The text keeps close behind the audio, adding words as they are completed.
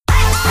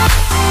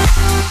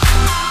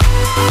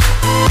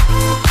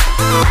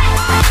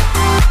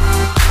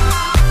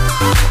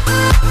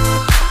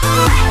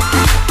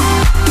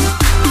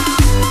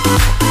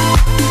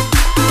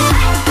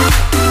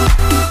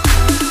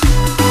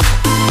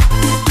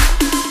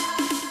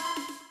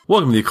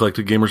Welcome to the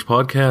Eclectic Gamers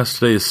Podcast.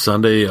 Today is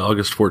Sunday,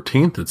 August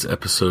 14th. It's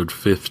episode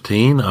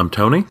 15. I'm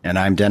Tony. And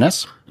I'm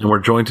Dennis. And we're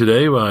joined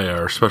today by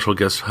our special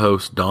guest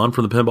host, Don,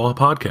 from the Pinball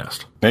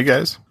Podcast. Hey,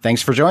 guys.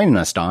 Thanks for joining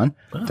us, Don.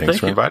 Thanks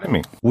for inviting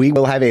me. We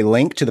will have a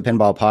link to the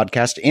Pinball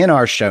Podcast in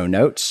our show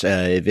notes.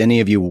 If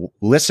any of you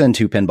listen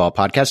to Pinball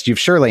Podcast, you've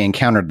surely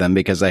encountered them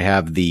because they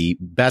have the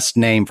best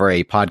name for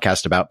a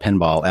podcast about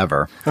pinball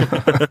ever.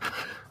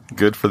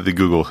 Good for the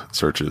Google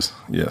searches.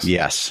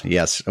 Yes.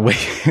 Yes.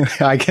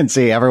 I can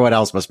see everyone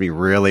else must be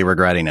really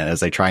regretting it as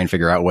they try and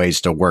figure out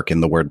ways to work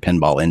in the word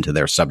pinball into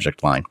their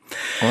subject line.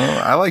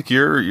 Well, I like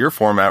your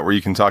format where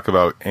you can talk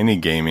about any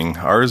gaming.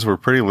 Ours, we're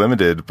pretty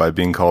limited by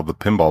being called the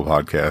Pinball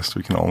Podcast.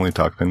 We can only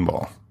talk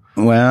pinball.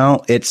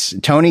 Well,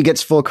 Tony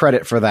gets full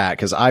credit for that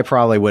because I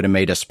probably would have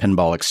made us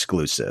pinball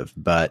exclusive.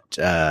 But,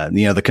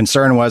 the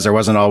concern was there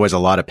wasn't always a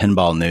lot of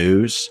pinball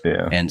news.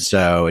 Yeah. And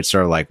so it's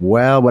sort of like,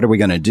 well, what are we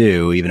going to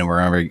do? Even if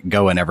we're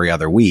going every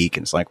other week.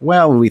 And it's like,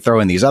 well, we throw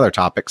in these other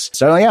topics.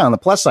 So yeah, on the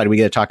plus side, we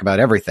get to talk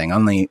about everything.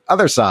 On the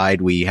other side,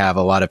 we have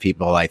a lot of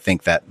people, I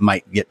think, that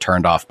might get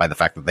turned off by the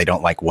fact that they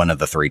don't like one of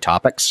the three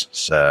topics.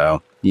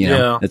 So,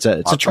 it's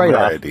a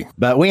trade-off,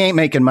 but we ain't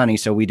making money,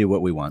 so we do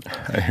what we want.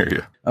 I hear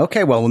you.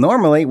 Okay, well,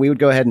 normally we would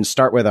go ahead and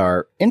start with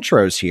our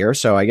intros here.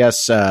 So I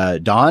guess,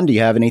 Don, do you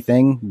have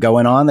anything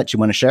going on that you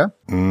want to share?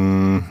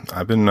 I'm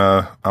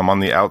on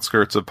the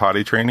outskirts of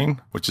potty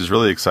training, which is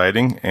really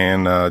exciting,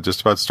 and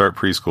just about to start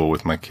preschool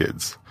with my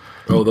kids.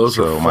 Oh, those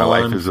are fun, my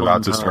life is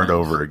about to times. start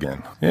over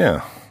again.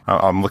 Yeah.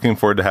 I'm looking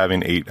forward to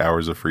having 8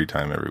 hours of free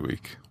time every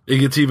week. It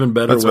gets even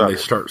better when they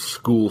start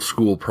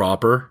school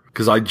proper.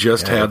 Because I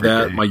just had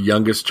that. Day. My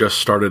youngest just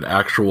started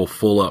actual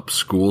full-up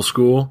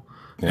school,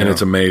 and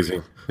it's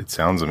amazing. It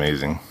sounds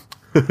amazing.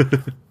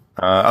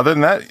 Other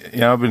than that,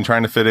 I've been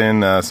trying to fit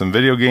in some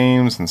video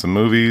games and some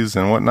movies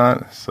and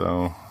whatnot.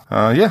 So,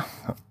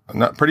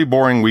 not pretty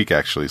boring week,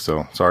 actually.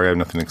 So, sorry I have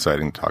nothing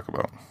exciting to talk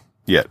about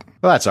yet.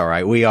 Well, that's all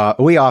right. We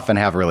often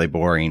have really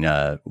boring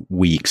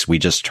weeks. We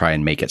just try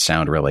and make it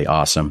sound really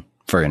awesome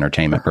for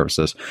entertainment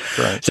purposes.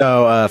 Right.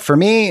 So, for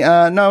me,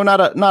 no, not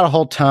a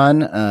whole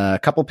ton. A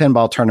couple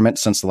pinball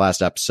tournaments since the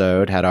last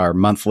episode. Had our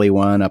monthly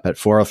one up at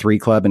 403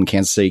 Club in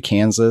Kansas City,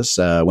 Kansas.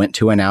 Went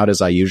 2 and out as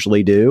I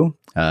usually do.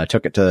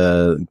 Took it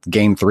to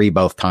game 3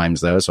 both times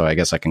though, so I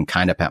guess I can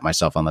kind of pat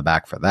myself on the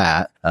back for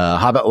that.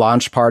 Hobbit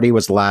launch party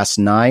was last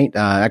night.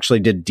 Actually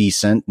did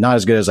decent. Not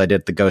as good as I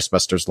did the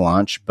Ghostbusters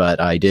launch, but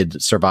I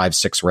did survive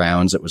 6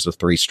 rounds. It was a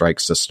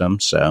 3-strike system,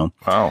 so.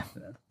 Wow.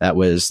 That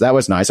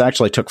was nice. I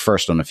actually took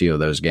first on a few of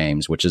those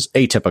games, which is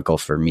atypical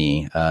for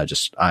me.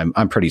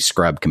 I'm pretty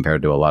scrubbed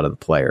compared to a lot of the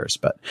players,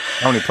 but.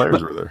 How many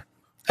players were there?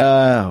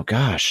 Oh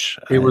gosh.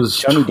 It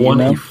was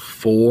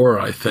 24,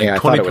 I think. Yeah, I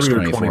thought it was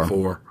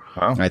 24.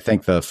 Wow. I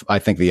think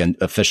the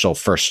official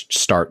first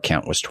start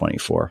count was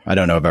 24. I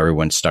don't know if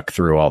everyone stuck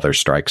through all their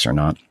strikes or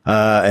not.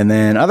 And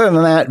then other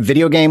than that,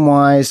 video game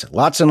wise,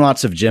 lots and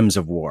lots of Gems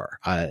of War.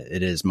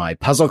 It is my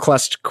Puzzle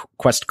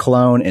Quest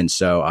clone. And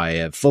so I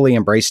have fully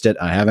embraced it.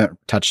 I haven't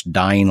touched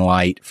Dying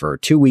Light for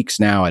 2 weeks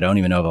now. I don't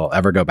even know if I'll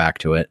ever go back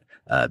to it.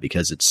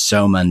 Because it's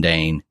so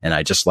mundane and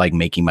I just like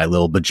making my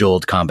little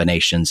bejeweled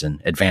combinations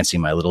and advancing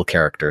my little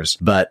characters.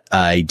 But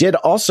I did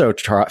also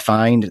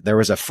find there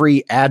was a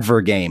free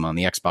adver game on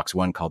the Xbox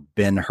One called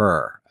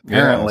Ben-Hur.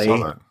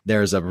 Apparently,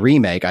 there's a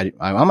remake. I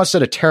almost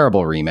said a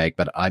terrible remake,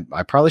 but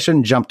I probably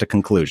shouldn't jump to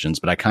conclusions,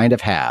 but I kind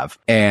of have.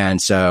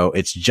 And so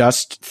it's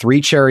just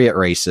 3 chariot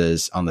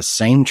races on the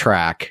same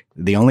track.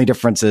 The only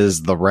difference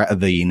is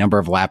the number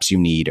of laps you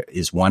need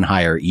is 1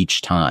 higher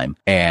each time.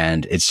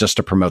 And it's just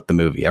to promote the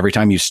movie. Every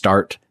time you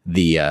start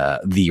the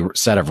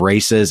set of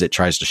races, it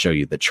tries to show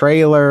you the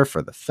trailer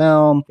for the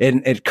film.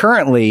 And it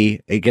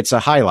gets a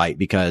highlight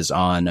because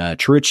on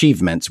True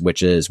Achievements,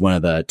 which is one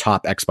of the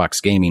top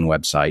Xbox gaming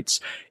websites,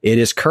 it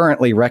is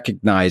currently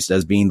recognized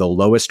as being the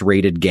lowest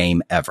rated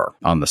game ever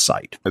on the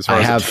site. As far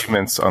as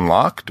achievements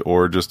unlocked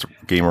or just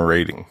gamer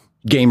rating?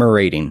 Gamer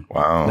rating.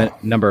 Wow. The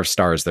number of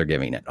stars they're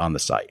giving it on the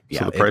site. Yeah.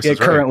 So the price is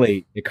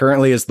it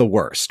currently is the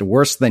worst.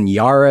 Worse than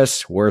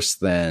Yaris, worse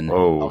than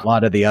a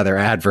lot of the other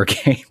adver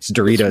games.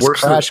 Doritos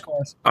Crash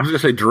Course. I was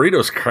going to say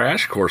Doritos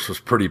Crash Course was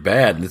pretty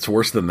bad, and it's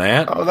worse than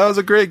that. Oh, that was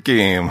a great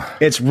game.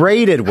 It's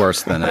rated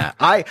worse than that.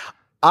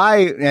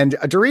 And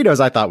Doritos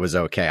I thought was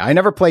okay. I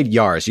never played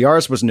Yaris.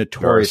 Yaris was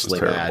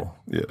notoriously bad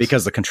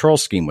because the control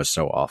scheme was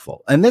so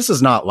awful. And this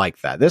is not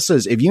like that. This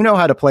is, if you know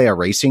how to play a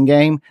racing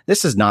game,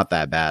 this is not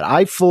that bad.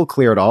 I full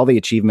cleared all the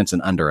achievements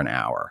in under an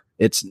hour.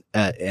 It's,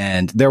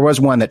 and there was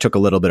one that took a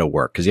little bit of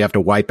work because you have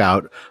to wipe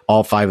out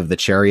all 5 of the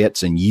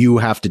chariots and you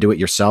have to do it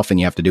yourself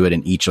and you have to do it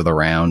in each of the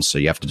rounds. So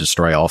you have to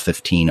destroy all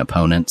 15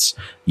 opponents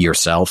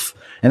yourself.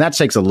 And that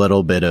takes a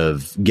little bit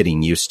of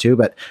getting used to.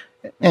 But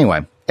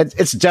anyway,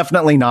 it's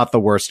definitely not the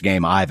worst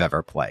game I've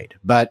ever played,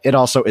 but it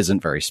also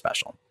isn't very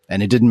special.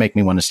 and it didn't make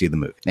me want to see the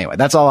movie. Anyway,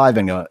 that's all I've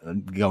been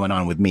going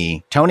on with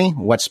me. Tony,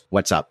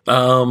 what's up?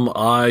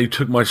 I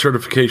took my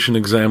certification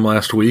exam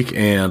last week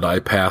and I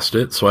passed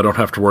it, so I don't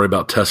have to worry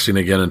about testing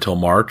again until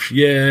March.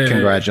 Yay!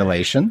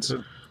 Congratulations.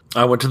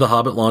 I went to the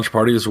Hobbit launch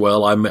party as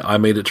well. I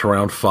made it to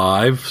round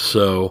 5,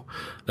 so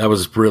that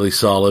was really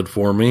solid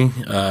for me.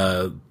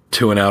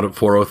 2 and out at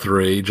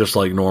 403, just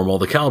like normal.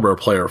 The caliber of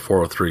player at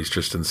 403 is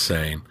just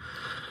insane.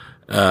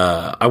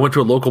 I went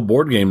to a local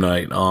board game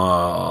night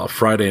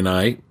Friday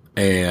night,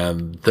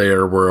 and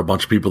there were a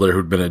bunch of people there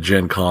who'd been at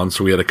Gen Con,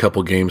 so we had a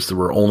couple games that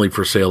were only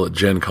for sale at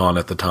Gen Con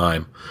at the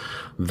time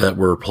that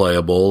were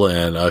playable,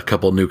 and a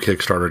couple new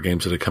Kickstarter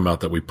games that had come out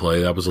that we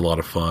played. That was a lot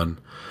of fun.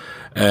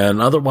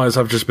 And otherwise,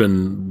 I've just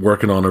been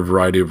working on a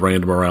variety of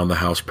random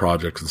around-the-house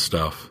projects and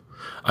stuff.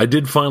 I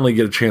did finally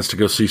get a chance to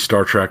go see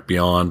Star Trek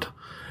Beyond.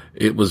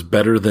 It was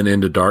better than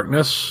Into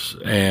Darkness,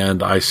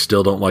 and I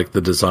still don't like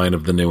the design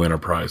of the new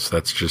Enterprise.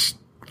 I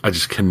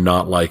just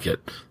cannot like it.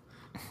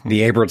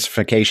 The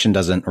Abramsification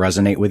doesn't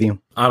resonate with you?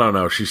 I don't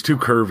know. She's too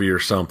curvy or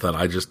something.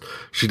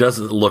 She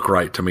doesn't look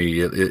right to me.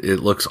 It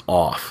looks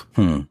off.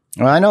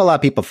 Well, I know a lot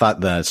of people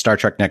thought the Star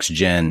Trek Next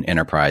Gen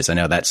Enterprise, I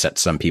know that set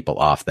some people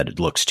off, that it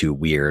looks too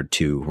weird,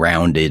 too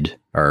rounded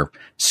or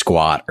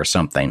squat or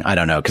something. I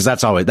don't know. Cause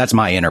that's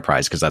my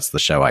Enterprise. Cause that's the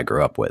show I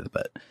grew up with,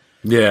 but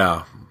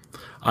yeah,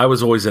 I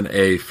was always an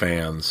A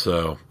fan.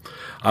 So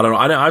I don't know.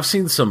 I've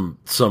seen some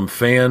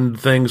fan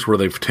things where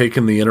they've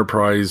taken the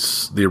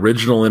Enterprise, the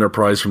original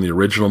Enterprise from the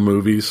original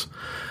movies,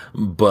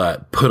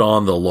 but put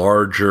on the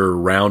larger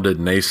rounded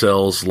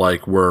nacelles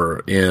like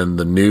were in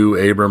the new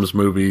Abrams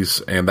movies,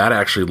 and that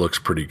actually looks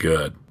pretty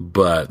good.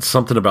 But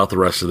something about the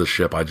rest of the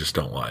ship I just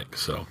don't like.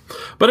 So,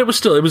 but it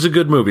was a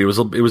good movie.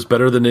 It was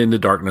better than Into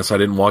Darkness. I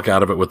didn't walk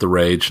out of it with the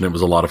rage, and it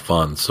was a lot of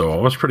fun. So I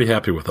was pretty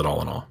happy with it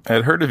all in all.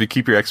 I'd heard if you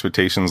keep your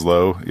expectations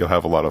low, you'll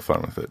have a lot of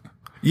fun with it.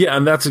 Yeah,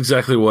 and that's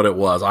exactly what it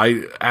was.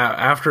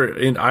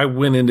 I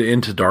went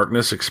into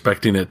Darkness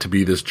expecting it to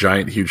be this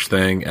giant, huge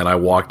thing, and I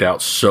walked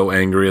out so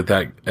angry at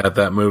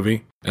that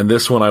movie. And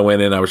this one, I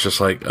went in, I was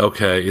just like,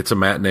 okay, it's a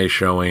matinee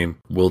showing.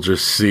 We'll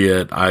just see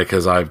it,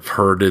 because I've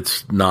heard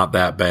it's not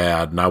that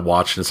bad, and I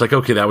watched it. It's like,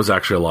 okay, that was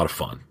actually a lot of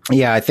fun.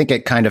 Yeah, I think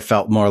it kind of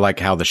felt more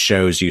like how the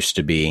shows used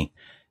to be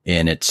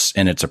in its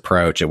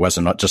approach. It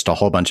wasn't just a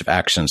whole bunch of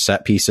action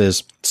set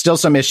pieces. Still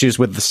some issues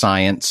with the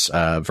science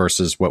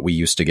versus what we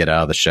used to get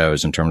out of the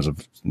shows in terms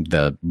of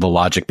the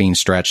logic being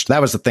stretched. That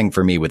was the thing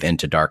for me with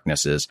Into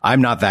Darkness is I'm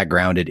not that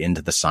grounded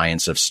into the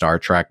science of Star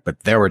Trek,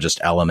 but there were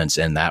just elements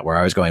in that where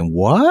I was going,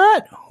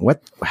 what?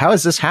 How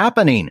is this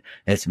happening?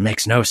 It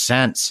makes no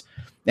sense.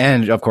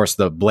 And of course,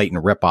 the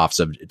blatant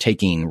ripoffs of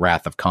taking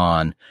Wrath of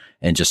Khan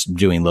and just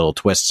doing little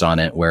twists on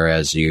it.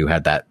 Whereas you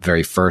had that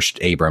very first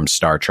Abrams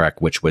Star Trek,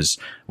 which was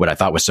what I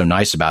thought was so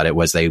nice about it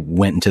was they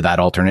went into that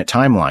alternate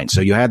timeline. So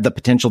you had the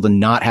potential to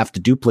not have to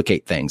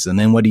duplicate things. And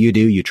then what do?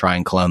 You try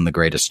and clone the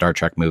greatest Star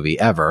Trek movie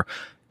ever.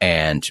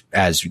 And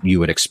as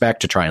you would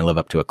expect to try and live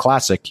up to a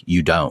classic,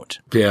 you don't.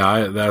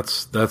 Yeah,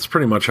 that's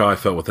pretty much how I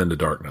felt with Into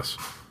Darkness.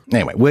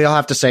 Anyway, we'll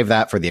have to save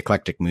that for the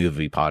Eclectic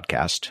Movie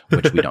Podcast,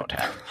 which we don't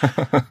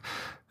have.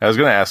 I was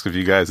going to ask if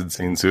you guys had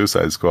seen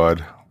Suicide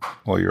Squad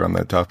while you're on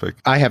that topic.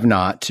 I have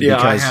not,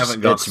 because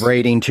it's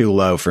rating too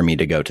low for me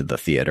to go to the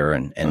theater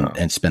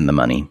and spend the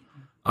money.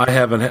 I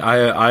haven't.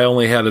 I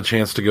only had a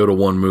chance to go to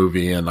one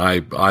movie, and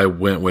I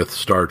went with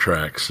Star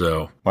Trek.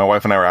 So my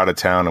wife and I were out of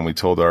town, and we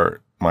told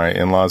my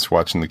in-laws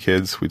watching the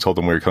kids. We told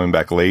them we were coming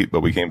back late, but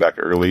we came back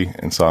early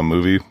and saw a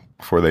movie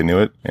before they knew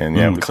it. And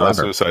yeah, we saw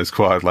Suicide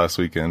Squad last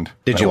weekend.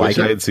 Did you like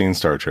it? I had seen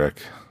Star Trek.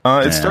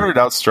 It started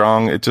out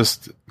strong. It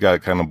just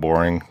got kind of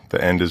boring.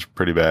 The end is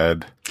pretty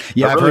bad.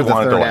 Yeah, I've heard the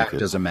third act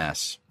is a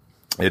mess.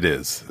 It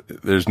is.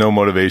 There's no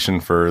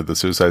motivation for the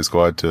Suicide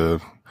Squad to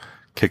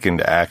kick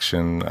into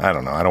action. I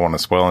don't know. I don't want to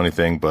spoil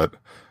anything, but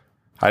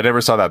I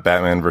never saw that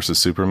Batman versus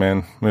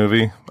Superman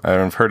movie.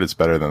 I've heard it's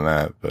better than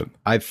that, but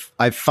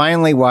I've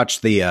finally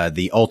watched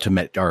the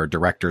ultimate or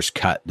director's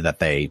cut that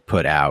they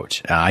put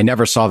out. I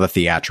never saw the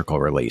theatrical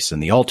release. In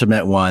the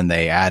ultimate one,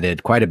 they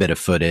added quite a bit of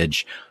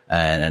footage,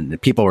 and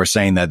people were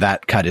saying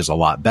that cut is a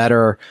lot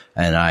better.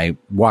 And I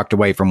walked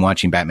away from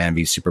watching Batman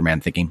v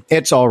Superman thinking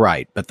it's all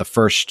right, but the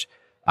first,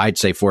 I'd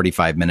say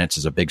 45 minutes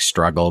is a big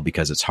struggle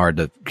because it's hard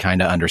to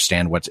kind of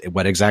understand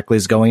what exactly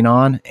is going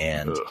on.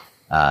 And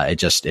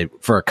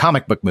for a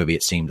comic book movie,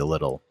 it seemed a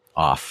little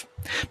off.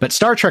 But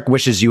Star Trek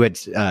wishes you had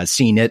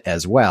seen it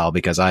as well,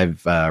 because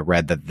I've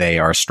read that they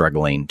are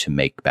struggling to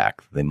make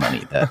back the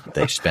money that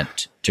they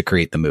spent to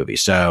create the movie.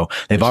 So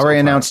they've already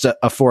announced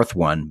a fourth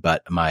one,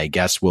 but my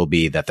guess will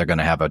be that they're going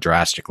to have a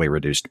drastically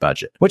reduced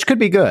budget, which could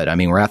be good. I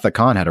mean, Wrath of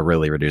Khan had a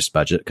really reduced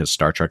budget because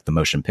Star Trek the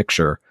Motion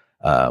Picture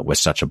was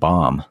such a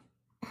bomb.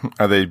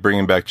 Are they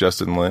bringing back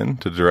Justin Lin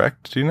to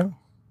direct? Do you know?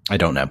 I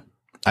don't know.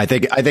 I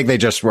think they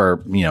just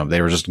were,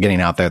 they were just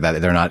getting out there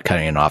that they're not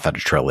cutting it off at a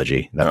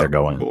trilogy that they're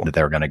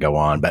going to go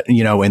on. But,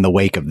 in the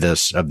wake of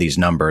these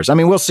numbers, I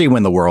mean, we'll see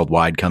when the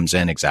worldwide comes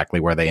in exactly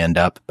where they end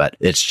up, but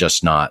it's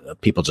just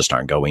not, people just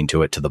aren't going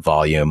to it to the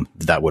volume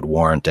that would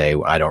warrant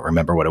I don't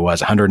remember what it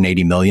was,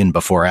 180 million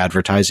before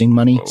advertising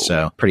money. Whoa.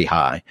 So pretty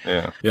high.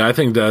 Yeah. Yeah. I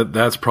think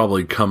that's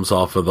probably comes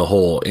off of the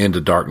whole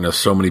Into Darkness.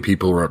 So many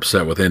people were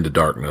upset with Into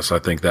Darkness. I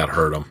think that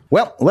hurt them.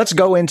 Well, let's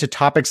go into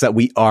topics that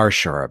we are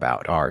sure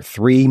about, our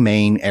three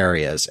main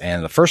areas.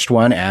 And the first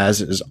one,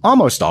 as is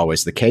almost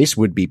always the case,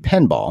 would be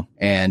pinball.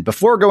 And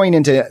before going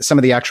into some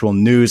of the actual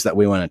news that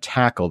we want to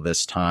tackle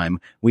this time,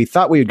 we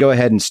thought we would go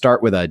ahead and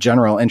start with a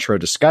general intro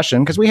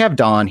discussion because we have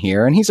Don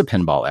here and he's a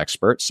pinball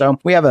expert. So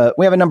we have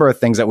a number of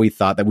things that we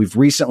thought that we've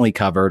recently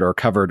covered or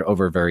covered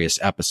over various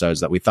episodes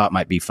that we thought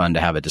might be fun to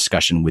have a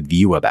discussion with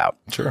you about.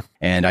 Sure.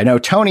 And I know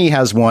Tony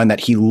has one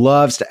that he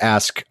loves to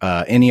ask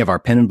any of our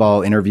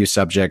pinball interview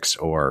subjects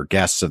or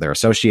guests that they're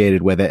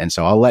associated with it. And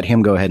so I'll let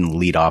him go ahead and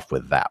lead off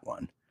with that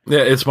one. Yeah,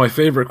 it's my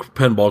favorite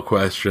pinball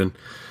question.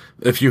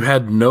 If you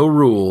had no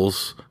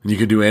rules and you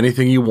could do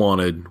anything you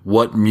wanted,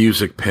 what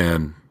music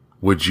pen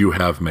would you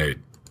have made?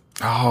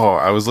 Oh,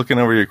 I was looking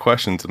over your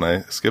questions and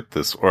I skipped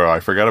this, or I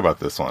forgot about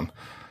this one.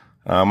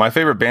 My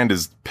favorite band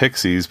is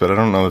Pixies, but I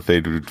don't know that they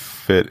would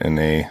fit in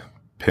a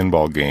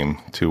pinball game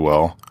too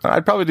well.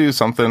 I'd probably do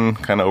something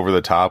kind of over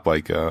the top,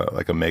 like a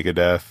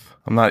Megadeth.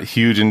 I'm not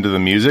huge into the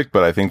music,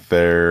 but I think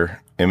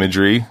their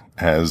imagery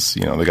has,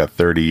 they got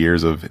 30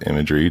 years of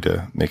imagery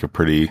to make a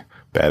pretty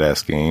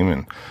badass game.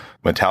 And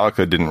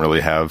Metallica didn't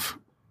really have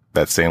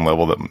that same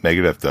level that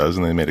Megadeth does,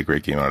 and they made a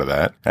great game out of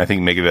that. I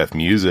think Megadeth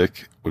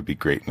music would be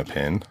great in a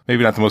pin.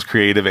 Maybe not the most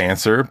creative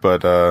answer,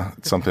 but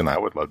it's something I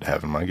would love to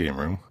have in my game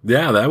room.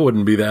 Yeah, that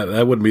wouldn't be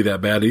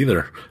that bad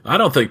either. I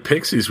don't think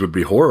Pixies would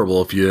be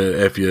horrible if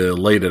you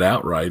laid it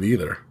out right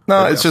either.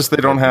 No, it's just they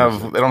don't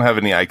have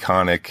any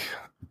iconic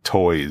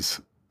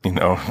toys,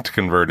 to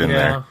convert in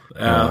there.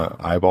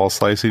 Eyeball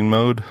slicing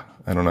mode.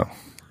 I don't know.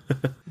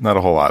 Not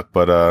a whole lot,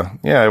 but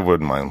I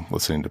wouldn't mind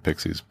listening to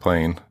Pixies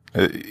playing.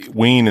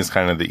 Ween is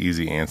kind of the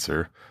easy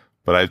answer,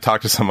 but I've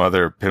talked to some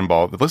other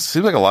pinball. It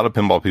seems like a lot of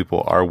pinball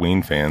people are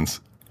Ween fans,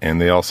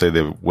 and they all say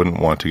they wouldn't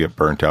want to get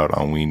burnt out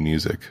on Ween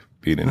music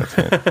being in a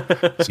pin.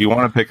 So you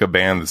want to pick a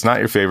band that's not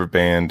your favorite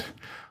band,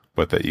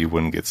 but that you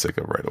wouldn't get sick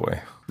of right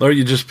away. Or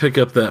you just pick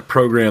up that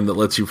program that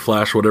lets you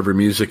flash whatever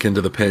music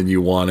into the pen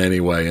you want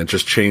anyway, and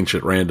just change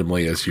it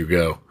randomly as you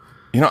go.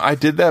 I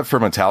did that for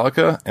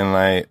Metallica, and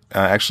I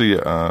actually,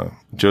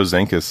 Joe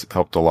Zenkus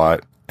helped a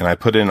lot. And I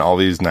put in all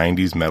these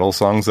 90s metal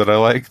songs that I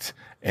liked,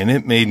 and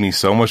it made me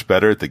so much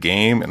better at the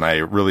game, and I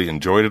really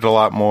enjoyed it a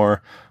lot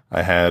more.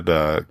 I had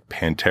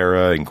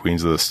Pantera and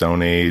Queens of the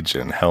Stone Age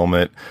and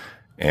Helmet,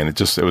 and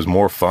it was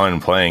more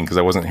fun playing because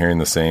I wasn't hearing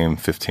the same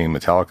 15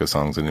 Metallica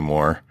songs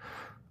anymore.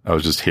 I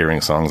was just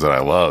hearing songs that I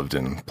loved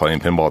and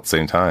playing pinball at the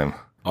same time.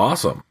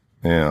 Awesome.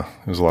 Yeah,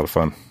 it was a lot of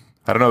fun.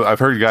 I don't know. I've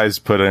heard guys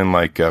put in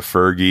like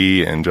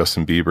Fergie and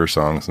Justin Bieber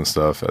songs and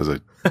stuff as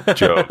a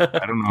joke.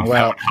 I don't know if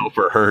that would help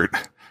or hurt.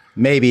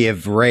 Maybe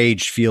if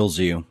rage fuels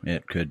you,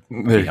 it could.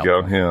 There you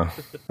go. Yeah.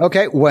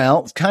 Okay.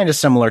 Well, kind of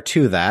similar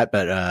to that,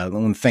 but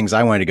one of the things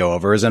I wanted to go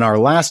over is in our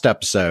last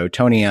episode,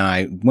 Tony and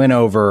I went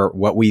over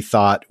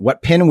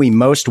what pin we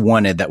most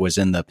wanted that was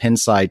in the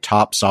Pinside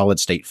Top Solid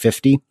State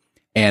 50,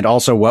 and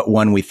also what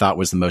one we thought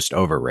was the most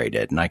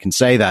overrated. And I can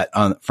say that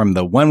from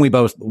the one we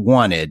both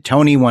wanted,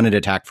 Tony wanted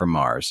Attack from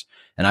Mars,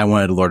 and I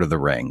wanted Lord of the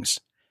Rings.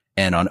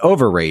 And on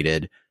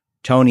overrated,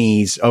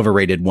 Tony's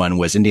overrated one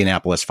was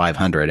Indianapolis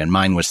 500 and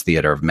mine was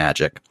Theater of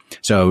Magic.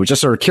 So just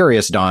sort of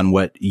curious, Don,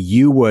 what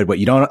you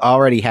don't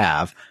already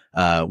have,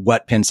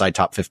 what Pinside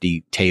Top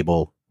 50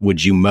 table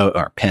would you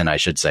or pin, I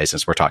should say,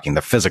 since we're talking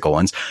the physical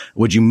ones,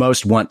 would you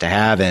most want to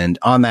have? And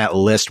on that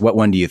list, what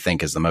one do you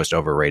think is the most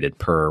overrated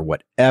per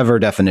whatever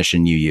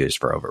definition you use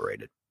for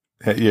overrated?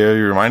 Yeah,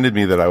 you reminded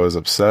me that I was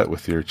upset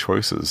with your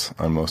choices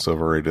on most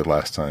overrated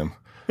last time.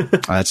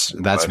 That's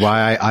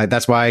why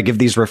I give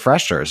these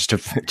refreshers to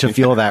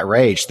feel that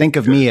rage. Think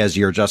of me as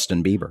your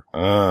Justin Bieber.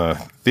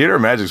 Theater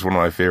of Magic is one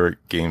of my favorite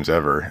games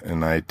ever,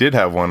 and I did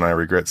have one. I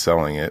regret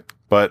selling it.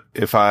 But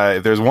if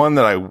there's one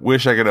that I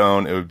wish I could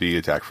own, it would be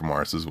Attack from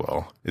Mars as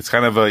well. It's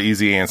kind of an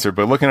easy answer,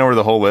 but looking over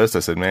the whole list, I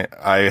said, man,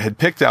 I had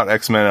picked out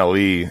X-Men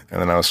LE, and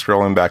then I was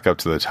scrolling back up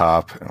to the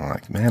top, and I'm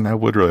like, man, I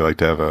would really like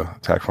to have a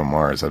Attack from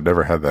Mars. I've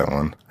never had that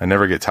one. I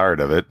never get tired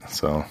of it,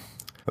 so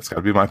that's got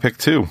to be my pick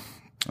too.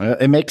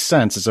 It makes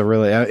sense.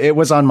 It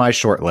was on my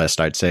short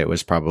list. I'd say it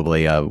was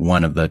probably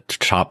one of the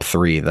top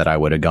three that I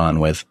would have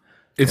gone with.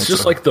 It's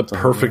just like the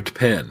perfect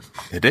pin.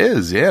 It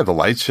is, yeah. The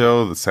light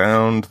show, the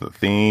sound, the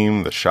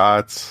theme, the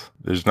shots.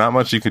 There's not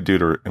much you could do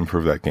to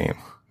improve that game.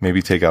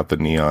 Maybe take out the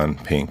neon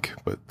pink,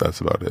 but that's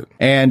about it.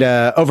 And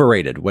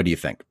overrated, what do you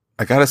think?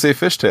 I gotta say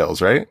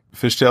Fishtails, right?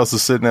 Fishtails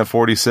is sitting at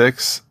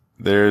 46.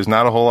 There's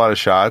not a whole lot of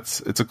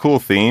shots. It's a cool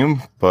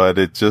theme, but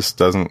it just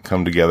doesn't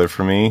come together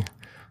for me.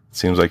 It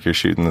seems like you're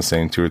shooting the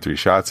same 2 or 3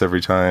 shots every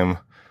time.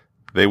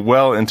 they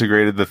well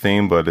integrated the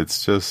theme, but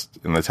it's just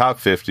in the top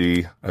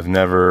 50. I've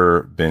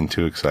never been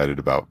too excited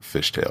about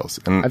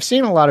Fishtails. And I've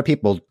seen a lot of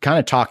people kind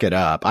of talk it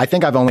up. I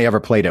think I've only ever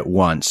played it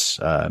once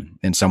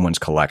in someone's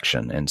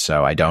collection, and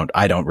so I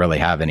don't really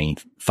have any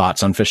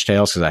thoughts on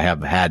Fishtails because I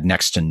have had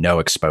next to no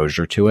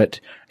exposure to it.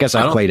 I guess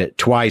I've played it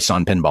twice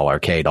on Pinball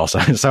Arcade also,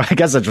 so I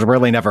guess it's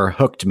really never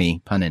hooked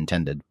me, pun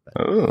intended.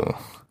 Oh,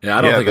 yeah,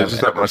 I don't think there's I've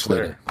just not much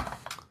there.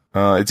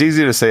 It's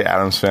easy to say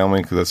Addams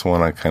Family because that's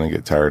one I kind of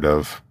get tired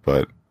of,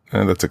 but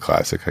that's a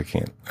classic.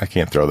 I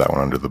can't throw that one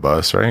under the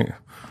bus, right?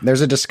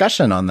 There's a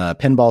discussion on the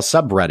pinball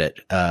subreddit,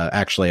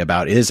 actually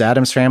about is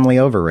Addams Family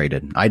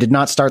overrated? I did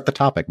not start the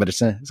topic, but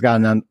it's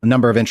got a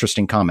number of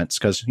interesting comments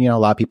because, a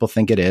lot of people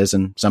think it is.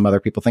 And some other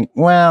people think,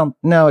 well,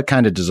 no, it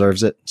kind of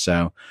deserves it.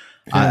 So,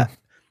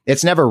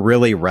 it's never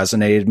really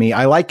resonated with me.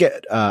 I like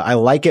it. I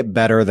like it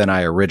better than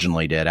I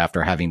originally did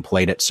after having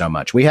played it so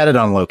much. We had it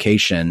on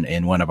location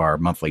in one of our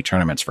monthly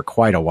tournaments for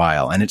quite a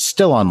while, and it's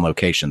still on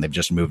location. They've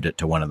just moved it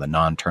to one of the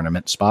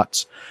non-tournament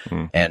spots.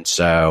 And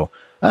so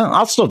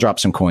I'll still drop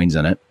some coins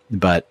in it,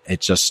 but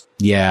it's just,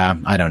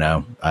 I don't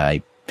know.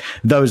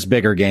 Those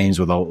bigger games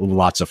with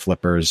lots of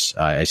flippers,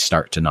 I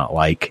start to not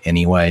like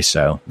anyway.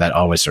 So that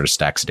always sort of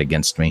stacks it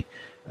against me.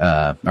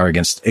 Or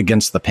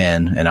against the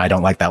pin. And I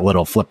don't like that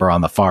little flipper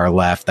on the far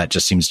left that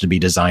just seems to be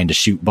designed to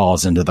shoot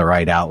balls into the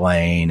right out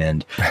lane.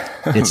 And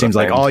it seems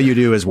like all you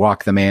do is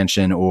walk the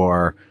mansion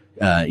or,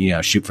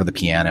 shoot for the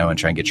piano and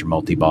try and get your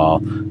multi-ball.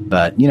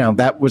 But,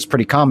 that was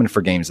pretty common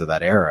for games of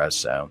that era.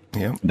 So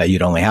that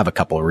you'd only have a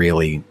couple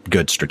really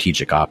good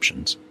strategic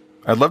options.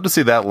 I'd love to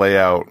see that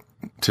layout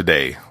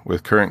today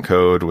with current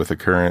code, with a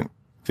current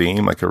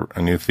theme, like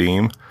a new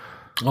theme.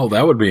 Oh,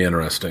 that would be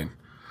interesting.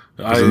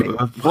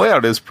 The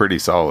layout is pretty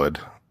solid.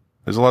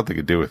 There's a lot they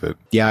could do with it.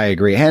 Yeah, I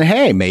agree. And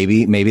hey,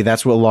 maybe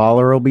that's what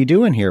Lawler will be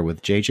doing here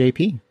with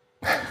JJP.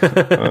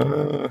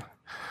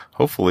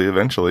 Hopefully,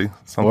 eventually.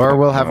 Or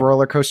we'll have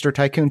Roller Coaster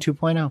Tycoon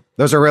 2.0.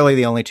 Those are really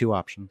the only two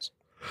options.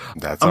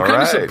 That's I'm all kind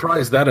right. of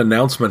surprised that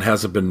announcement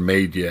hasn't been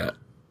made yet.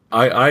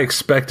 I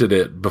expected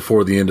it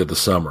before the end of the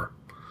summer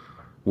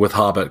with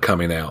Hobbit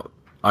coming out.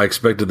 I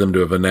expected them to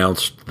have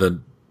announced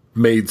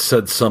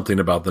said something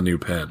about the new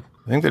pen.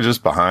 I think they're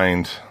just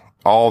behind.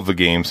 All the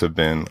games have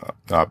been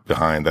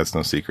behind. That's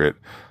no secret.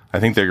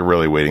 I think they're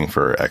really waiting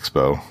for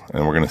Expo,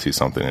 and we're going to see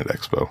something at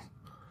Expo.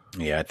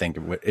 Yeah, I think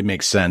it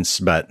makes sense.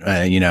 But,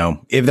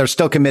 if they're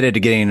still committed to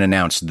getting it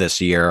announced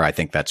this year, I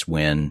think that's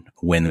when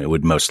it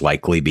would most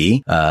likely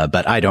be.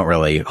 But I don't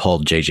really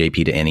hold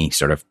JJP to any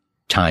sort of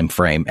time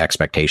frame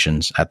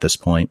expectations at this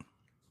point.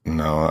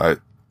 No, I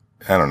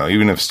don't know.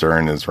 Even if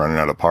Stern is running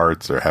out of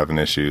parts or having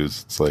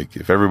issues, it's like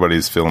if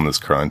everybody's feeling this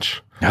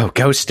crunch. Oh,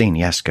 ghosting.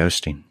 Yes,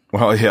 ghosting.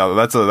 Well, yeah,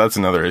 that's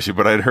another issue.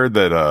 But I'd heard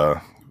that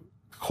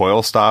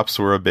coil stops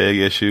were a big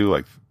issue.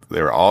 Like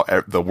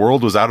the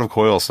world was out of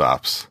coil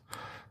stops.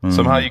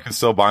 Somehow you could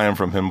still buy them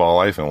from Pinball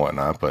Life and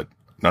whatnot, but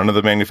none of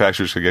the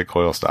manufacturers could get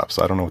coil stops.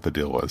 So I don't know what the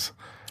deal was.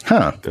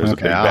 Huh?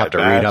 Okay, I'll have to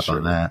read up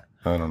on that.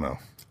 I don't know.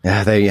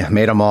 Yeah, they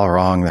made them all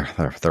wrong.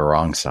 They're the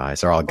wrong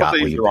size. They're all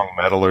Gottlieb. The wrong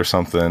metal or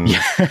something.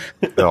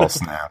 They all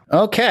snap.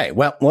 Okay,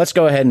 well, let's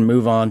go ahead and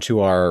move on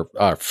to our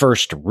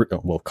first,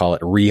 we'll call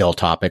it real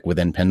topic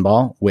within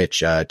pinball,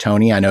 which,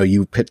 Tony, I know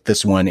you put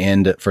this one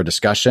in for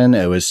discussion.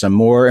 It was some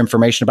more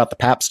information about the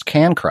Pabst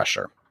Can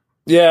Crusher.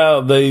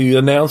 Yeah, they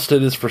announced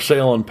it is for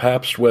sale on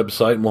Pabst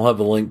website, and we'll have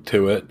the link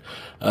to it.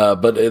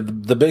 But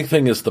the big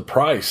thing is the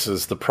price.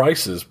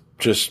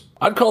 Just,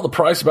 I'd call the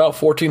price about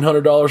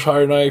 $1,400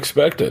 higher than I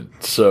expected.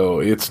 So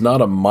it's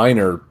not a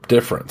minor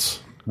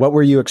difference. What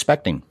were you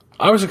expecting?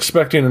 I was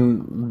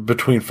expecting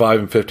between $5,000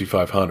 and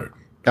 $5,500.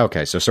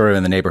 Okay, so sort of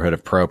in the neighborhood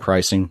of pro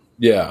pricing.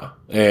 Yeah,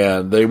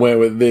 and they went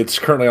with it's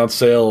currently on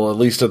sale. At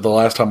least at the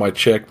last time I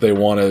checked, they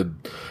wanted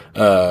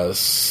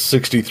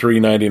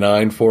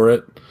 $63.99 for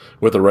it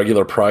with a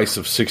regular price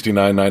of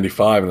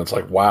 $69.95, and it's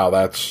like, wow,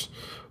 that's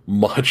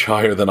much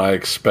higher than I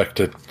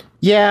expected.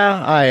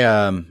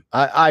 Yeah,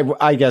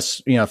 I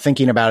guess,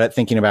 thinking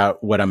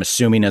about what I'm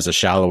assuming is a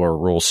shallower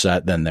rule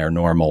set than their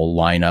normal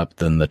lineup,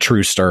 than the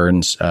True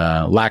Sterns,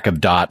 lack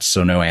of dots,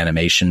 so no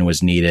animation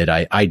was needed.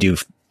 I do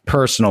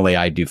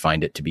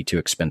find it to be too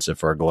expensive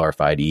for a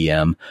glorified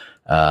EM.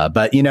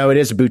 But it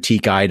is a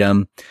boutique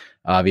item.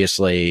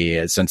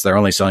 Obviously, since they're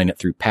only selling it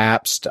through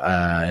Pabst,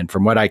 and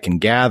from what I can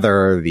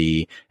gather,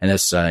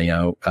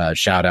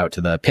 shout out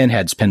to the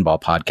Pinheads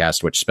Pinball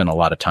podcast, which spent a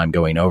lot of time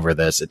going over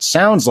this. It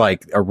sounds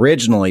like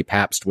originally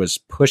Pabst was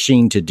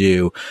pushing to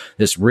do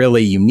this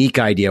really unique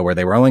idea where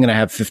they were only going to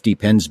have 50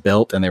 pins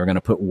built, and they were going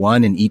to put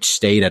one in each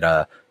state at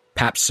a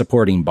Pabst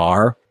supporting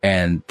bar.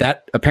 And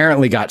that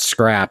apparently got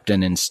scrapped,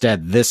 and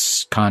instead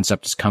this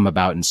concept has come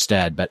about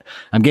instead. But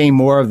I'm getting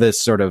more of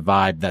this sort of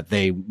vibe that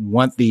they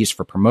want these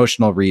for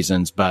promotional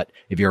reasons. But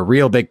if you're a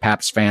real big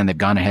Pabst fan, they've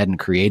gone ahead and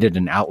created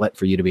an outlet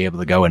for you to be able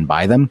to go and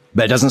buy them.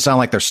 But it doesn't sound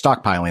like they're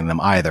stockpiling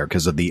them either,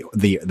 because of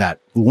that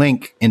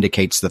link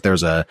indicates that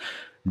there's a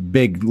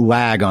big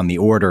lag on the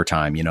order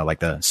time, like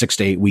the 6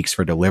 to 8 weeks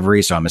for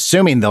delivery. So I'm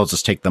assuming they'll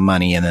just take the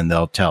money and then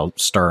they'll tell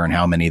Stern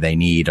how many they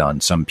need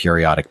on some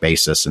periodic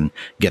basis and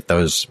get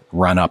those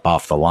run up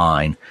off the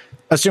line,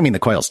 assuming the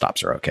coil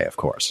stops are okay, of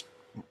course.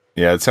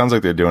 Yeah, it sounds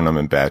like they're doing them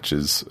in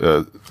batches,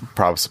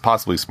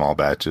 possibly small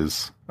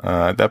batches.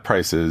 That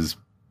price is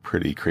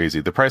pretty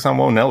crazy. The price on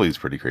Whoa Nelly is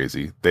pretty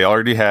crazy. They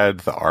already had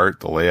the art,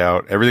 the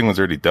layout, everything was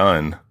already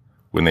done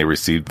when they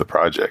received the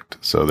project.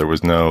 So there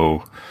was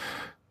no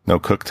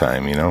cook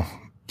time,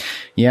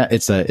 Yeah,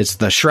 it's the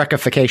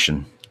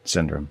Shrekification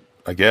syndrome,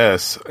 I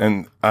guess.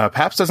 And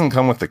PAX doesn't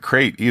come with the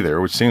crate either,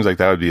 which seems like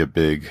that would be a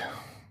big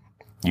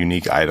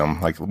unique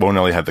item. Like Whoa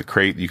Nelly had the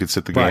crate you could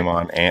sit the game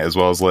on, as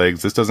well as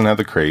legs. This doesn't have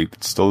the crate.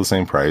 It's still the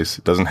same price.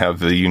 It doesn't have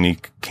the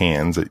unique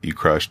cans that you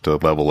crush to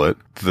level it.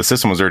 The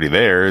system was already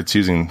there. It's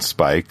using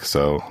Spike,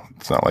 so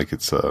it's not like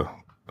it's a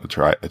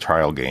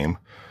trial game.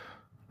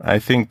 I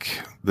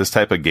think this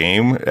type of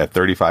game at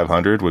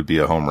 $3,500 would be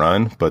a home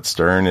run, but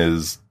Stern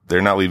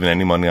they're not leaving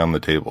any money on the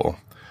table.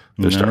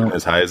 They're starting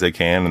as high as they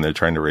can, and they're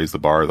trying to raise the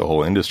bar of the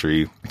whole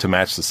industry to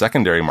match the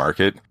secondary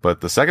market. But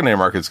the secondary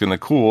market's going to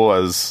cool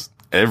as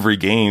every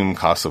game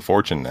costs a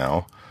fortune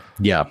now.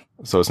 Yeah.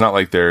 So it's not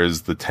like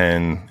there's the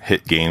 10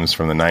 hit games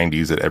from the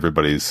 90s that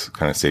everybody's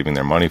kind of saving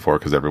their money for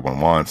because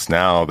everyone wants.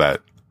 Now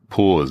that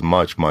pool is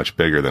much, much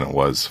bigger than it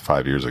was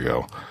 5 years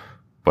ago.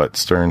 But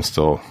Stern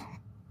still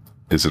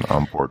isn't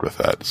on board with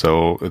that.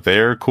 So if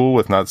they're cool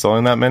with not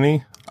selling that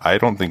many, I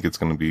don't think it's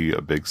going to be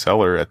a big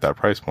seller at that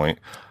price point.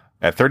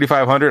 At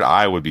 $3,500,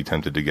 I would be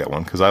tempted to get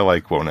one because I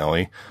like Whoa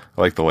Nelly.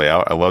 I like the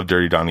layout. I love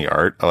Dirty Donnie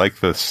art. I like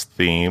this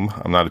theme.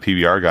 I'm not a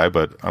PBR guy,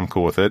 but I'm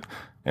cool with it.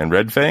 And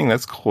Red Fang,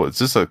 that's cool. It's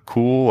just a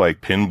cool,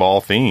 like,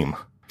 pinball theme.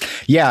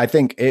 Yeah, I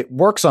think it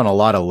works on a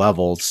lot of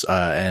levels,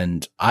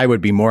 and I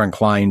would be more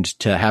inclined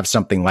to have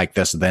something like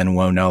this than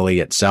Whoa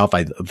Nelly itself.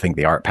 I think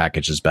the art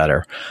package is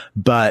better,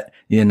 but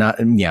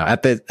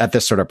at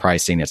this sort of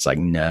pricing, it's like,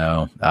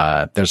 no,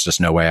 there's just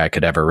no way I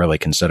could ever really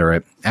consider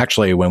it.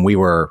 Actually, when we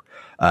were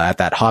at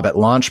that Hobbit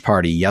launch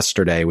party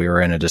yesterday, we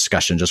were in a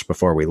discussion just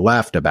before we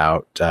left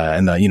about,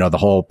 and the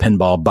whole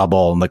pinball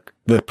bubble and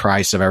the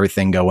price of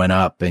everything going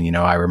up. And,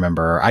 I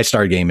remember I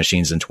started Game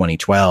Machines in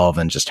 2012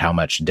 and just how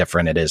much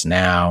different it is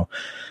now,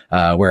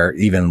 where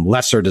even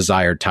lesser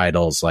desired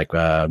titles, like,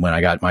 when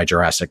I got my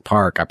Jurassic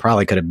Park, I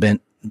probably could have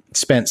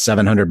spent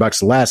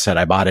 $700 less had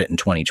I bought it in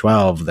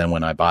 2012 than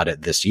when I bought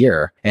it this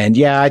year. And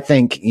yeah, I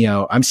think,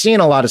 I'm seeing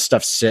a lot of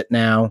stuff sit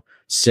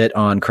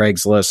on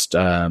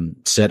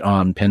Craigslist, sit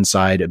on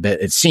Pinside a bit.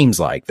 It seems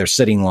like they're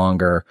sitting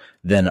longer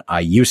than I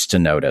used to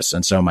notice.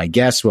 And so my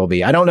guess will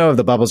be, I don't know if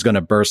the bubble's going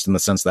to burst in the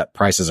sense that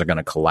prices are going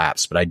to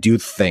collapse, but I do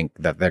think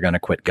that they're going to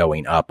quit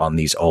going up on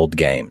these old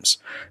games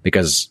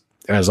because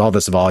as all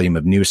this volume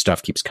of new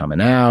stuff keeps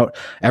coming out,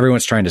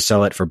 everyone's trying to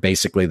sell it for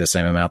basically the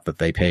same amount that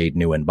they paid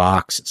new in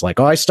box. It's like,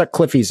 oh, I stuck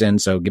Cliffy's in,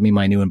 so give me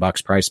my new in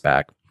box price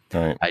back.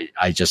 Right.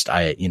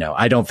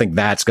 I don't think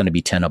that's going to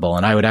be tenable.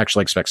 And I would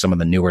actually expect some of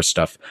the newer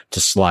stuff to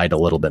slide a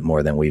little bit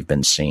more than we've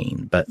been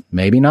seeing, but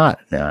maybe not.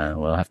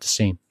 We'll have to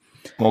see.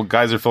 Well,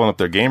 guys are filling up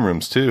their game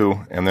rooms too,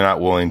 and they're not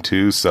willing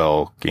to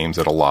sell games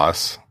at a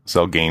loss,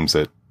 sell games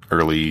at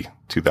early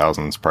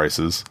 2000s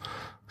prices.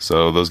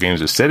 So those games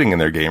are sitting in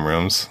their game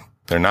rooms.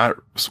 They're not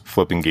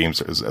flipping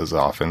games as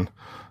often.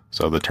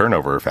 So the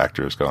turnover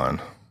factor is gone.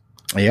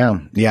 Yeah.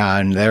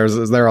 And there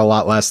are a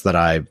lot less that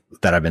I've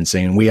been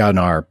seeing. We on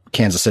our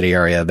Kansas City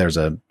area, there's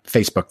a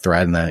Facebook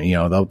thread and then,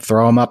 they'll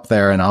throw them up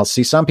there and I'll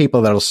see some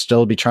people that'll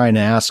still be trying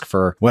to ask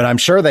for what I'm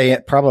sure they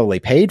probably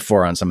paid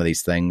for on some of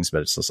these things,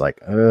 but it's just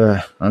like,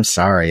 I'm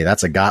sorry.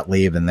 That's a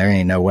Gottlieb and there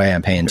ain't no way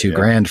I'm paying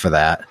 $2,000 for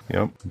that.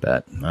 Yep.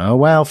 But oh,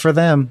 well for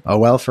them. Oh,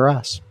 well for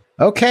us.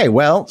 Okay,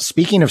 well,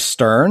 speaking of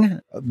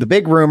Stern, the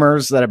big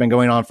rumors that have been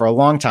going on for a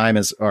long time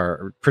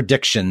or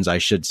predictions, I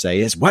should say,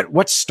 is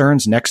what's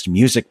Stern's next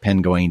music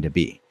pen going to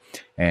be?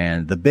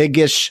 And the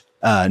biggish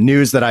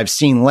news that I've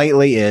seen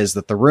lately is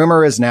that the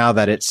rumor is now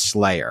that it's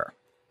Slayer.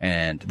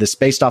 And this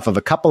based off of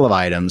a couple of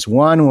items.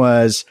 One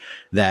was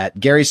that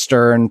Gary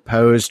Stern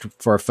posed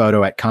for a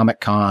photo at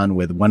Comic-Con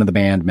with one of the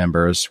band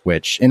members,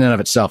 which in and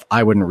of itself,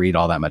 I wouldn't read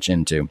all that much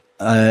into.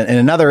 In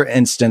another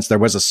instance, there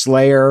was a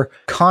Slayer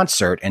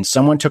concert and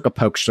someone took a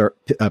picture,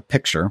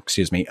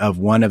 of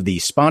one of the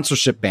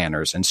sponsorship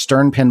banners and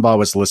Stern Pinball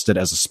was listed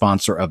as a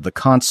sponsor of the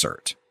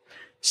concert.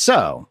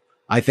 So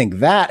I think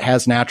that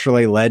has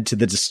naturally led to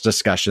the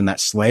discussion that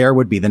Slayer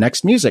would be the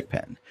next music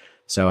pen.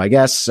 So I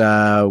guess,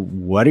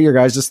 what are your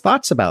guys'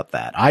 thoughts about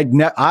that?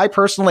 I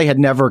personally had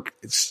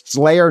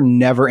Slayer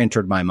never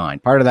entered my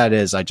mind. Part of that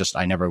is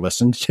I never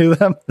listened to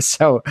them.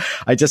 So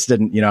I just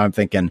didn't, I'm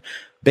thinking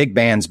big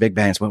bands.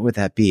 What would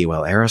that be?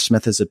 Well,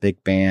 Aerosmith is a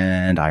big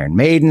band. Iron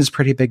Maiden's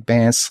pretty big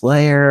band.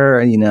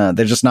 Slayer,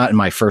 they're just not in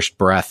my first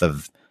breath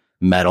of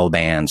metal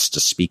bands to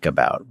speak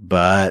about.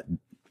 But,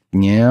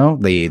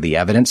 the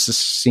evidence is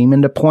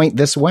seeming to point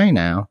this way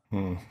now.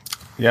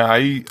 Yeah,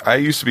 I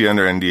used to be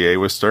under NDA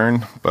with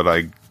Stern, but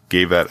I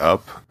gave that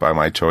up by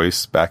my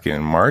choice back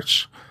in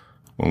March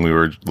when we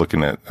were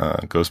looking at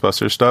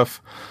Ghostbusters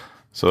stuff.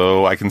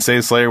 So I can say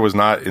Slayer was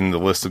not in the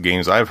list of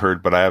games I've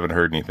heard, but I haven't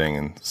heard anything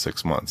in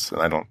 6 months,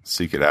 and I don't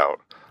seek it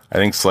out. I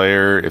think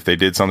Slayer, if they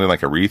did something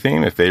like a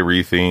retheme, if they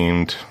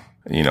rethemed,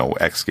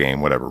 X game,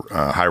 whatever,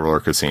 High Roller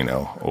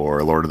Casino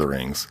or Lord of the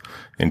Rings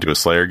into a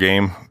Slayer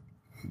game,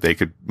 they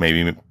could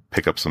maybe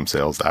pick up some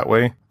sales that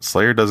way.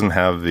 Slayer doesn't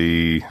have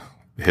the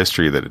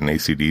history that an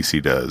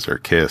AC/DC does or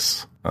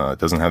Kiss. It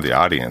doesn't have the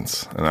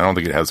audience, and I don't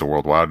think it has a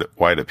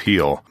worldwide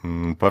appeal.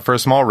 But for a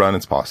small run,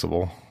 it's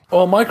possible.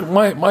 Well,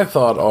 my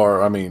thought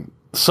are,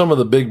 some of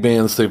the big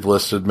bands they've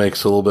listed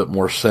makes a little bit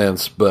more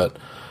sense, but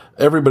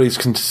everybody's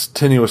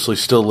continuously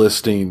still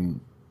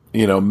listing,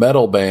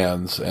 metal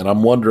bands, and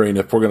I'm wondering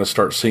if we're going to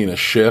start seeing a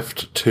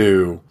shift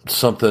to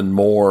something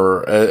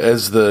more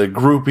as the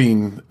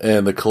grouping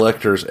and the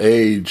collectors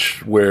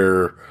age,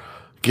 where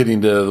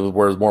getting to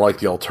where it's more like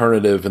the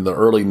alternative in the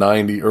early to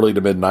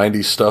mid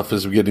 90s stuff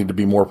is getting to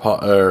be more,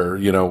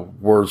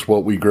 words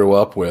what we grew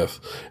up with.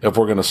 If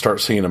we're going to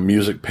start seeing a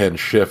music pen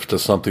shift to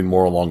something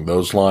more along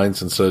those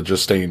lines instead of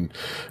just staying,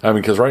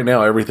 because right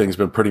now everything's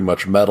been pretty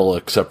much metal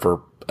except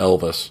for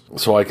Elvis.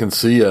 So I can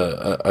see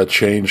a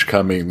change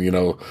coming,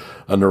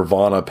 a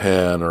Nirvana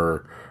pen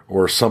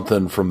or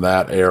something from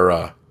that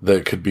era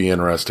that could be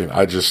interesting.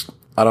 I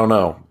don't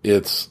know.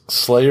 It's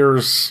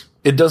Slayer's.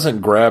 It doesn't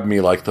grab me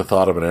like the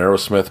thought of an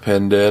Aerosmith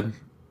pen did,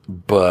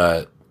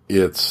 but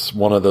it's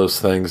one of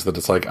those things that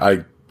it's like,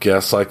 I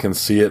guess I can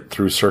see it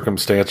through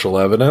circumstantial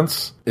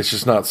evidence. It's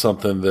just not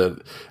something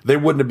that they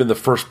wouldn't have been the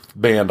first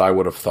band I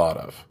would have thought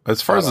of.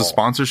 As far as the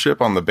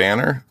sponsorship on the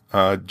banner,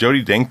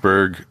 Jody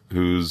Dankberg,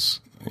 who's,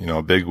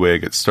 a big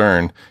wig at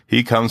Stern,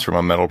 he comes from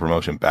a metal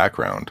promotion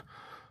background.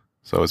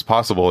 So it's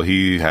possible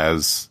he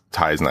has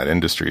ties in that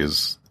industry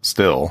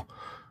still,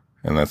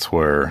 and that's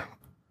where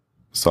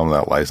some of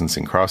that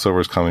licensing crossover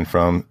is coming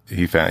from.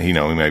 He found, he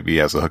maybe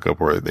has a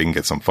hookup where they can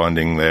get some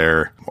funding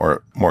there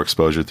or more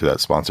exposure to that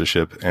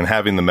sponsorship. And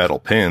having the metal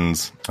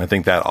pins, I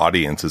think that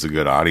audience is a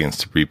good audience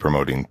to be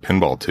promoting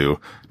pinball to.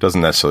 Doesn't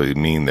necessarily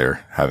mean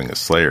they're having a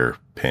Slayer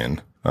pin.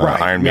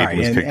 Right, Iron Maiden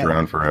was kicked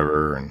around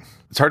forever. And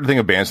it's hard to think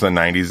of bands from the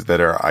 90s that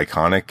are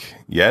iconic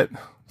yet.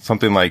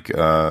 Something like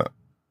a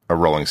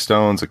Rolling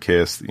Stones, a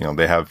Kiss,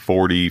 they have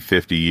 40,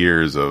 50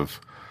 years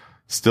of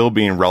still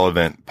being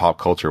relevant pop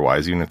culture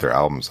wise, even if their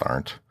albums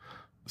aren't.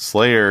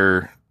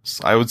 Slayer,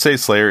 I would say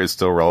Slayer is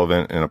still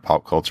relevant in a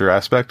pop culture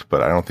aspect,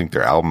 but I don't think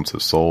their albums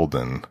have sold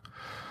in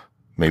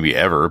maybe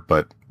ever,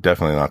 but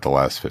definitely not the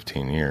last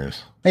 15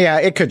 years. Yeah,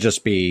 it could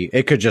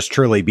just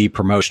truly be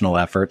promotional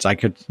efforts.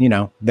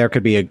 There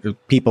could be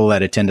people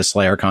that attend a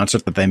Slayer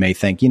concert that they may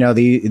think,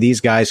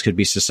 these guys could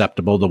be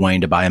susceptible to wanting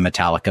to buy a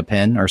Metallica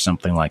pin or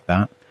something like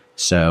that.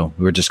 So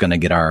we're just going to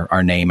get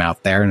our name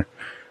out there and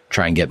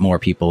try and get more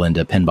people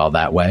into pinball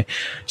that way.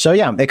 So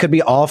yeah, it could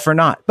be all for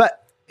naught,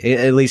 but it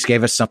at least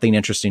gave us something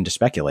interesting to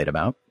speculate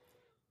about.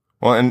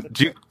 Well, and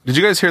did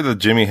you guys hear the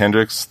Jimi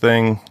Hendrix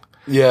thing?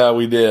 Yeah,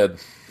 we did.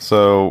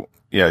 So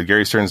yeah,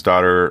 Gary Stern's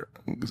daughter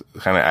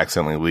kind of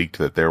accidentally leaked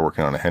that they're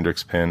working on a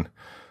Hendrix pin.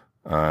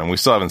 And we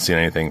still haven't seen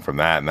anything from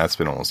that, and that's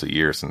been almost a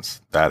year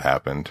since that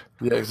happened.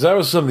 Yeah, because that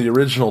was some of the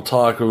original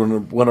talk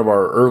in one of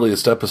our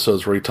earliest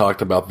episodes where he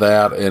talked about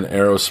that and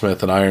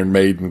Aerosmith and Iron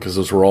Maiden, because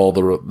those were all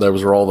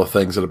the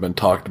things that have been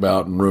talked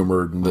about and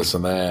rumored and this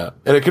and that.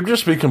 And it could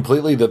just be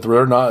completely that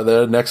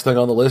the next thing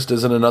on the list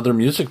isn't another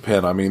music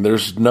pen.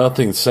 There's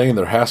nothing saying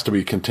there has to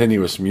be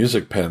continuous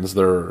music pens.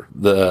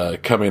 They're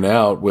coming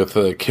out with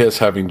Kiss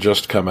having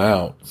just come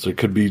out, so it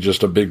could be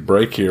just a big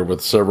break here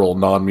with several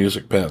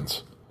non-music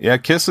pens. Yeah,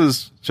 Kiss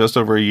is just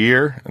over a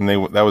year, and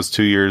that was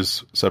 2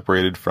 years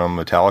separated from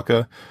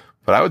Metallica.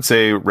 But I would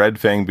say Red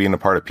Fang being a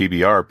part of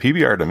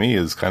PBR to me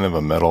is kind of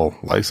a metal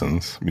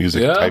license,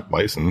 music type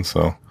license.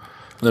 So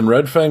then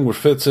Red Fang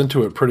fits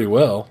into it pretty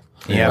well.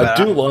 Yeah,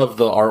 I do love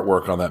the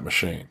artwork on that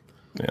machine.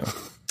 Yeah.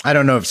 I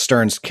don't know if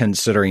Stern's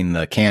considering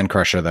the Can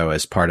Crusher though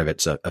as part of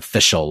its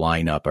official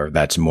lineup, or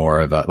that's more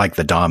of like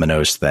the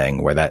Dominoes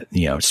thing where that,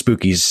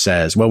 Spookies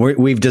says, well,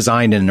 we've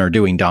designed and are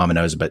doing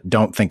Dominoes, but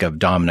don't think of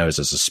Dominoes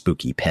as a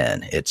spooky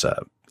pen. It's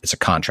a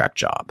contract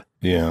job.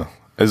 Yeah.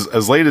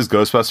 As late as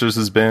Ghostbusters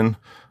has been,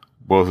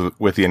 both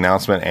with the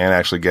announcement and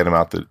actually getting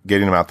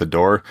them out the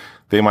door,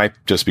 they might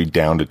just be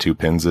down to 2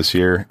 pins this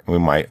year. We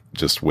might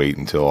just wait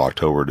until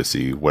October to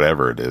see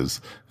whatever it is.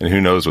 And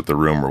who knows what the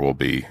rumor will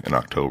be in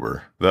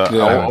October.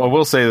 I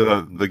will say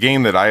the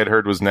game that I had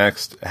heard was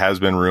next has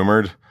been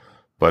rumored,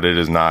 but it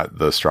is not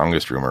the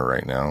strongest rumor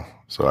right now.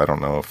 So I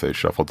don't know if they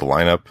shuffled the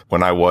lineup.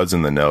 When I was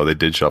in the know, they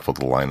did shuffle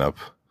the lineup,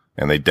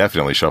 and they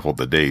definitely shuffled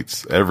the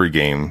dates. Every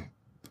game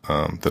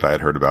that I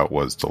had heard about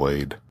was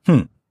delayed.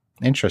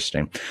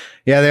 Interesting.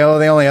 Yeah,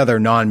 the only other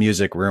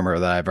non-music rumor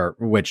that I've heard,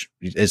 which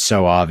is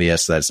so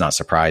obvious that it's not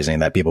surprising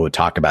that people would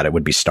talk about it,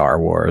 would be Star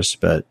Wars.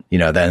 But,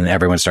 then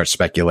everyone starts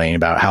speculating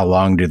about how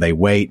long do they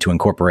wait to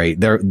incorporate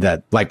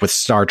that, like with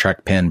Star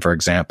Trek pin, for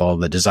example,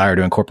 the desire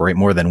to incorporate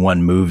more than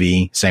one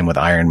movie. Same with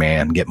Iron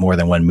Man, get more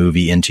than one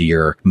movie into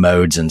your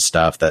modes and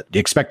stuff, that you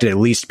expect it at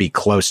least be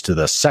close to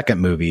the second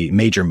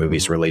major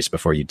movie's release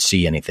before you'd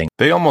see anything.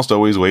 They almost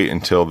always wait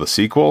until the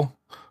sequel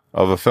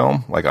of a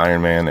film, like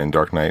Iron Man and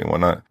Dark Knight and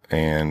whatnot.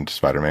 and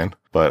Spider-Man.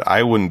 But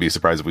I wouldn't be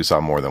surprised if we saw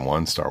more than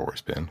one Star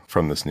Wars pin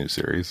from this new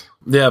series.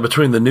 Yeah,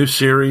 between the new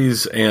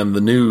series and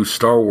the new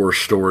Star Wars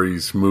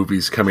Stories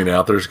movies coming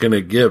out, there's going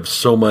to give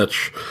so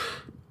much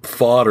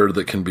fodder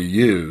that can be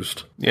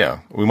used. Yeah,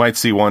 we might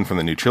see one from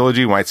the new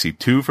trilogy. We might see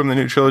two from the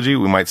new trilogy.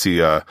 We might see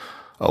a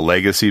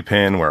legacy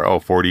pin where,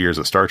 40 years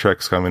of Star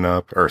Trek's coming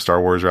up, or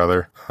Star Wars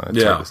rather.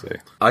 It's hard to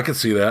say. I could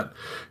see that.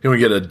 We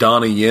get a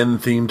Donnie Yen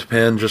themed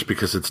pin just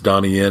because it's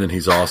Donnie Yen and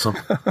he's awesome.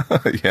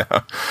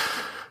 Yeah.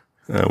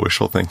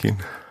 Wishful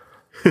thinking.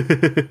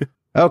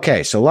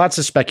 Okay, so lots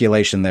of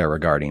speculation there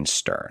regarding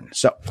Stern.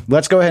 So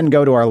let's go ahead and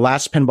go to our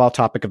last pinball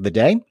topic of the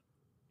day.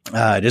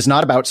 It is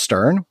not about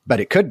Stern, but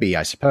it could be,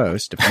 I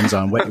suppose. Depends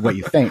on what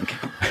you think,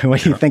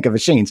 what you think of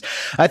machines.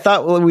 I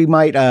thought we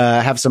might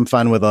have some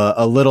fun with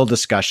a little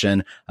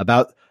discussion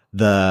about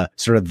the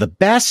sort of the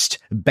best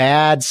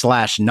bad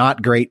 /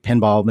 not great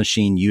pinball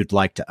machine you'd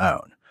like to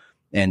own.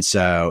 And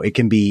so it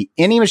can be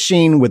any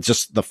machine with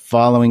just the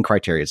following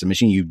criteria. It's a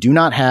machine you do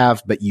not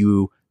have, but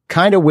you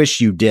kind of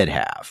wish you did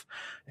have.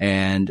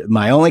 And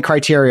my only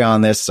criteria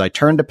on this is I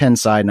turned to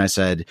Pinside and I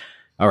said,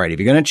 all right, if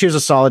you're going to choose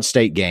a solid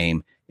state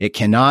game, it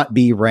cannot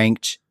be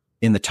ranked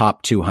in the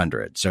top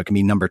 200. So it can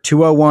be number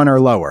 201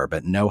 or lower,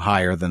 but no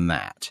higher than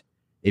that.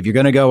 If you're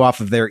going to go off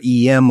of their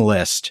EM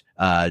list,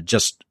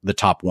 just the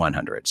top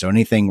 100. So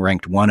anything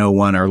ranked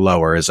 101 or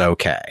lower is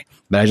okay.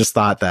 But I just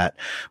thought that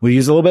we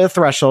use a little bit of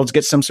thresholds,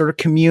 get some sort of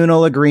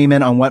communal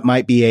agreement on what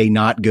might be a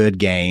not good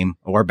game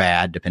or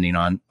bad, depending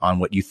on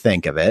what you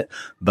think of it.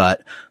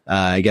 But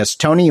I guess,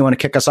 Tony, you want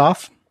to kick us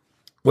off?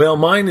 Well,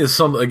 mine is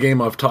a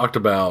game I've talked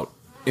about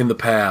in the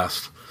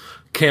past,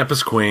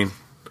 Campus Queen.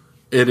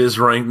 It is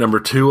ranked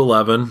number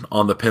 211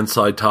 on the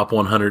Pinside Top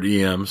 100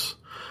 EMs.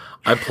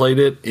 I played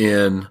it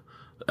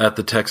at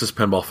the Texas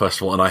Pinball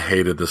Festival, and I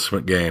hated this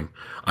game.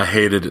 I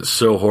hated it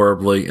so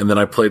horribly, and then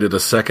I played it a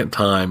second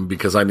time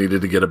because I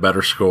needed to get a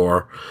better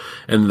score.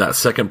 And that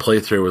second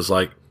playthrough was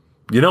like,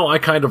 I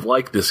kind of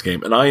like this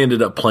game. And I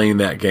ended up playing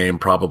that game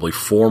probably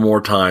 4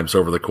 more times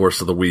over the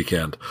course of the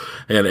weekend.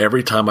 And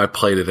every time I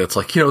played it, it's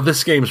like,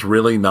 this game's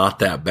really not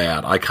that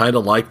bad. I kind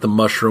of like the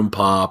mushroom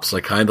pops.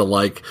 I kind of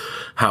like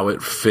how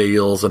it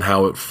feels and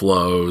how it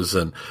flows.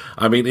 And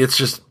I mean, it's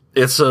a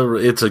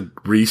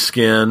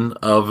reskin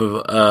of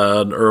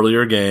an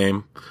earlier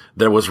game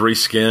that was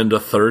reskinned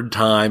a third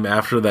time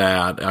after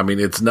that. I mean,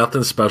 it's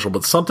nothing special,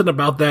 but something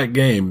about that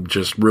game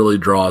just really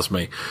draws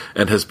me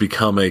and has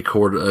become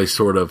a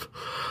sort of,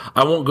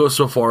 I won't go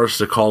so far as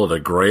to call it a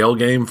grail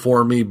game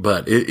for me,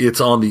 but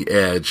it's on the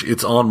edge.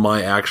 It's on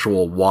my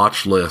actual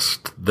watch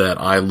list that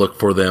I look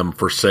for them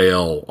for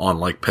sale on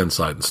like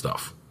Pinside and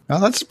stuff. Oh,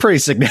 that's pretty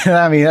significant.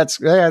 I mean,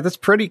 that's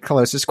pretty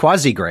close. It's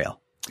quasi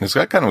grail. It's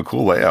got kind of a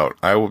cool layout.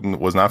 I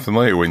was not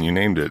familiar when you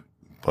named it,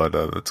 but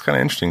it's kind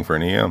of interesting for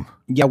an EM.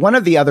 Yeah, one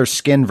of the other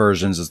skin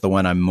versions is the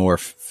one I'm more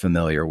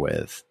familiar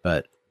with,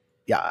 but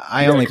yeah,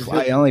 I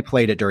only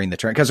played it during the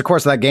tournament because, of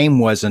course, that game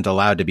wasn't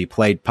allowed to be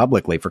played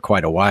publicly for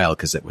quite a while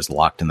because it was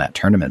locked in that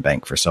tournament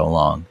bank for so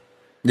long.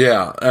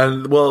 Yeah,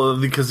 and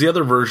because the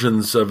other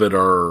versions of it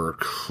are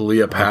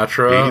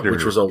Cleopatra,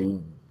 which was a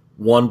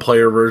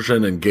 1-player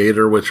version, and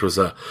Gator, which was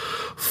a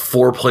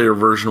 4-player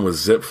version with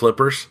zip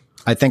flippers.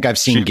 I think I've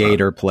seen Sheba.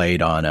 Gator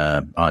played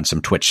on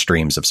some Twitch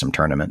streams of some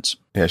tournaments.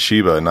 Yeah,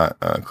 Sheba, not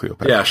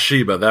Cleopatra. Yeah,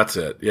 Sheba, that's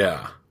it.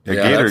 Yeah.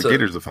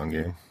 Gator's a fun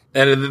game.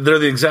 And they're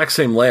the exact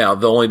same layout.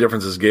 The only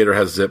difference is Gator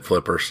has zip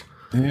flippers.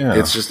 Yeah,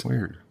 it's just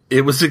weird.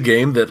 It was a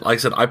game that, like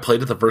I said, I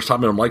played it the first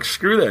time and I'm like,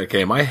 screw that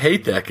game. I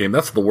hate that game.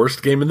 That's the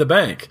worst game in the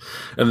bank.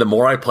 And the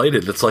more I played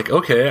it, it's like,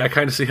 okay, I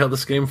kind of see how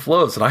this game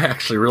flows. And I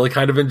actually really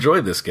kind of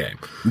enjoyed this game.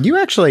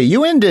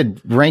 You ended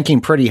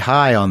ranking pretty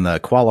high on the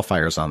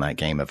qualifiers on that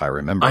game, if I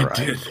remember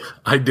right.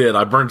 I did.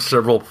 I burned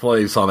several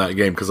plays on that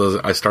game because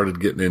I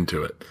started getting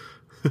into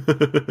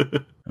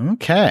it.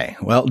 Okay.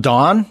 Well,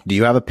 Don, do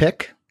you have a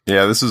pick?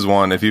 Yeah, this is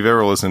one. If you've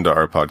ever listened to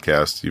our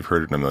podcast, you've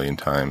heard it a million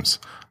times.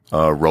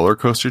 Roller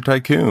Coaster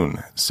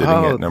Tycoon sitting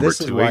at number 218.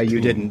 This is why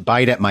you didn't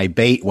bite at my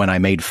bait when I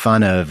made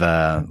fun of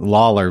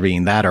Lawler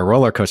being that or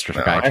Roller Coaster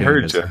Tycoon. I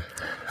heard you.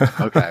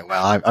 Okay,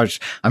 well,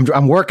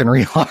 I'm working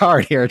real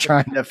hard here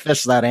trying to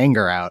fish that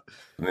anger out.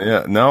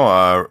 Yeah,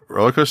 no,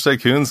 Roller Coaster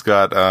Tycoon's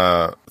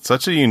got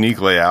such a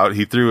unique layout.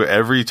 He threw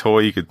every toy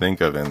you could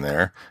think of in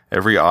there,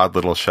 every odd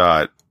little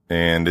shot,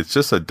 and it's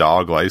just a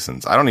dog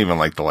license. I don't even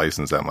like the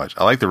license that much.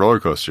 I like the roller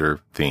coaster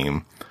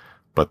theme,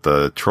 but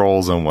the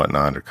trolls and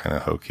whatnot are kind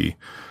of hokey.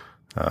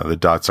 The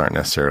dots aren't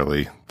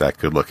necessarily that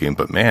good looking,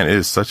 but man, it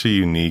is such a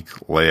unique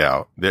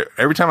layout.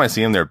 Every time I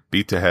see them, they're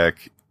beat to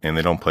heck and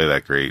they don't play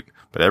that great.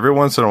 But every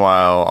once in a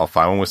while, I'll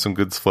find one with some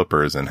good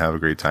flippers and have a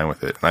great time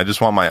with it. And I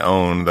just want my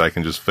own that I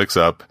can just fix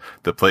up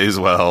that plays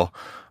well.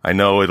 I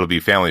know it'll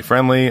be family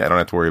friendly. I don't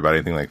have to worry about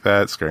anything like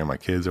that, scaring my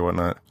kids or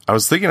whatnot. I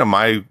was thinking of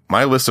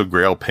my list of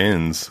Grail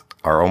pins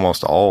are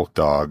almost all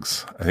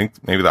dogs. I think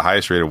maybe the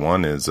highest rated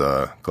one is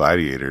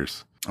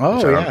Gladiators.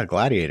 Oh, yeah,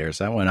 Gladiators,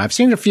 that one. I've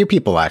seen a few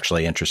people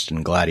actually interested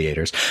in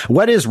Gladiators.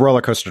 What is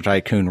Roller Coaster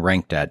Tycoon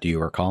ranked at? Do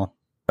you recall?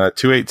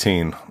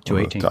 218.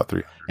 218. Top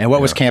 3. And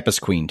what was Campus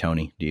Queen,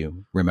 Tony? Do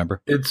you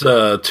remember? It's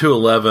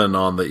 211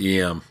 on the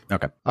EM.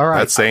 Okay. All right.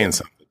 That's saying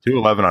something.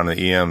 211 on the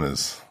EM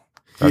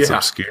that's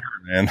obscure,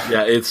 man.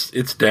 Yeah,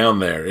 it's down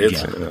there.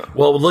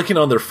 Well, looking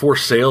on their for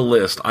sale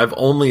list, I've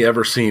only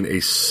ever seen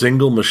a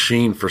single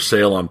machine for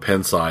sale on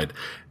Penside,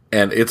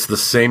 and it's the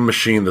same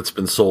machine that's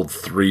been sold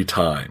 3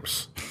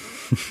 times.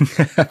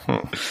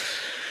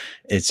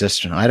 It's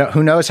just,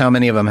 who knows how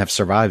many of them have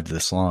survived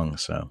this long.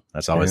 So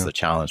that's always the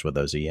challenge with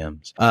those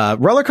EMs.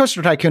 Roller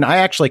Coaster Tycoon, I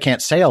actually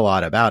can't say a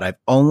lot about.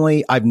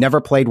 I've never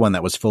played one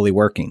that was fully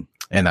working,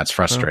 and that's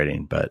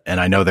frustrating, and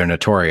I know they're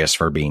notorious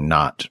for being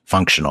not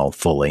functional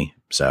fully.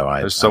 So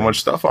there's so much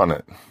stuff on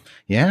it.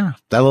 Yeah.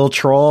 That little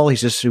troll, he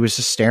was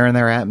just staring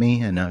there at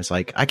me, and I was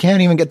like, I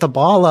can't even get the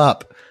ball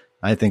up.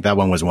 I think that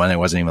one was one that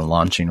wasn't even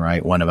launching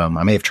right. One of them,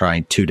 I may have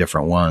tried 2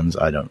 different ones.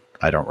 I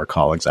don't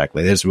recall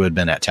exactly. This would have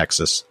been at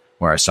Texas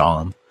where I saw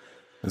them.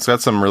 It's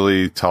got some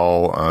really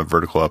tall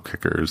vertical up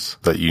kickers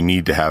that you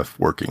need to have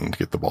working to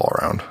get the ball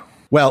around.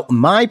 Well,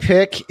 my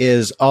pick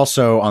is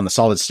also on the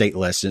solid state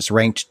list. It's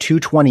ranked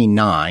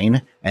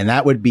 229, and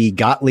that would be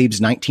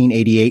Gottlieb's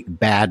 1988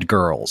 Bad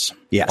Girls.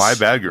 Yes. Why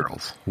Bad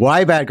Girls?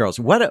 Why Bad Girls?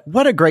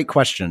 What a great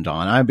question,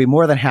 Don. I'd be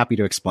more than happy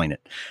to explain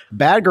it.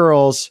 Bad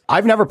Girls,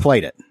 I've never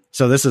played it.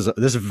 So this is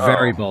a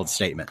very bold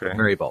statement. Okay.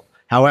 Very bold.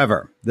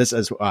 However, this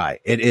is why.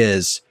 It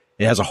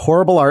has a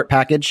horrible art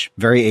package,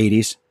 very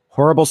 80s,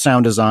 horrible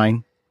sound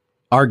design,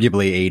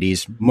 arguably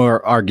 80s,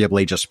 more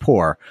arguably just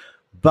poor,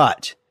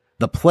 but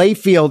the play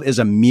field is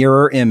a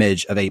mirror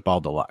image of 8 Ball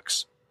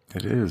Deluxe.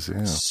 It is,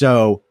 yeah.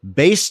 So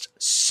based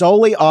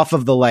solely off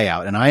of the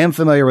layout, and I am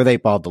familiar with 8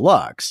 Ball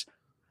Deluxe,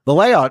 the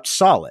layout's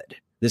solid.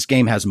 This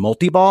game has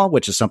multi-ball,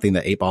 which is something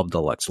that 8 Ball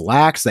Deluxe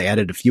lacks. They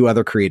added a few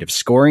other creative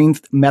scoring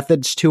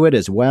methods to it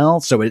as well.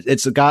 So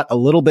it's got a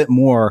little bit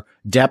more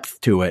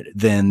depth to it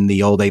than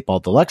the old 8 Ball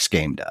Deluxe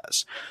game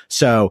does.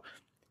 So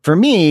for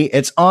me,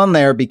 it's on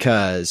there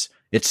because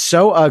it's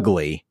so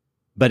ugly,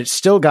 but it's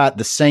still got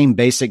the same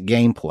basic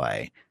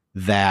gameplay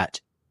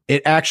that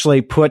it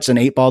actually puts an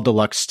 8 Ball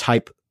Deluxe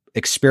type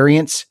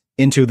experience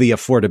into the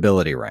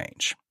affordability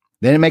range.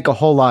 They didn't make a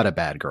whole lot of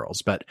Bad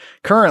Girls, but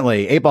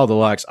currently 8 Ball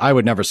Deluxe, I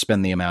would never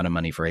spend the amount of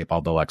money for 8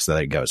 Ball Deluxe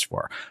that it goes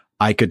for.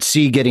 I could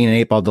see getting an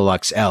 8 Ball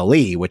Deluxe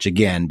LE, which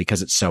again,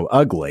 because it's so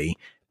ugly,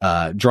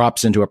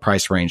 drops into a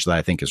price range that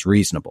I think is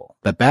reasonable.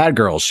 But Bad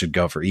Girls should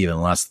go for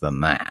even less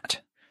than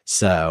that.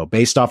 So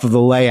based off of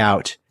the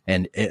layout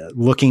and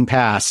looking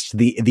past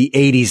the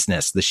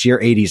 80s-ness, the sheer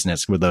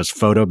 80s-ness with those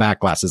photo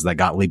back glasses that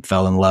Gottlieb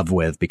fell in love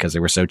with because they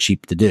were so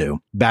cheap to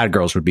do, Bad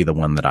Girls would be the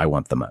one that I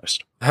want the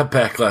most. That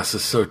back glass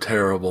is so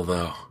terrible,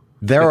 though.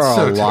 There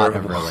are a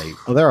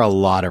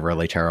lot of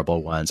really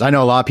terrible ones. I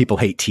know a lot of people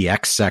hate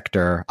TX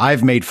Sector.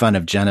 I've made fun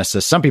of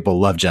Genesis. Some people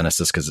love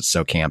Genesis because it's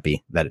so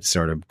campy that it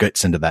sort of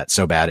gets into that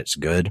so bad it's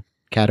good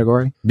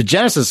category. But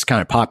Genesis is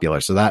kind of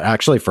popular, so that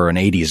actually for an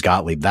 80s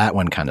Gottlieb, that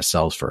one kind of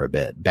sells for a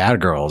bit. Bad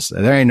Girls,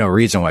 there ain't no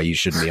reason why you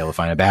shouldn't be able to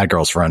find a Bad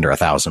Girls for under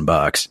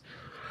 $1,000.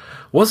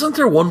 Wasn't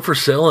there one for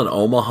sale in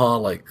Omaha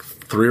like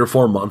 3 or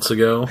 4 months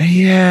ago?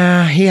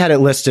 Yeah, he had it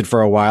listed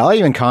for a while. I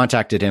even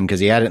contacted him because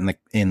he had it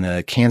in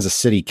the Kansas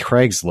City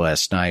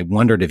Craigslist, and I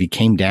wondered if he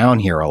came down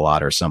here a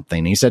lot or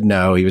something. He said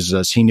no.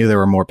 He knew there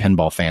were more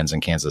pinball fans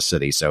in Kansas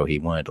City, so he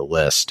wanted to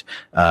list.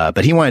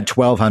 But he wanted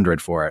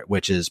 $1,200 for it,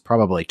 which is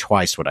probably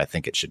twice what I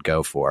think it should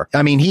go for.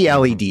 I mean, he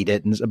LED'd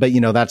it, but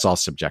that's all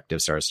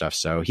subjective sort of stuff.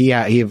 So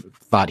he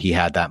thought he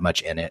had that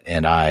much in it,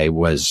 and I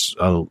was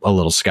a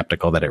little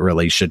skeptical that it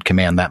really should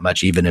command that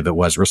much, even if it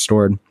was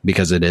restored,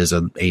 because it is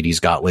an 80s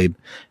Gottlieb.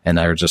 And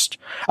they're just,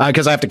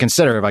 because I have to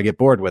consider if I get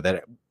bored with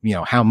it,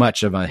 how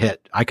much of a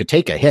hit I could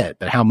take a hit,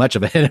 but how much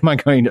of a hit am I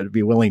going to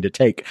be willing to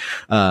take,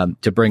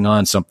 to bring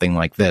on something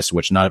like this,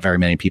 which not very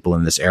many people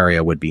in this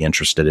area would be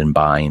interested in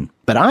buying,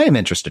 but I am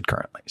interested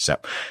currently. So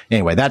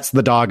anyway, that's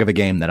the dog of a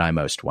game that I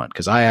most want.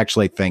 Cause I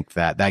actually think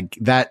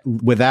that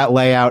with that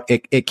layout,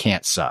 it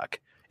can't suck.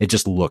 It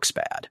just looks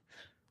bad.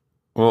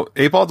 Well,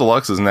 8 Ball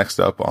Deluxe is next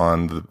up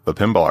on the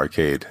Pinball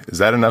Arcade. Is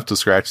that enough to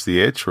scratch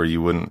the itch where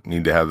you wouldn't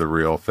need to have the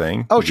real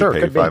thing? Oh, sure.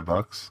 Pay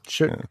 $5?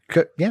 Sure.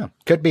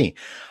 Could be.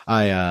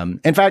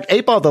 In fact,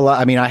 8 Ball Deluxe,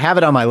 I mean, I have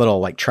it on my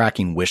little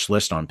tracking wish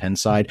list on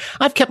Penside.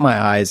 I've kept my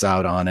eyes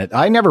out on it.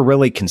 I never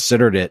really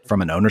considered it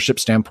from an ownership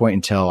standpoint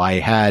until I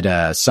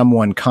had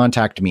someone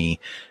contact me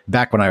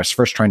back when I was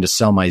first trying to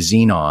sell my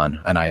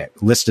Xenon, and I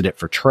listed it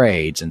for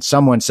trades, and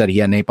someone said he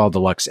had an 8 Ball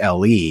Deluxe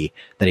LE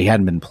that he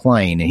hadn't been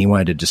playing, and he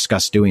wanted to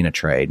discuss doing a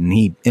trade, and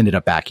he ended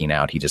up backing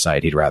out. He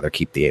decided he'd rather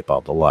keep the 8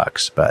 Ball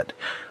Deluxe, but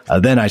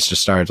then I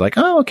just started like,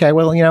 oh, okay,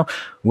 well,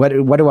 what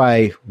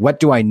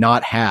do I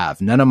not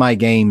have? None of my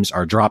games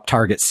are drop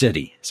target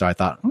city. So I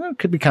thought, well, it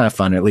could be kind of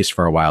fun, at least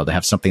for a while, to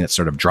have something that's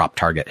sort of drop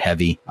target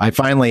heavy. I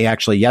finally,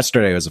 actually,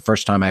 yesterday was the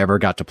first time I ever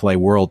got to play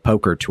World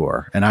Poker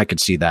Tour, and I could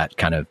see that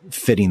kind of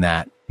fitting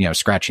that,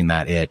 scratching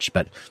that itch.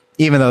 But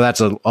even though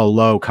that's a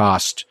low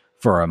cost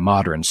for a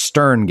modern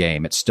Stern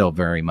game, it's still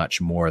very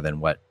much more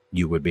than what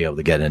you would be able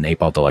to get an 8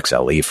 Ball Deluxe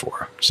LE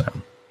for. So.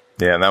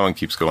 Yeah, and that one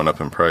keeps going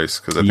up in price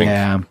because I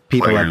think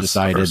people have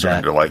decided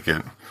that to like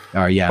it.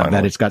 Or yeah, Finally.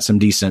 that it's got some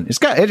decent. It's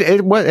got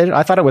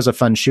I thought it was a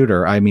fun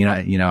shooter. I mean,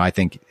 I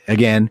think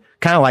again,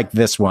 kind of like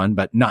this one,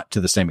 but not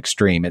to the same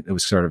extreme. It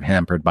was sort of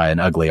hampered by an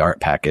ugly art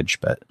package,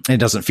 but it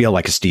doesn't feel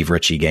like a Steve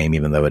Ritchie game,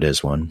 even though it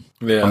is one.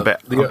 Yeah. On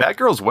Bad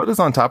Girls, what is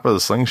on top of the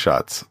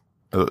slingshots?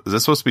 Is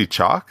this supposed to be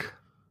chalk?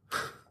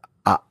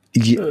 I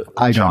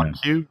don't Chalk know.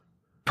 cube?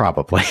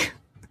 Probably.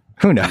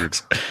 Who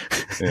knows?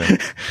 Yeah.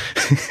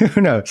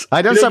 Who knows?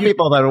 I know some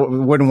people that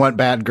wouldn't want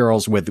Bad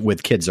Girls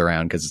with kids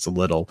around because it's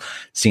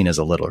seen as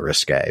a little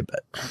risque. But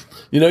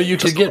You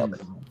could get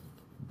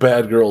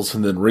Bad Girls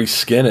and then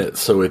reskin it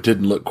so it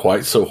didn't look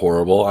quite so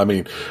horrible. I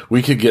mean,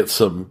 we could get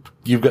some.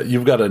 You've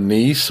got a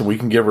niece, and we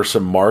can give her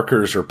some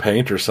markers or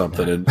paint or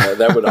something, and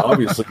that would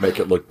obviously make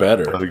it look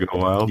better. That'd go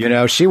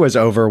wild. she was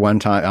over one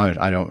time.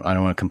 I don't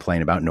want to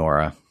complain about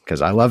Nora,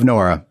 because I love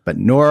Nora, but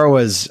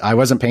I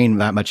wasn't paying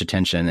that much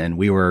attention, and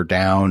we were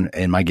down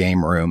in my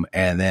game room.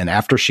 And then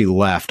after she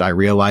left, I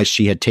realized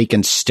she had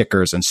taken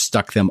stickers and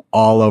stuck them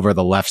all over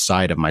the left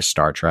side of my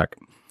Star Trek.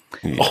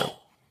 Yeah.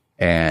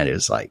 And it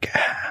was like,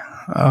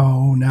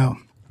 oh no.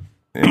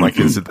 And my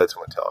kids did that to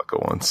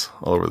Metallica once,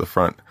 all over the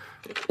front.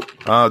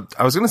 I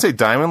was going to say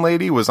Diamond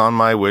Lady was on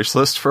my wish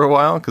list for a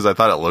while because I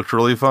thought it looked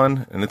really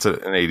fun, and it's an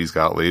 80s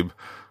Gottlieb.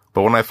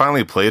 But when I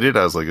finally played it,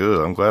 I was like, "Ugh,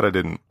 I'm glad I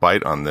didn't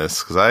bite on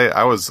this," because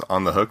I was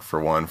on the hook for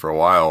one for a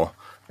while,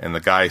 and the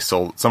guy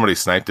somebody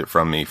sniped it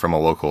from me from a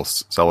local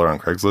seller on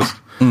Craigslist.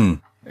 And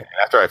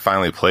after I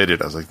finally played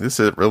it, I was like, "This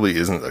really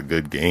isn't a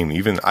good game."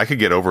 Even I could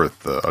get over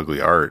the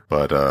ugly art,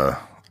 but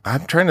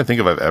I'm trying to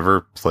think if I've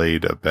ever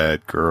played a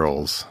Bad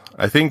Girls.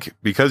 I think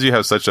because you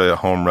have such a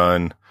home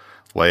run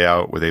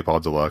layout with 8-Ball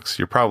Deluxe,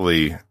 you're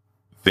probably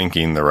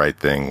thinking the right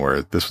thing,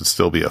 where this would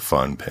still be a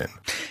fun pin.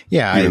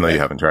 Yeah. Even though you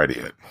haven't tried it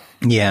yet.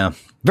 Yeah.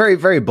 Very,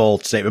 very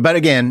bold statement. But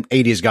again,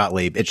 80s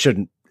Gottlieb,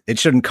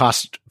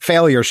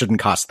 failure shouldn't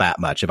cost that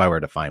much if I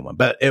were to find one,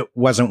 but it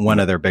wasn't one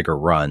of their bigger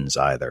runs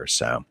either.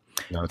 So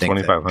No,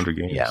 2,500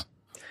 games. Yeah.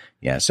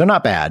 Yeah. So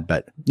not bad,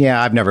 but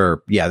yeah,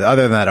 other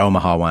than that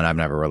Omaha one, I've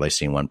never really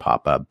seen one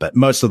pop up, but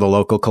most of the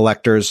local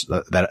collectors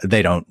that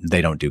they don't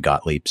do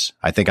Gottliebs.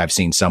 I think I've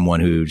seen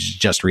someone who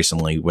just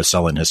recently was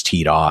selling his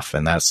teed off,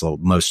 and that's the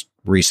most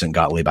recent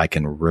Gottlieb I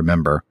can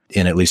remember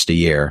in at least a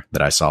year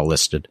that I saw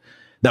listed.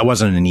 That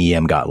wasn't an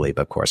EM Gottlieb,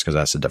 of course, because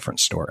that's a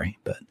different story,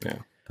 but yeah.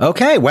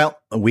 Okay, well,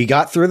 we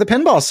got through the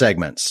pinball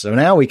segments, so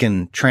now we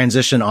can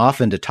transition off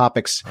into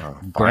topics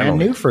brand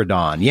new for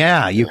Don.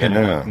 Yeah, you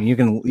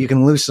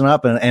can loosen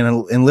up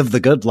and live the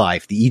good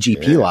life, the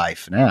EGP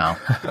life now.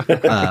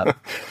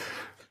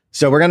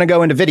 So we're going to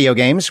go into video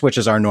games, which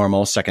is our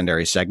normal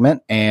secondary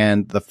segment.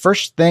 And the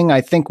first thing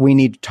I think we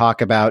need to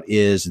talk about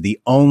is the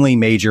only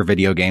major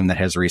video game that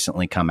has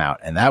recently come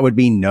out, and that would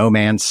be No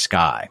Man's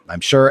Sky.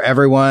 I'm sure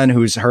everyone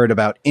who's heard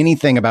about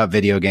anything about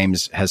video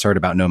games has heard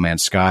about No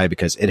Man's Sky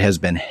because it has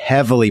been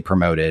heavily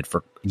promoted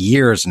for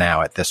years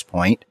now at this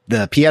point.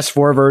 The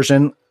PS4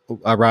 version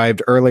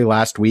arrived early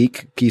last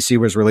week. PC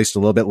was released a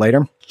little bit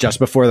later. Just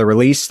before the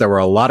release, there were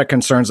a lot of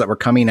concerns that were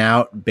coming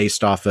out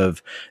based off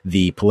of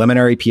the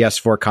preliminary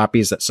PS4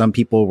 copies that some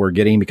people were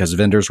getting because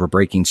vendors were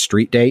breaking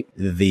street date.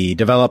 The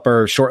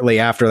developer, shortly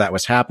after that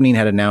was happening,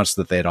 had announced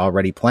that they had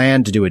already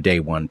planned to do a day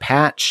one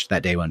patch.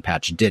 That day one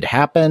patch did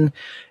happen,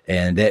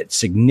 and it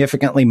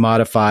significantly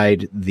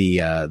modified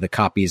the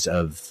copies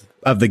of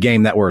the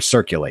game that were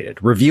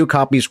circulated. Review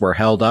copies were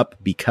held up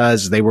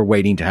because they were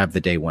waiting to have the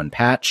day one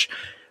patch.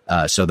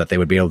 So that they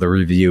would be able to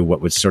review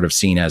what was sort of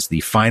seen as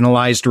the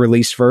finalized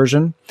release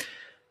version.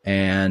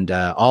 And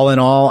all in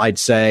all, I'd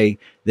say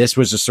this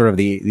was just sort of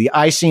the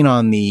icing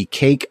on the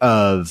cake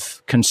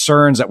of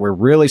concerns that were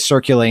really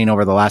circulating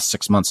over the last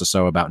 6 months or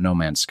so about No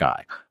Man's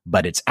Sky.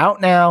 But it's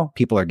out now.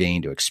 People are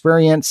getting to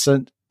experience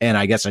it. And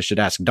I guess I should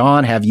ask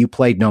Don, have you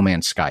played No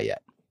Man's Sky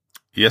yet?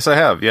 Yes, I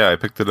have. Yeah, I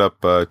picked it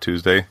up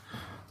Tuesday.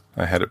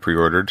 I had it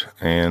pre-ordered,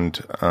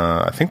 and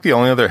I think the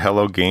only other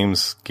Hello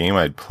Games game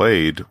I'd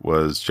played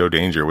was Joe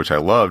Danger, which I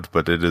loved,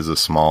 but it is a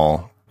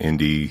small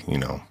indie,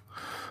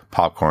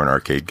 popcorn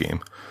arcade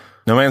game.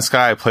 No Man's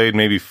Sky, I played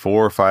maybe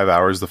 4 or 5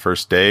 hours the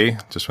first day,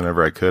 just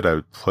whenever I could.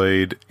 I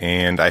played,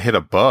 and I hit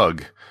a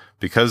bug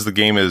because the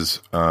game is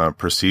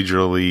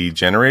procedurally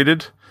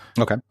generated.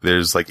 Okay.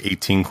 There's like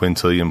 18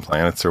 quintillion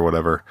planets or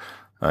whatever.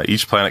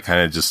 Each planet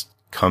kind of just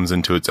comes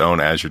into its own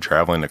as you're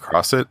traveling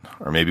across it,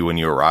 or maybe when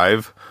you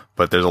arrive.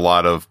 But there's a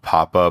lot of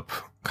pop-up,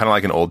 kind of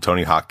like an old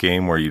Tony Hawk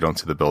game where you don't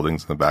see the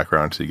buildings in the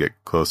background until you get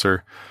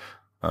closer.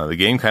 The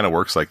game kind of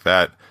works like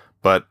that,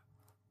 but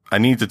I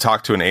need to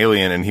talk to an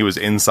alien, and he was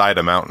inside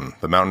a mountain.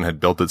 The mountain had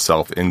built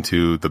itself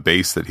into the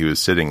base that he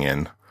was sitting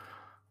in,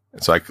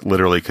 so I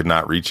literally could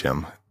not reach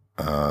him.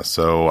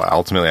 So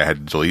ultimately I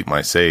had to delete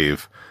my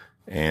save,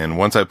 and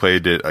once I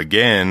played it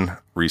again,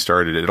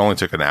 restarted it, it only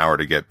took an hour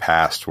to get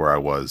past where I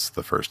was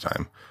the first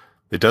time.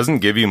 It doesn't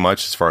give you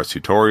much as far as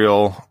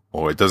tutorial,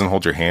 or it doesn't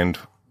hold your hand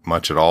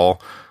much at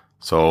all.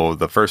 So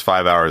the first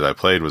 5 hours I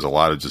played was a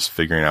lot of just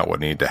figuring out what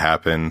needed to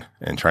happen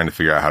and trying to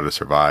figure out how to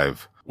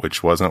survive,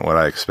 which wasn't what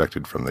I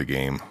expected from the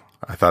game.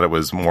 I thought it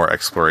was more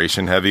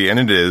exploration heavy, and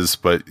it is,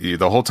 but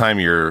the whole time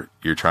you're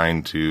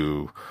trying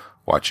to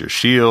watch your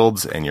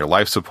shields and your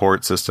life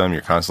support system.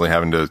 You're constantly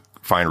having to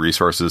find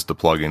resources to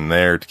plug in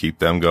there to keep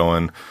them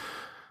going.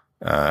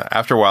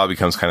 After a while, it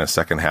becomes kind of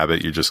second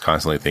habit. You're just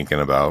constantly thinking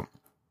about,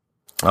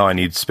 oh, I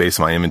need space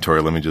in my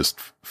inventory. Let me just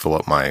fill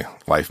up my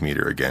life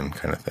meter again,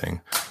 kind of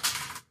thing.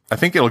 I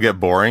think it'll get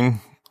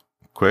boring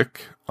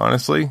quick,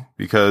 honestly,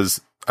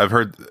 because I've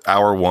heard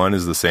hour 1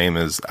 is the same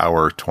as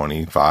hour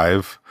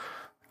 25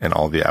 and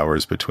all the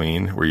hours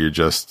between, where you're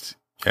just,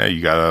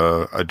 you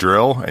got a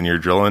drill and you're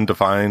drilling to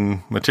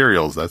find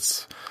materials.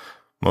 That's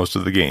most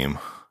of the game.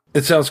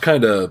 It sounds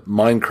kind of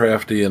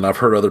Minecrafty, and I've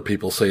heard other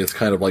people say it's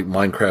kind of like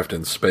Minecraft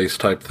in space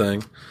type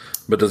thing.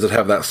 But does it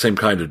have that same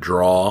kind of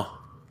draw?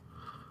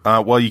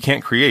 Well, you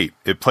can't create.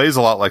 It plays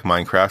a lot like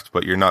Minecraft,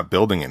 but you're not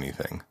building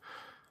anything.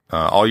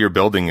 All you're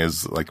building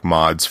is like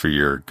mods for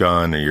your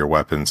gun or your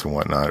weapons and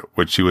whatnot,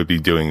 which you would be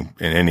doing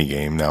in any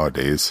game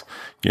nowadays.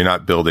 You're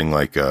not building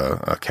like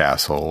a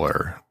castle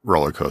or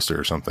roller coaster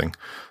or something.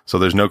 So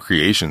there's no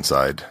creation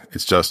side.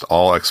 It's just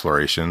all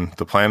exploration.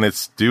 The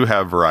planets do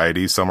have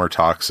variety. Some are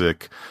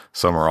toxic.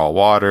 Some are all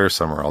water.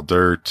 Some are all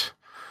dirt.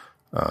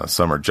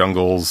 Some are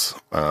jungles.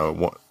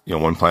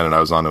 One planet I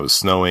was on, it was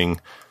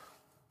snowing.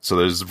 So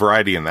there's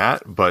variety in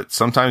that. But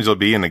sometimes you'll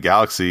be in a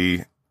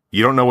galaxy.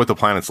 You don't know what the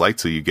planet's like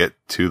till you get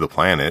to the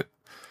planet,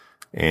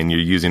 and you're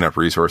using up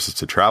resources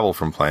to travel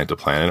from planet to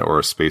planet, or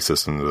a space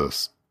system to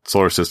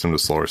solar system to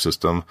solar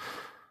system.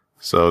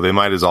 So they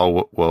might as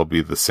well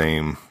be the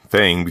same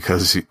thing,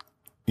 because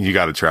you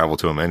got to travel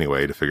to them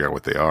anyway to figure out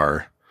what they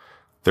are.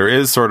 There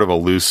is sort of a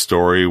loose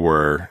story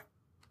where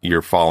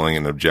you're following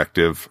an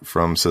objective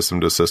from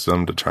system to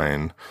system to try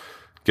and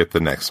get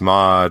the next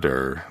mod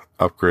or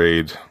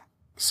upgrade.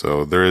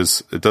 So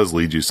it does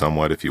lead you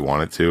somewhat if you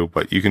want it to,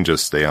 but you can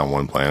just stay on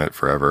one planet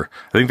forever.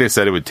 I think they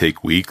said it would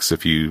take weeks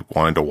if you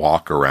wanted to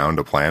walk around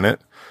a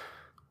planet,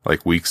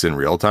 like weeks in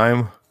real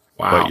time.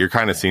 Wow. But you're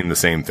kind of seeing the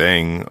same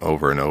thing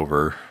over and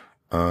over.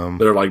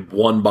 They're like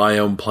one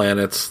biome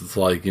planets. It's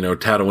like,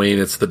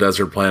 Tatooine, it's the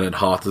desert planet.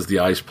 Hoth is the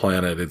ice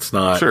planet. It's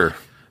not, Sure.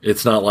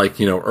 It's not like,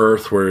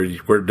 Earth where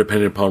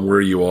depending upon where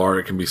you are,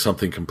 it can be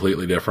something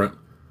completely different.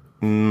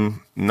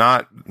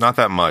 Not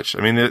that much.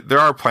 I mean, there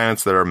are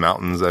planets that are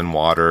mountains and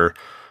water,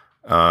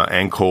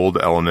 and cold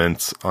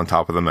elements on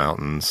top of the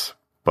mountains,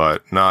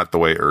 but not the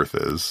way Earth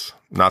is.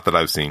 Not that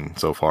I've seen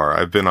so far.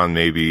 I've been on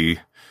maybe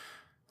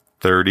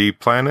 30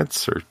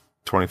 planets or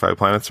 25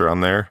 planets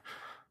around there,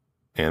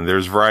 and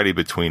there's variety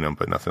between them,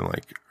 but nothing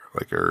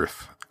like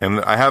Earth. And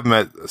I have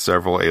met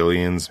several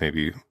aliens,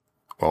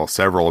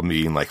 several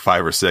being like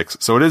 5 or 6.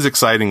 So it is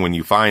exciting when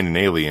you find an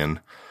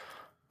alien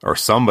or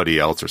somebody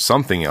else or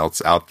something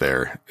else out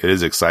there. It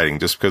is exciting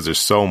just because there's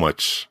so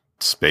much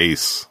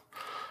space,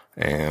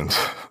 and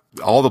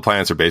all the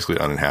planets are basically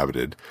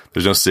uninhabited.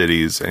 There's no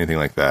cities, anything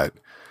like that.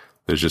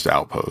 There's just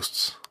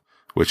outposts,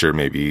 which are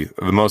maybe,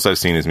 the most I've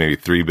seen is maybe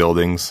 3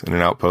 buildings in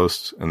an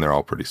outpost, and they're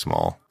all pretty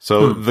small.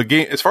 So the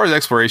game, as far as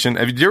exploration,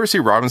 did you ever see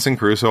Robinson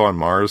Crusoe on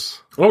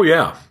Mars? Oh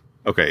yeah.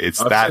 Okay. I've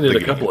seen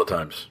it a couple of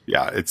times.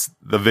 Yeah. It's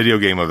the video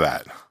game of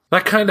that.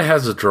 That kind of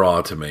has a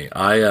draw to me.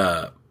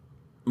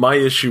 My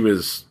issue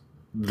is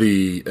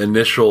the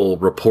initial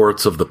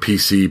reports of the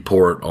PC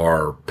port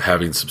are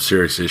having some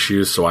serious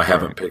issues, so I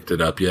haven't picked it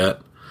up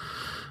yet.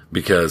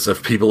 Because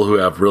if people who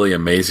have really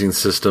amazing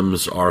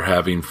systems are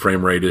having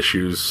frame rate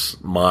issues,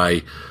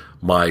 my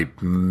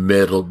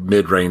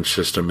mid-range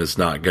system is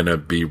not going to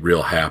be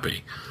real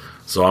happy.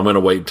 So I'm going to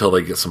wait until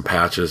they get some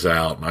patches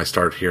out and I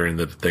start hearing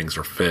that things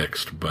are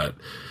fixed. But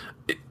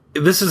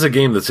this is a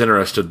game that's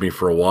interested me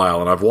for a while,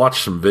 and I've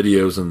watched some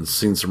videos and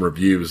seen some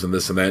reviews and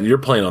this and that. And you're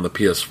playing on the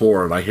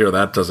PS4, and I hear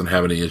that doesn't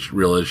have any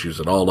real issues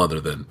at all other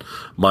than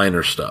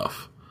minor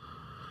stuff.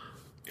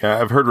 Yeah,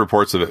 I've heard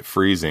reports of it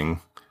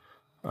freezing,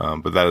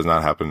 but that has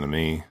not happened to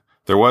me.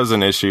 There was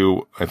an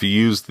issue if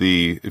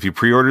you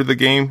pre-ordered the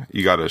game,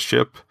 you got a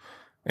ship,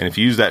 and if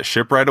you use that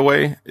ship right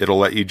away, it'll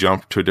let you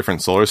jump to a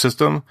different solar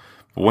system.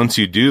 But once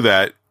you do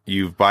that,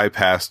 you've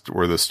bypassed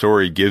where the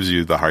story gives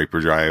you the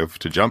hyperdrive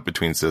to jump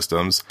between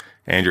systems,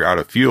 and you're out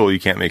of fuel. You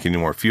can't make any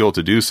more fuel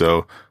to do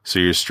so. So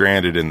you're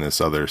stranded in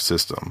this other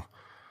system,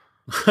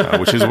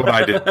 which is what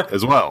I did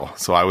as well.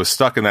 So I was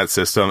stuck in that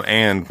system,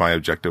 and my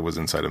objective was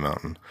inside a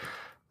mountain.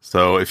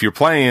 So if you're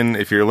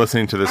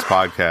listening to this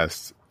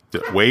podcast,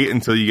 wait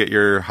until you get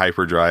your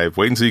hyperdrive,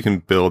 wait until you can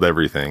build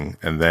everything,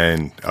 and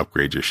then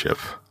upgrade your ship.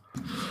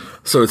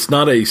 So it's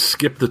not a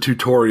skip the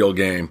tutorial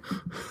game.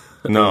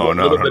 No. A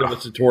little bit of a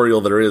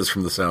tutorial there is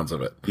from the sounds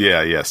of it.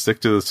 Yeah.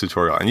 Stick to the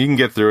tutorial, and you can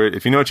get through it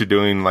if you know what you're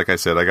doing. Like I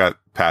said, I got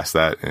past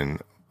that in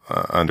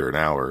under an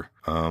hour.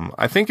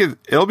 I think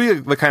it'll be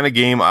the kind of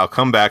game I'll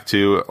come back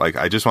to. Like,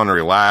 I just want to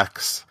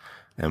relax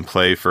and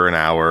play for an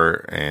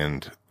hour,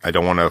 and I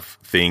don't want to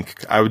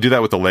think. I would do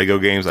that with the Lego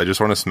games. I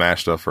just want to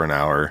smash stuff for an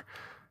hour.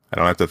 I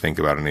don't have to think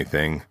about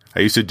anything. I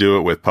used to do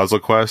it with Puzzle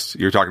Quest.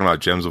 You're talking about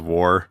Gems of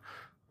War.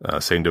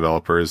 Same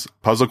developers.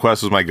 Puzzle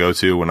Quest was my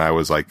go-to when I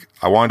was like,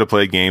 I wanted to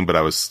play a game, but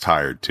I was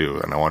tired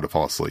too, and I wanted to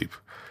fall asleep.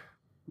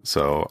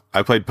 So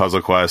I played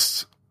Puzzle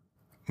Quest,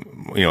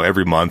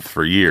 every month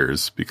for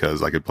years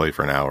because I could play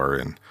for an hour,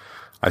 and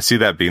I see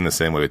that being the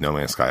same way with No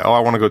Man's Sky. Oh, I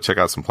want to go check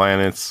out some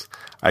planets.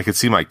 I could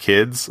see my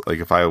kids, like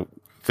if I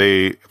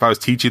was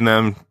teaching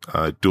them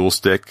dual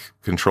stick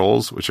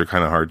controls, which are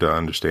kind of hard to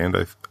understand,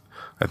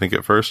 I think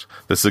at first,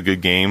 this is a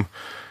good game.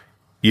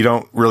 You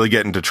don't really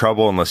get into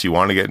trouble unless you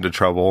want to get into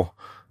trouble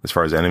as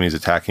far as enemies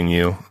attacking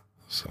you.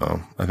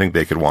 So I think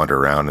they could wander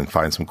around and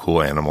find some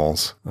cool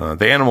animals.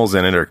 The animals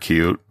in it are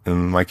cute,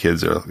 and my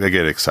kids they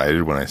get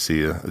excited when I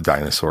see a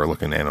dinosaur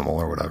looking animal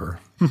or whatever.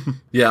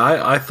 Yeah,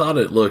 I thought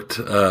it looked,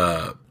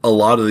 a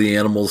lot of the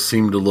animals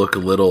seem to look a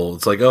little,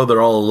 it's like, oh,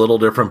 they're all a little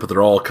different, but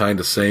they're all kind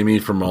of samey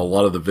from a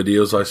lot of the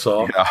videos I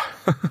saw.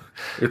 Yeah.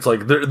 It's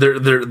like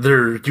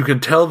they're, you can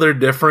tell they're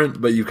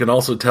different, but you can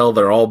also tell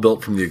they're all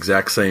built from the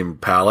exact same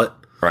palette.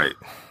 Right.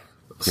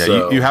 Yeah,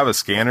 So, you have a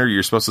scanner.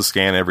 You're supposed to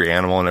scan every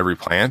animal and every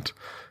plant.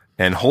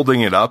 And holding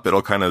it up,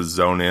 it'll kind of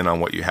zone in on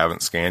what you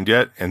haven't scanned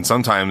yet. And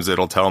sometimes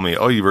it'll tell me,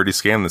 oh, you've already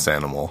scanned this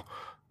animal.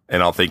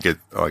 And I'll think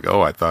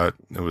I thought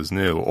it was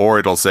new. Or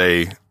it'll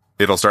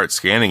start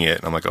scanning it.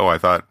 And I'm like, oh,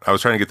 I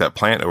was trying to get that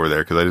plant over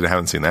there because I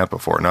haven't seen that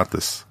before. Not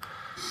this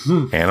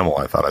animal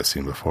I thought I've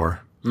seen before.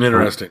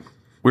 interesting.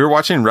 We were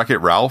watching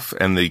Wreck-It Ralph,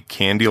 and the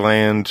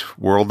Candyland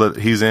world that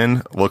he's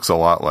in looks a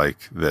lot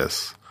like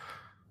this.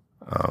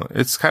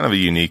 It's kind of a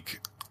unique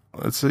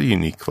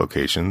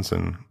locations,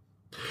 and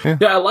Yeah,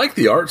 I like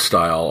the art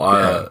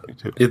style. me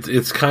too.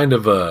 It's kind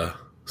of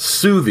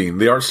soothing.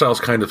 The art style is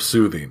kind of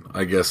soothing,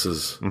 I guess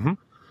is. Mm-hmm.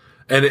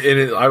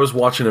 And I was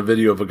watching a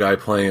video of a guy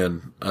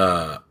playing,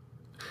 and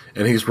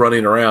he's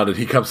running around, and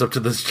he comes up to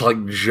this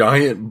like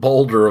giant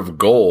boulder of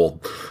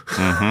gold,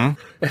 and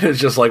it's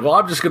just like, well,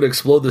 I'm just going to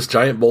explode this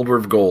giant boulder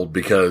of gold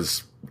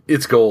because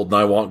it's gold and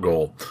I want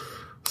gold.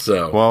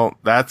 So, Well,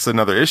 that's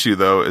another issue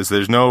though, is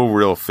there's no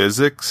real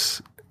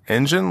physics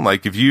engine.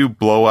 Like if you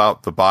blow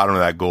out the bottom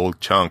of that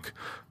gold chunk,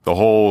 the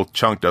whole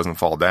chunk doesn't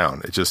fall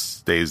down. It just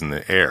stays in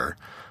the air.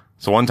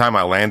 So one time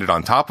I landed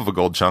on top of a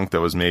gold chunk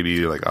that was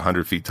maybe like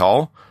 100 feet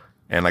tall,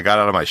 and I got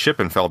out of my ship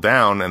and fell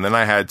down. And then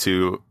I had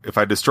to, if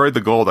I destroyed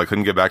the gold, I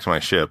couldn't get back to my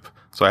ship.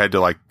 So I had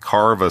to like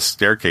carve a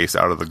staircase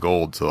out of the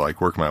gold to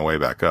like work my way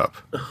back up.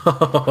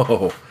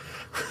 oh,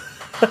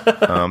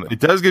 It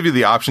does give you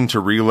the option to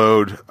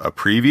reload a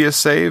previous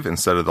save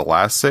instead of the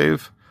last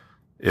save.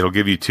 It'll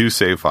give you 2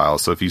 save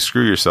files. So if you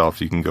screw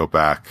yourself, you can go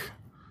back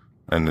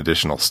an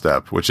additional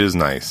step, which is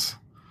nice.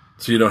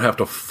 so you don't have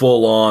to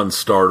full on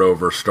start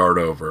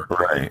over.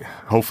 Right.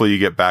 Hopefully you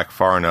get back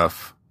far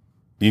enough.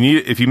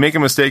 If you make a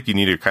mistake, you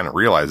need to kind of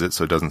realize it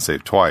so it doesn't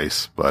save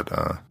twice. But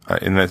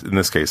in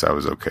this case, I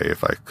was okay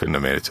if I couldn't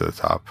have made it to the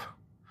top.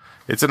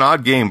 It's an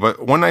odd game,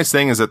 but one nice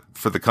thing is that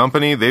for the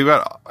company,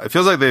 it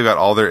feels like they've got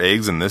all their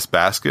eggs in this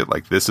basket.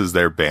 Like this is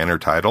their banner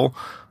title.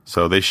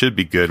 So they should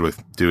be good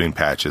with doing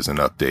patches and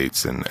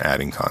updates and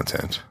adding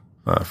content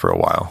for a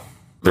while.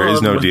 There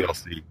is no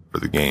DLC for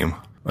the game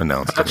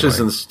announced. Patches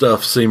anyway. and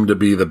stuff seem to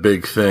be the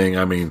big thing.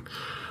 I mean,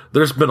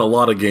 there's been a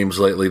lot of games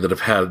lately that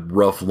have had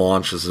rough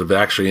launches that have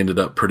actually ended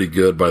up pretty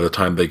good by the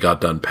time they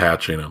got done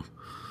patching them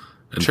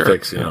and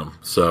fixing them.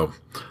 So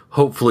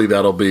hopefully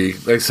that'll be,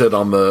 like I said,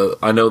 I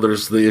know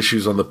there's the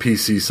issues on the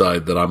PC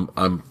side that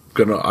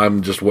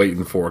I'm just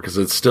waiting for because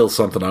it's still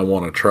something I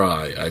want to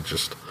try.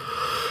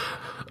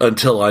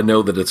 Until I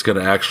know that it's going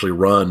to actually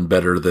run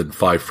better than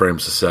 5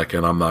 frames a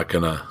second, I'm not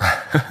going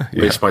to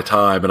waste my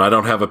time. And I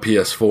don't have a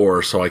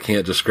PS4, so I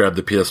can't just grab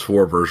the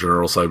PS4 version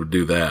or else I would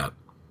do that.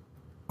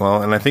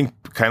 Well, and I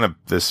think kind of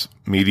this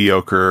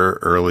mediocre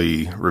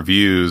early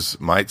reviews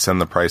might send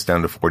the price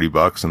down to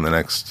 $40 in the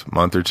next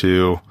month or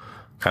two.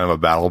 Kind of a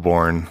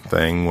Battleborn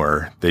thing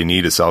where they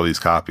need to sell these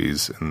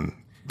copies and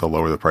they'll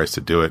lower the price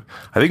to do it.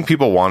 I think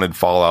people wanted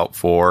Fallout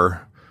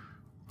 4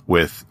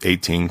 with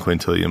 18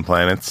 quintillion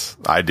planets.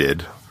 I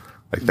did.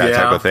 Like that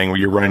type of thing where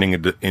you're running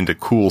into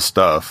cool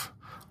stuff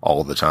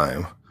all the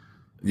time.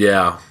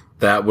 Yeah,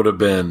 that would have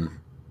been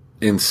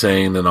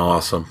insane and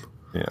awesome.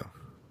 Yeah.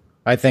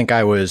 I think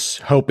I was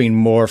hoping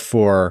more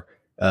for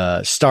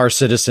Star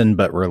Citizen,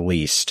 but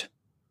released.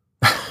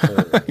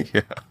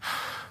 Yeah.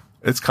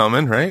 It's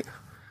coming, right?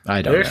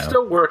 I don't They're know.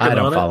 still working on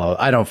it.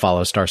 I don't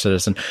follow Star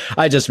Citizen.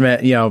 I just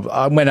meant,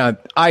 when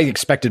I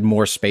expected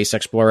more space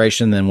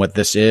exploration than what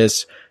this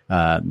is,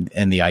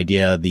 and the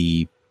idea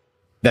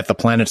that the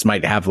planets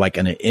might have like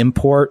an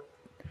import,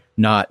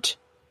 not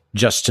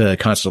just to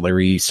constantly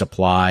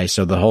resupply.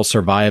 So the whole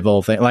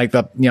survival thing, like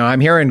I'm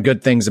hearing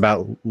good things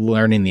about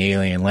learning the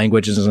alien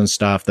languages and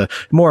stuff. The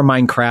more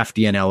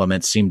Minecraftian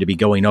elements seem to be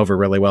going over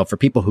really well for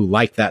people who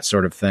like that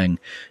sort of thing.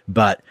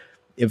 But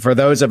for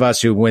those of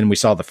us who, when we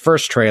saw the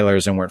first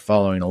trailers and weren't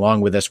following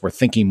along with this, we're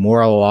thinking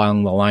more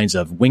along the lines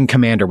of Wing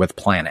Commander with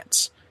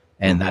planets.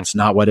 And that's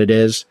not what it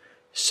is.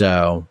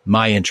 So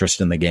my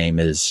interest in the game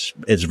is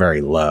very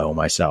low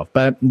myself,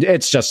 but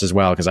it's just as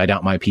well because I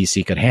doubt my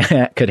PC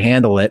could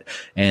handle it.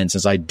 And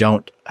since I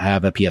don't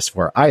have a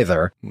PS4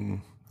 either.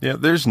 Yeah,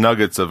 there's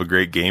nuggets of a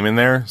great game in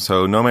there.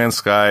 So No Man's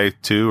Sky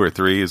 2 or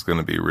 3 is going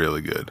to be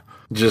really good.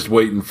 Just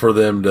waiting for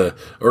them to,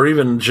 or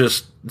even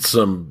just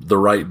the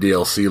right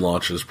DLC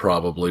launches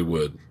probably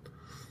would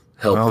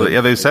help. Well, yeah,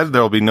 they said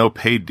there'll be no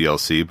paid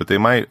DLC, but they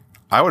might.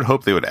 I would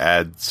hope they would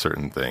add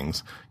certain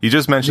things. You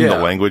just mentioned Yeah.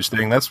 the language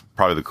thing. That's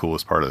probably the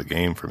coolest part of the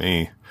game for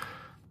me.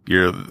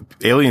 Your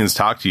aliens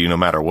talk to you no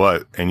matter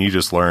what, and you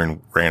just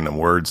learn random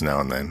words now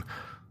and then.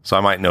 So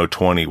I might know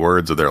 20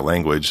 words of their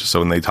language. So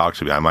when they talk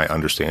to me, I might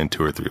understand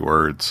 2 or 3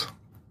 words.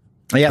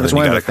 Yeah, that's then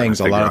one you of the gotta kinda things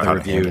a figure lot out of how the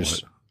to handle reviews,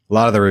 it. a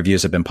lot of the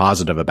reviews have been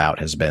positive about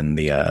has been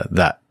the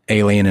that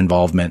alien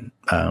involvement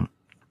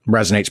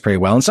resonates pretty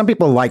well. And some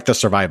people like the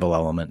survival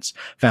elements.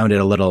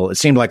 It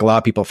seemed like a lot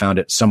of people found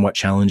it somewhat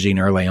challenging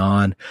early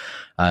on.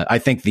 I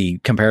think the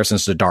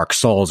comparisons to Dark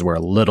Souls were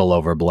a little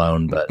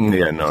overblown, but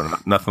Yeah, no,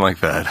 nothing like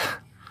that.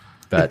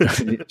 but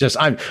just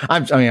I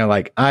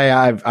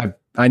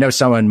know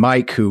someone,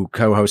 Mike, who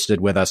co-hosted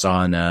with us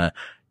on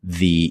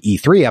the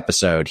E3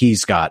 episode.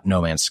 He's got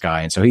No Man's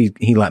Sky, and so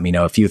he let me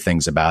know a few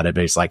things about it.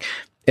 But he's like,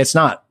 it's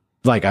not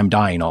like I'm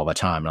dying all the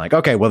time. I'm like,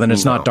 okay, well then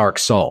it's not Dark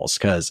Souls,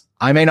 because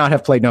I may not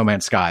have played No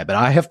Man's Sky, but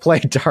I have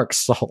played Dark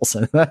Souls,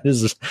 and that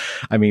is,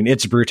 I mean,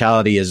 its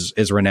brutality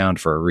is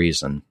renowned for a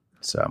reason.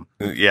 So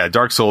Yeah,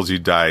 Dark Souls, you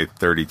die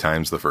 30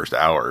 times the first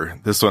hour.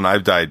 This one,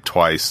 I've died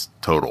twice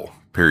total,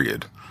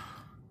 period.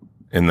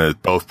 In the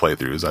both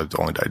playthroughs, I've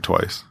only died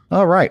twice.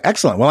 all right,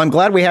 excellent. Well, I'm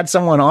glad we had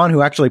someone on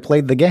who actually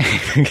played the game,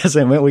 because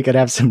it meant we could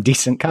have some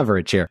decent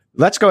coverage here.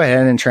 Let's go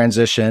ahead and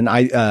transition.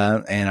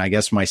 And I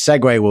guess my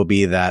segue will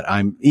be that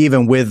I'm,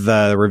 even with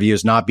the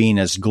reviews not being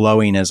as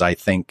glowing as I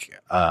think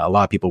a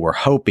lot of people were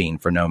hoping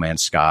for No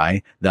Man's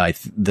Sky,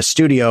 the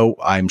studio,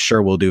 I'm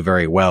sure, will do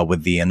very well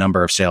with the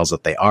number of sales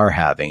that they are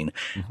having,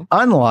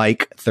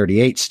 unlike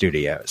 38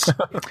 Studios.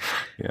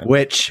 Yeah.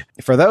 Which,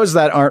 for those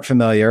that aren't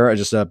familiar,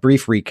 just a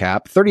brief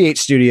recap, 38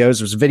 Studios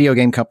was a video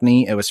game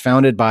company. It was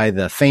founded by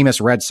the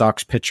famous Red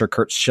Sox pitcher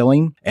Curt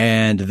Schilling,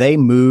 and they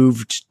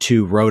moved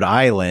to Rhode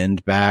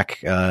Island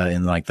back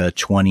in like the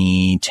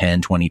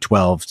 2010,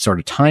 2012 sort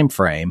of time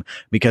frame,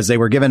 because they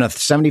were given a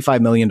 $75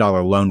 million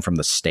loan from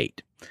the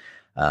state.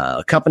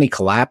 The company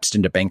collapsed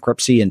into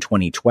bankruptcy in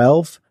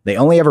 2012. They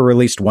only ever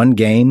released one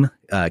game,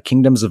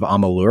 Kingdoms of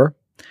Amalur.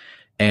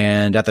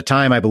 And at the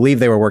time, I believe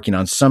they were working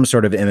on some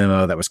sort of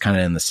MMO that was kind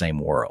of in the same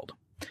world.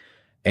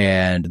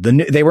 And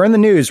they were in the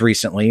news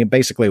recently,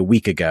 basically a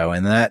week ago,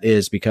 and that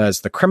is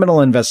because the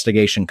criminal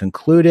investigation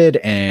concluded,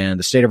 and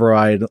the state of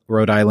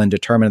Rhode Island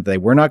determined that they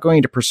were not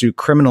going to pursue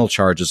criminal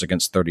charges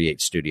against 38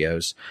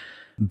 Studios.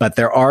 But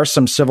there are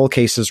some civil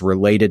cases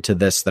related to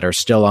this that are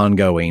still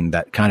ongoing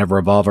that kind of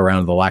revolve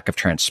around the lack of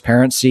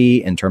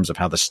transparency in terms of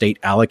how the state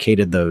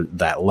allocated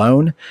that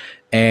loan.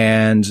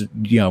 And,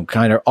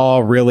 kind of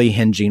all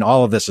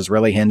of this is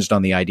really hinged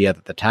on the idea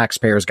that the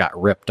taxpayers got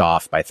ripped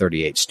off by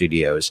 38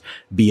 Studios,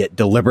 be it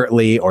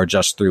deliberately or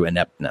just through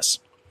ineptness.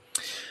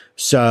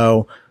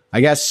 So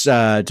I guess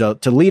to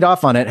lead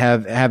off on it,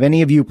 have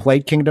any of you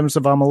played Kingdoms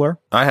of Amalur?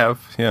 I have,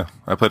 yeah.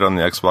 I played it on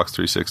the Xbox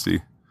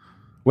 360.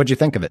 What'd you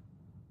think of it?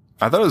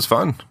 I thought it was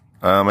fun.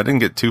 I didn't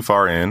get too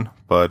far in,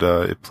 but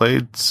it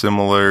played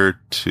similar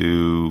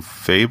to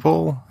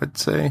Fable, I'd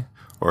say,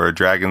 or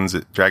Dragon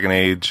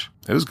Age.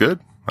 It was good.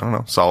 I don't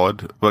know,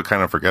 solid, but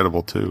kind of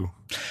forgettable too.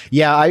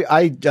 Yeah,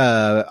 I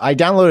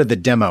downloaded the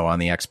demo on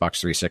the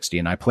Xbox 360,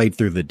 and I played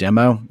through the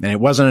demo, and it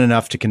wasn't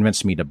enough to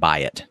convince me to buy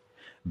it.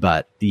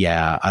 But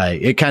yeah,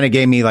 it kind of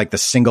gave me like the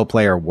single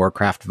player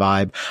Warcraft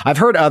vibe. I've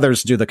heard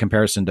others do the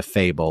comparison to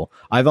Fable.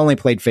 I've only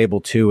played Fable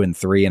 2 and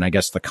 3, and I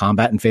guess the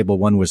combat in Fable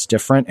 1 was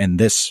different, and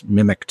this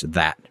mimicked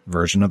that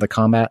version of the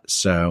combat.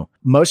 So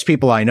most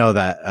people I know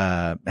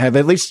that have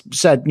at least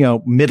said,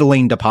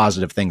 middling to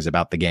positive things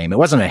about the game. It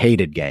wasn't a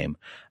hated game.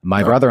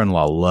 My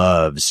brother-in-law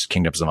loves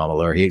Kingdoms of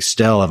Amalur. He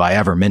still, if I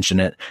ever mention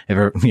it,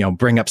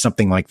 bring up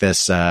something like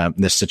this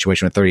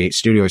situation with 38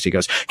 Studios, he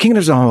goes,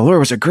 Kingdoms of Amalur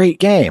was a great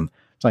game.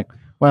 It's like,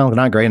 well,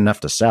 not great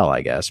there's a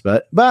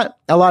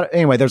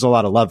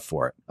lot of love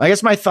for it. I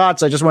guess my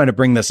thoughts, I just wanted to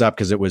bring this up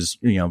because it was,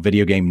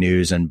 video game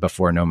news, and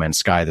before No Man's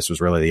Sky, this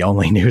was really the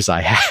only news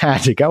I had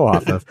to go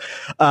off of.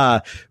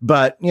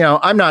 But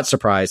I'm not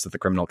surprised that the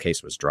criminal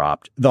case was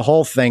dropped. The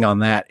whole thing on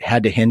that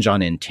had to hinge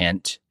on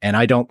intent. And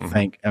I don't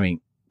think,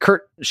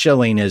 Curt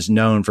Schilling is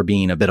known for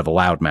being a bit of a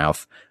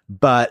loudmouth,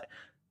 but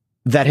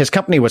that his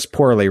company was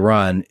poorly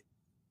run,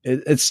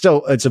 it's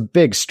a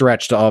big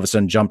stretch to all of a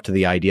sudden jump to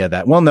the idea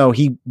that, well, no,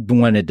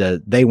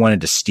 they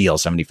wanted to steal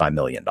 $75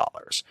 million,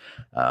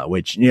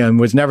 which,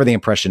 was never the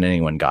impression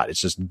anyone got. It's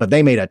just, but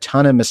they made a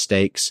ton of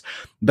mistakes,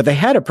 but they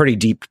had a pretty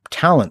deep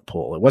talent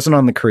pool. It wasn't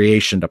on the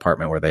creation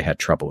department where they had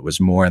trouble. It was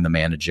more in the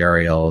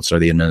managerial, so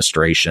the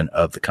administration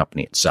of the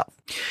company itself.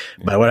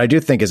 Yeah. But what I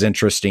do think is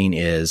interesting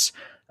is,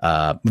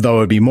 though it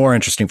would be more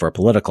interesting for a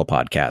political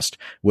podcast,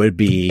 would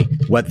be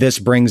what this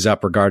brings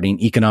up regarding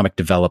economic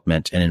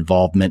development and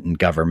involvement in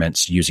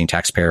governments using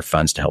taxpayer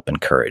funds to help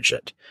encourage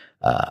it.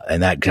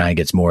 And that kind of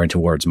gets more into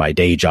towards my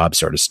day job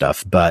sort of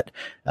stuff. But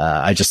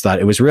I just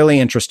thought it was really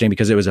interesting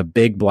because it was a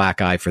big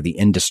black eye for the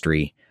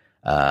industry.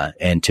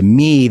 And to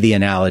me, the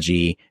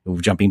analogy,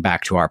 jumping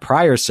back to our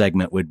prior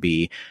segment, would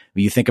be,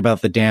 when you think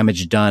about the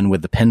damage done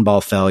with the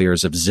pinball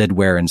failures of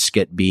Zidware and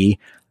Skit B,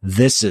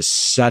 this is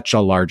such a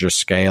larger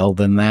scale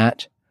than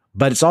that,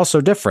 But it's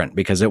also different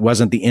because it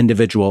wasn't the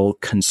individual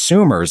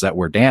consumers that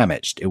were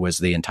damaged. It was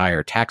the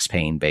entire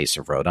tax-paying base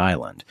of Rhode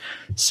Island.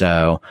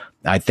 So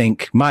I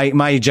think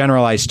my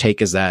generalized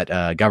take is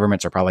that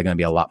governments are probably going to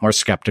be a lot more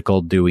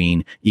skeptical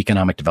doing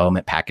economic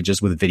development packages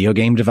with video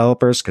game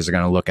developers because they're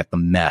going to look at the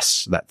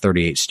mess that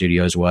 38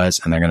 Studios was,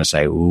 and they're going to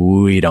say,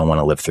 we don't want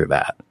to live through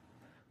that.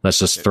 Let's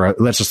just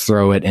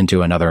throw it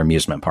into another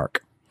amusement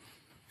park.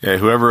 Yeah,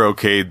 whoever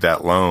okayed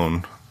that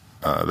loan,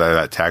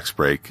 that tax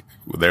break,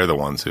 they're the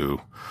ones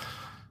who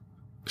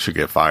should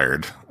get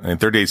fired. I mean,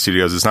 38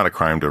 Studios, it's not a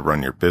crime to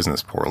run your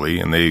business poorly,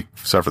 and they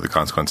suffer the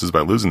consequences by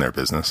losing their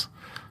business.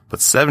 But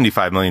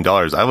 $75 million,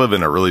 I live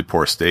in a really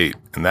poor state,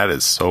 and that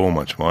is so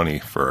much money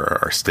for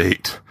our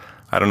state.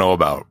 I don't know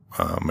about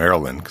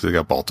Maryland, because they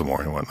got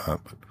Baltimore and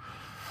whatnot,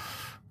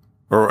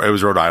 or it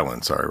was Rhode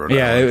Island. Sorry, Rhode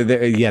Island.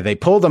 They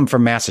pulled them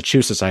from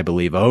Massachusetts, I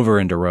believe, over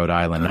into Rhode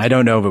Island. I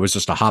don't know if it was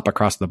just a hop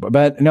across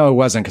but no, it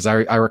wasn't, because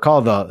I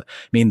recall the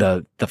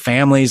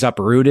families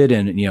uprooted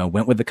and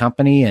went with the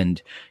company,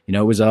 and it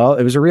was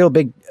a real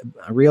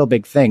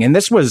big thing. And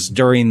this was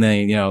during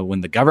the when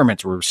the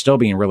governments were still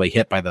being really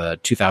hit by the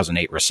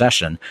 2008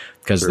 recession,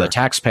 because the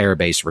taxpayer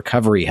base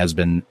recovery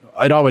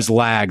it always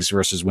lags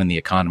versus when the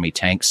economy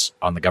tanks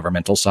on the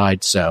governmental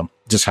side. So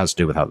just has to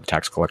do with how the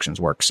tax collections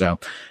work. So,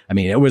 I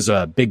mean, it was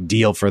a big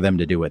deal for them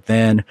to do it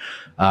then.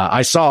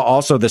 I saw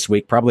also this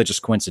week, probably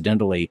just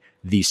coincidentally,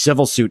 the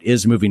civil suit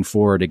is moving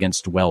forward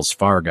against Wells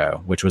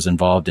Fargo, which was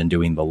involved in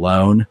doing the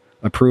loan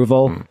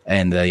approval.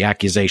 And the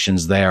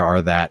accusations there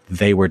are that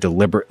they were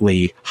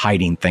deliberately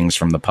hiding things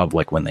from the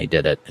public when they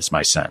did it, is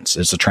my sense.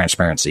 It's a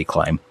transparency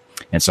claim.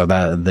 And so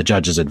the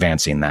judge is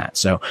advancing that.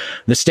 So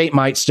the state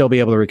might still be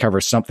able to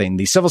recover something.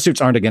 The civil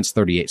suits aren't against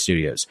 38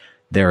 Studios.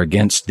 They're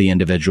against the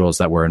individuals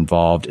that were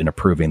involved in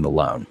approving the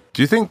loan.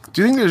 Do you think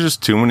there's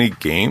just too many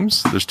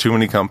games? There's too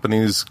many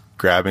companies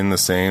grabbing out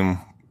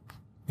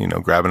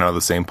of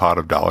the same pot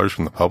of dollars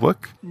from the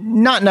public?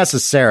 Not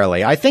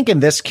necessarily. I think in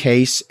this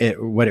case,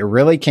 what it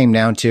really came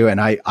down to, and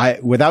I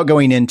without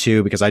going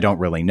into, because I don't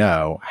really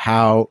know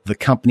how the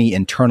company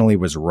internally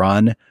was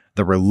run,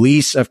 the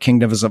release of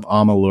Kingdoms of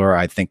Amalur,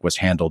 I think, was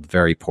handled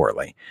very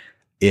poorly.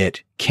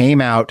 It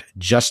came out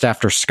just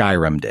after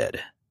Skyrim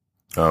did.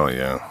 Oh,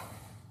 yeah.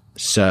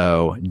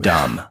 So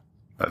dumb.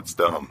 That's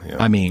dumb. Yeah.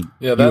 I mean,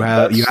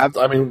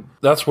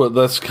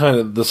 that's kind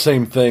of the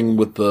same thing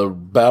with the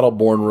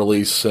Battleborn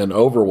release and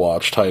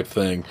Overwatch type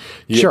thing.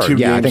 You get two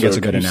games I think it's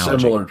a good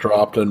analogy. Similar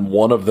dropped, and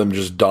one of them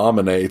just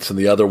dominates, and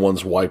the other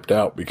one's wiped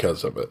out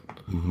because of it.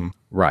 Mm-hmm.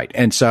 Right.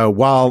 And so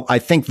while I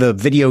think the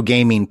video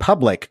gaming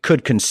public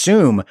could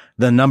consume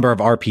the number of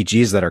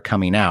RPGs that are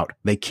coming out,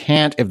 they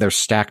can't if they're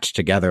stacked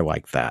together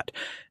like that.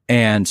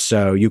 And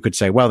so you could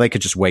say, well, they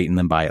could just wait and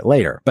then buy it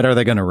later. But are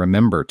they going to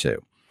remember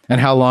to?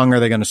 And how long are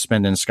they going to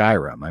spend in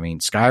Skyrim? I mean,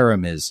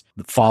 Skyrim is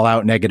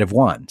Fallout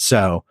 -1.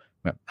 So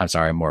I'm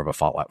sorry, I'm more of a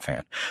Fallout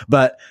fan.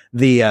 But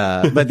the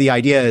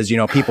idea is,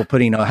 people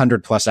putting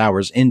 100+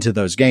 hours into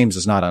those games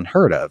is not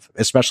unheard of,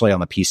 especially on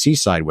the PC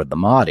side with the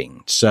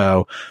modding.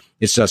 So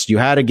it's just, you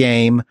had a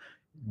game,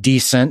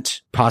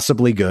 decent,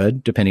 possibly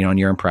good, depending on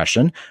your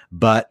impression.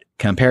 But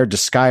compared to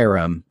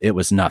Skyrim, it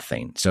was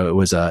nothing. So it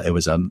was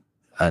an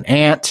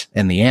ant,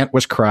 and the ant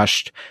was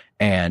crushed,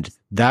 and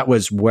that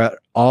was what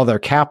all their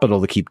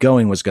capital to keep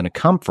going was going to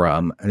come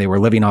from. And they were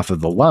living off of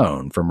the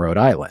loan from Rhode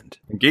Island.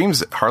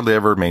 Games hardly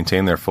ever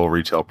maintain their full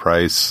retail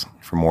price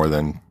for more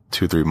than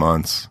 2-3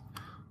 months.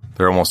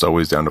 They're almost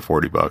always down to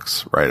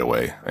 $40 right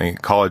away. I mean,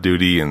 Call of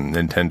Duty and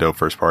Nintendo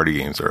first party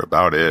games are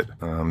about it.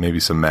 Maybe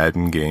some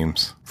Madden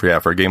games. For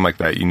a game like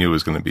that, you knew it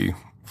was going to be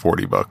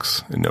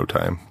 $40 in no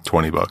time,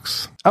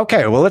 $20.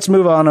 Okay, well, let's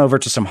move on over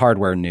to some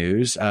hardware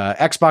news.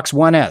 Xbox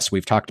One S,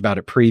 we've talked about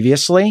it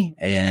previously,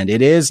 and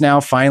it is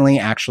now finally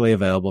actually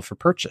available for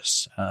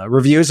purchase.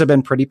 Reviews have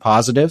been pretty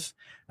positive.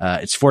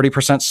 It's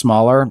 40%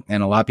 smaller,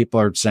 and a lot of people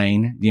are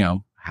saying,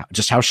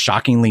 just how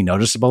shockingly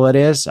noticeable it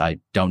is. I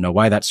don't know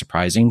why that's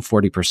surprising.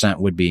 40%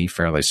 would be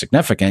fairly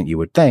significant, you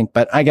would think,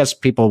 but I guess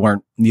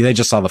they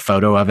just saw the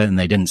photo of it and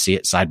they didn't see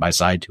it side by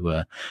side to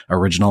a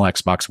original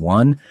Xbox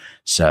One.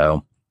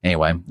 So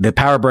anyway, the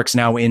power brick's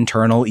now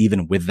internal,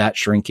 even with that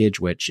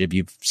shrinkage, which if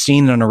you've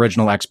seen an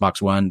original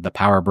Xbox One, the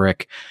power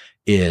brick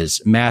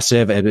is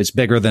massive. It's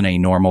bigger than a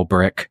normal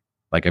brick,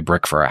 like a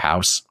brick for a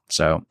house.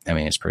 So, I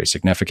mean, it's pretty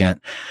significant.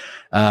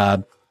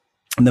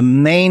 The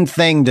main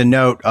thing to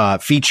note,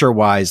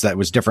 feature-wise, that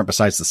was different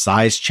besides the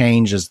size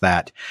change is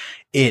that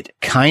it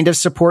kind of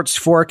supports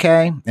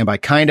 4K. And by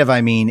kind of,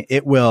 I mean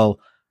it will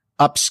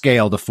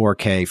upscale to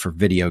 4K for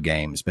video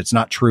games, but it's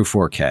not true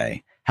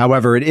 4K.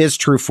 However, it is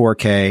true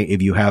 4K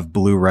if you have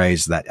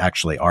Blu-rays that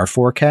actually are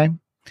 4K.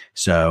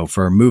 So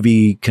for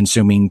movie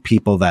consuming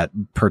people that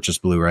purchase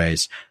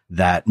Blu-rays,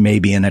 that may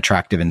be an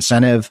attractive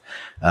incentive.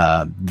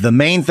 The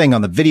main thing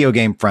on the video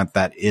game front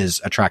that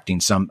is attracting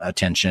some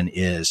attention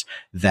is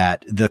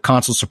that the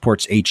console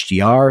supports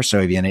HDR. So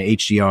if you have an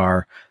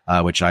HDR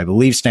which I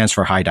believe stands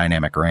for high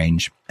dynamic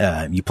range.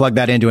 You plug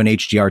that into an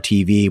HDR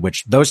TV,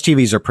 which those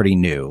TVs are pretty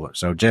new.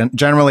 So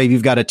generally, if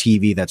you've got a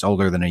TV that's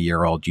older than a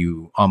year old,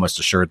 you almost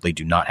assuredly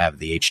do not have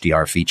the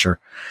HDR feature,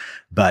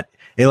 but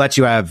it lets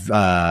you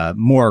have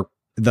more.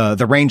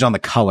 The range on the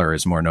color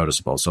is more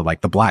noticeable. So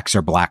like the blacks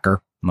are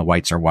blacker and the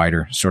whites are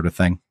whiter, sort of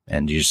thing,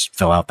 and you just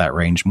fill out that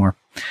range more.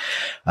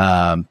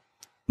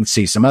 Let's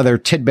see. Some other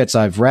tidbits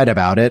I've read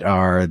about it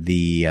are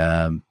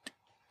the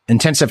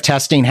intensive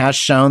testing has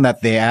shown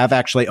that they have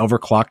actually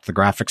overclocked the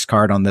graphics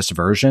card on this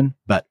version,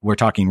 but we're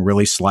talking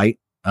really slight,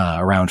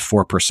 around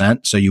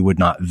 4%. So you would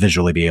not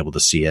visually be able to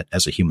see it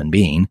as a human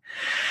being.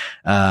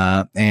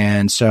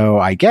 And so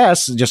I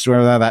guess just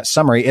that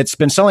summary, it's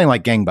been selling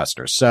like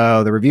gangbusters.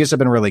 So the reviews have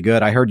been really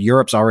good. I heard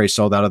Europe's already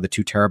sold out of the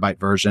 2 terabyte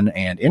version.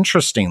 And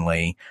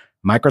interestingly,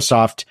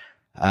 Microsoft,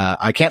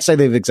 I can't say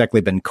they've exactly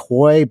been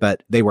coy,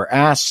 but they were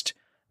asked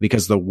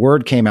because the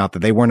word came out that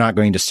they were not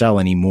going to sell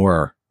any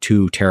more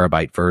 2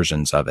 terabyte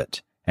versions of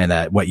it. And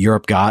that what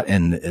Europe got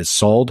and is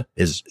sold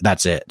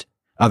that's it.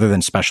 Other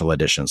than special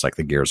editions like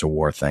the Gears of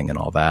War thing and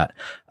all that.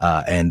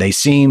 And they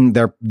seem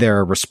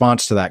their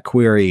response to that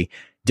query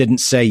didn't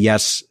say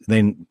yes.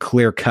 They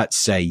clear cut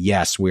say,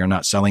 yes, we are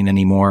not selling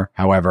anymore.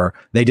 However,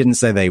 they didn't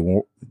say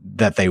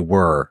that they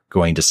were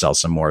going to sell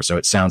some more. So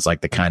it sounds like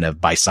the kind of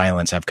by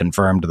silence have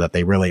confirmed that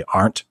they really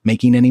aren't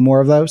making any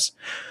more of those.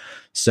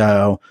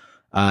 So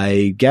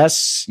I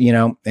guess,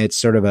 it's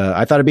sort of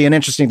I thought it'd be an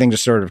interesting thing to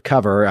sort of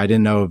cover. I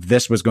didn't know if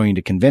this was going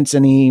to convince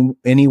any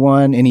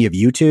of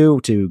you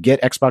two to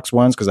get Xbox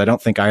Ones, because I don't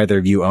think either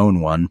of you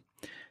own one.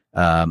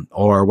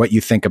 Or what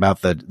you think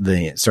about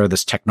the sort of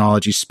this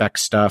technology spec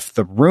stuff.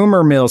 The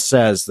rumor mill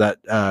says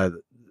that,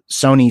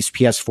 Sony's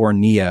PS4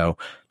 Neo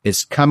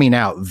is coming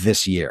out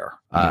this year.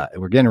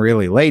 We're getting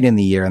really late in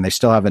the year and they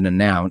still haven't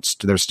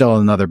announced. There's still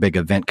another big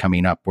event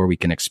coming up where we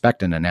can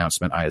expect an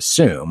announcement, I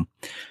assume.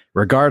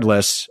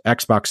 Regardless,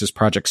 Xbox's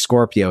Project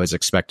Scorpio is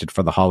expected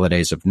for the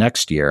holidays of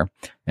next year.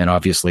 And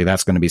obviously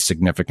that's going to be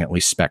significantly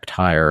spec'd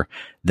higher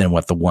than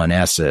what the One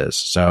S is.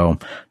 So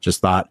just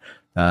thought,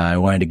 I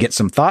wanted to get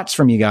some thoughts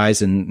from you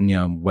guys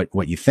and,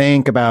 what you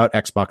think about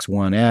Xbox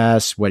One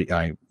S,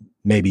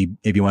 maybe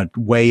if you want to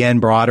weigh in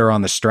broader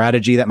on the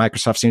strategy that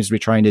Microsoft seems to be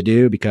trying to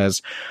do,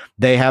 because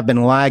they have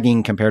been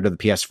lagging compared to the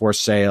PS4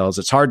 sales.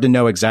 It's hard to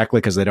know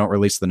exactly because they don't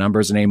release the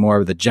numbers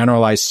anymore. The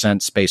generalized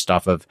sense based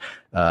off of,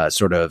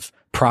 sort of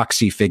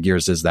proxy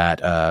figures is that,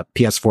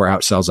 PS4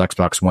 outsells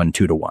Xbox One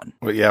 2-1.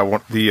 Well, yeah.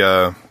 One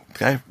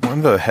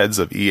of the heads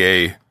of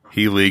EA,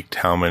 he leaked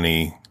how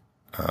many,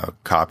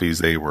 copies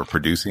they were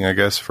producing, I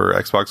guess, for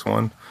Xbox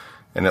One.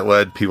 And it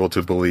led people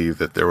to believe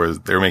that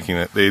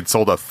they'd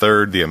sold a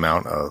third the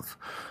amount of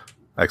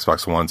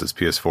Xbox Ones as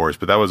PS4s,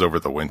 but that was over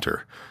the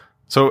winter.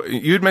 So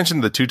you had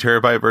mentioned the 2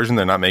 terabyte version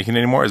they're not making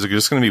anymore. Is it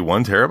just going to be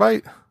 1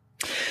 terabyte?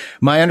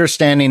 My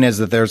understanding is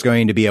that there's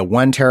going to be a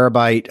 1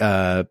 terabyte,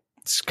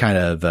 kind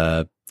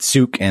of,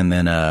 Souk and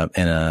then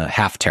a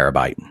half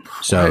terabyte.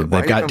 So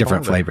they've got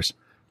different flavors.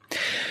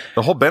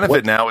 The whole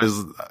benefit now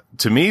is,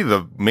 to me,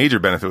 the major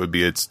benefit would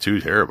be it's 2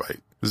 terabyte.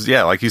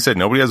 Yeah, like you said,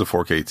 nobody has a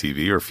 4K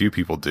TV, or few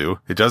people do.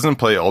 It doesn't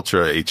play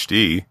Ultra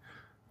HD,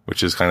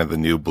 which is kind of the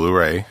new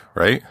Blu-ray,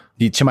 right?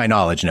 To my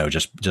knowledge, no,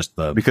 just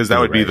the because that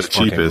would be the 4K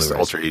cheapest Blu-rays.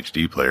 Ultra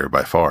HD player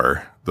by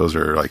far. Those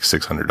are like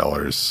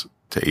 $600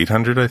 to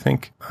 $800, I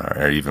think,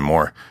 or even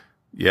more.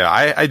 Yeah,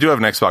 I do have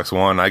an Xbox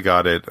One. I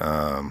got it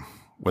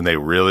when they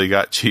really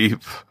got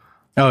cheap.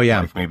 Oh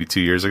yeah, like maybe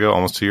 2 years ago,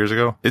 almost 2 years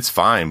ago. It's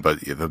fine,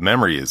 but the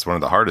memory is one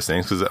of the hardest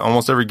things because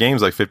almost every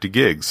game's like 50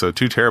 gigs. So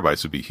 2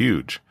 terabytes would be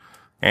huge.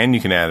 And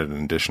you can add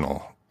an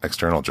additional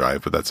external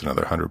drive, but that's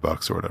another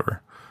 $100 or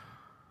whatever.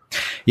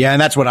 Yeah. And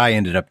that's what I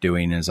ended up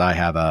doing is I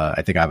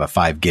think I have a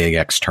 5 gig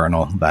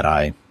external that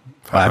I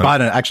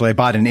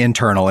bought an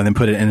internal and then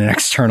put it in an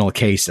external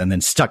case and then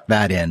stuck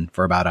that in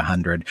for about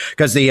 $100.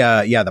 Cause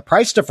the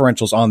price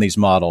differentials on these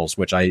models,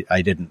 which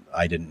I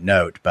didn't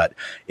note, but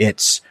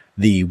it's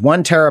the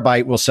 1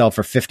 terabyte will sell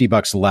for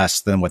 $50 less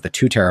than what the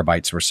 2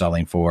 terabytes were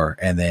selling for.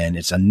 And then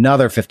it's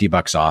another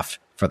 $50 off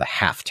for the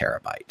half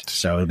terabyte.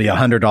 So it'll be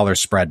 $100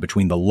 spread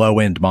between the low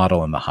end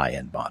model and the high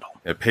end model.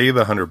 Yeah, pay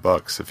the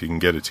 $100 if you can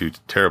get a 2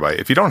 terabyte.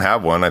 If you don't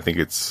have one, I think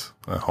it's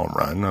a home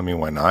run. I mean,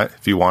 why not?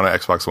 If you want an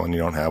Xbox One, you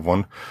don't have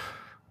one.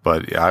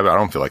 But yeah, I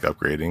don't feel like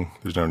upgrading.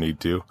 There's no need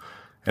to.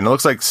 And it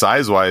looks like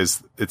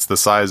size-wise, it's the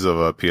size of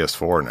a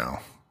PS4 now,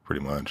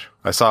 pretty much.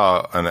 I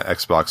saw an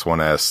Xbox One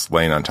S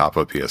laying on top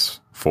of a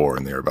PS4,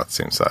 and they were about the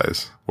same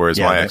size. Whereas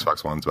my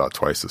Xbox One's about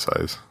twice the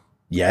size.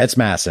 Yeah, it's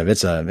massive.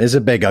 It's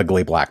a big,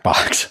 ugly black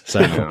box.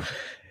 So,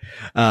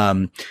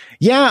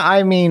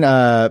 I mean,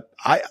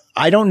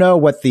 I don't know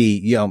what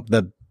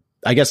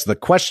I guess the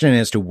question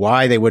as to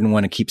why they wouldn't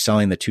want to keep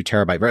selling the 2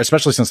 terabyte,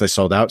 especially since they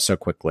sold out so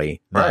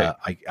quickly. Right.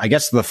 I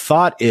guess the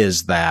thought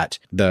is that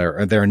their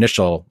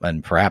initial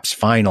and perhaps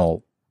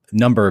final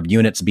number of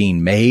units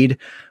being made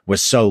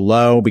was so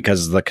low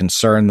because of the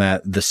concern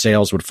that the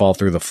sales would fall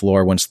through the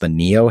floor once the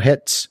Neo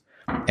hits.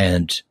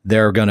 And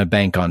they're going to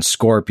bank on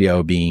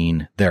Scorpio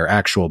being their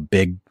actual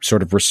big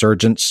sort of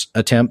resurgence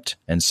attempt.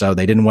 And so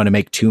they didn't want to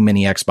make too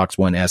many Xbox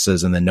One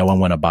S's and then no one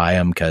want to buy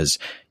them because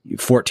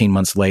 14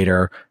 months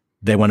later,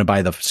 they want to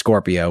buy the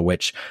Scorpio,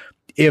 which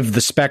if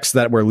the specs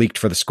that were leaked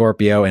for the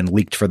Scorpio and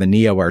leaked for the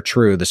Neo are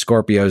true, the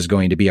Scorpio is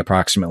going to be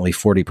approximately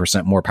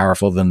 40% more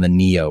powerful than the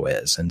Neo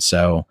is. And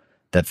so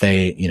that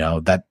they,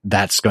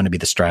 that's going to be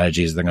the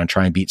strategies. They're going to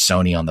try and beat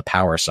Sony on the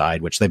power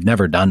side, which they've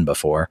never done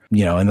before,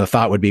 and the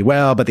thought would be,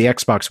 well, but the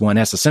Xbox One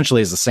S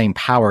essentially is the same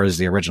power as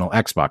the original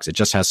Xbox. It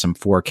just has some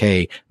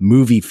 4K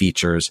movie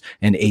features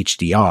and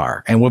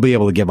HDR, and we'll be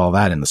able to give all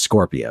that in the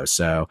Scorpio.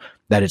 So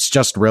that it's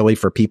just really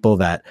for people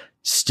that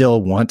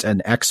still want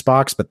an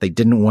Xbox, but they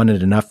didn't want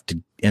it enough to,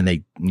 and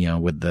they,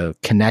 with the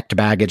Kinect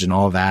baggage and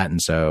all of that.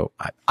 And so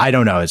I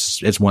don't know.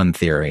 It's one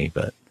theory,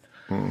 but.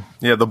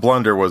 Yeah, the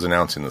blunder was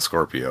announcing the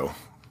Scorpio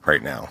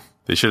right now.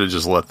 They should have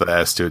just let the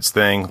S do its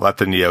thing, let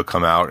the Neo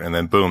come out, and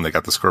then boom, they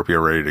got the Scorpio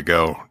ready to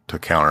go to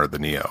counter the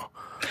Neo.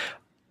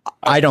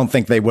 I don't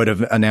think they would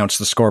have announced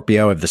the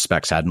Scorpio if the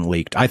specs hadn't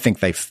leaked. I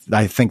think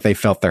they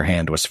felt their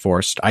hand was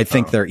forced. I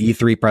think their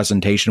E3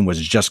 presentation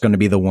was just going to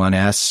be the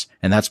 1S,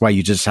 and that's why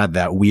you just had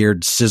that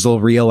weird sizzle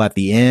reel at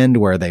the end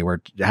where they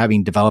were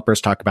having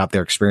developers talk about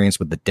their experience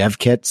with the dev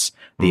kits,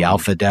 the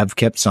alpha dev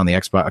kits on the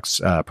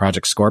Xbox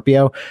Project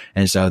Scorpio.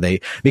 And so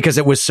because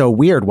it was so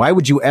weird, why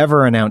would you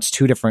ever announce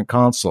two different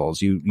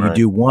consoles? You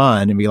do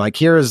one and be like,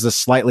 here is the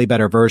slightly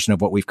better version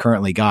of what we've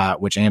currently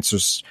got, which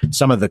answers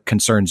some of the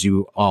concerns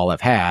you all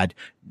have had.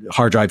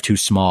 Hard drive too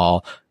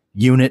small,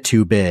 unit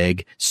too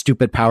big,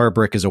 stupid power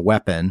brick as a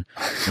weapon,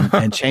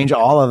 and change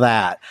all of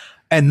that.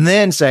 And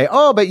then say,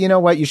 oh, but you know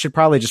what? You should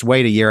probably just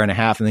wait a year and a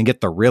half and then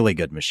get the really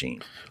good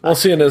machine. Well,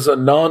 see, and as a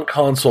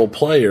non-console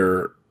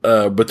player,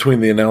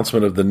 between the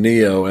announcement of the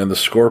Neo and the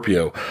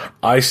Scorpio,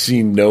 I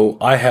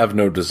have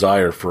no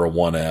desire for a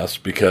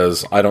 1S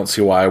because I don't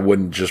see why I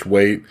wouldn't just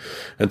wait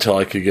until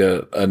I could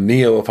get a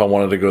Neo if I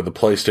wanted to go the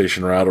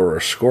PlayStation route or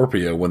a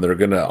Scorpio when they're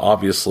going to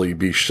obviously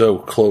be so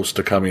close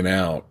to coming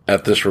out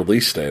at this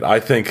release date. I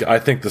think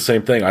the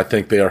same thing. I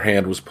think their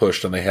hand was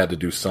pushed and they had to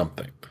do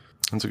something.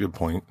 That's a good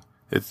point.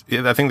 I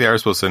think they are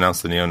supposed to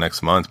announce the Neo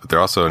next month, but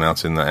they're also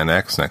announcing the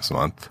NX next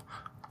month.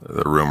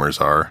 The rumors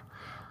are.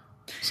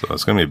 So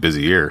it's going to be a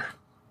busy year.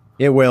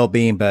 It will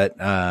be, but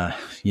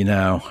if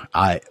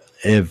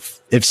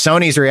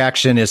Sony's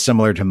reaction is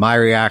similar to my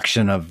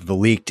reaction of the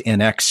leaked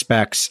NX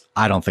specs,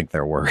 I don't think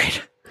they're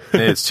worried.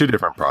 It's two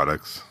different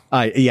products.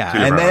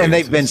 And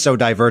they've been so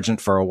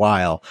divergent for a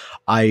while.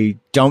 I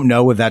don't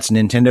know if that's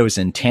Nintendo's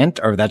intent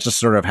or that's just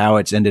sort of how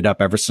it's ended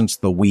up ever since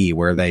the Wii,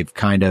 where they've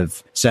kind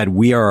of said,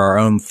 we are our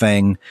own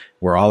thing.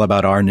 We're all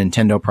about our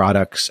Nintendo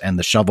products and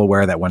the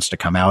shovelware that wants to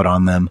come out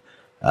on them.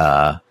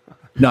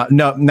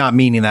 Not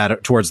meaning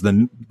that towards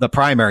the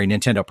primary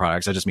Nintendo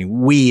products. I just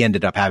mean we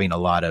ended up having a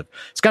lot of.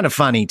 It's kind of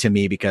funny to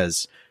me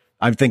because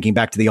I'm thinking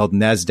back to the old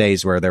NES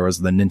days where there was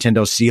the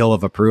Nintendo seal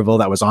of approval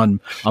that was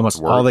on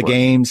almost all the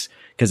games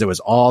because it was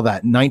all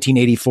that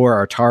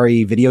 1984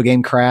 Atari video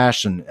game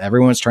crash and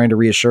everyone's trying to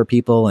reassure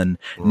people. And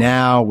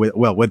now with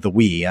the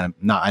Wii,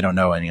 I don't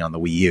know any on the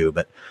Wii U,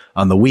 but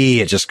on the Wii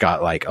it just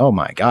got like, oh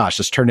my gosh,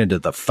 this turned into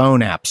the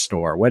phone app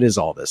store. What is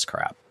all this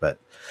crap? But.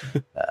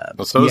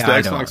 So is the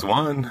Xbox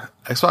One.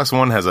 Xbox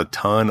One has a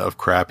ton of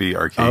crappy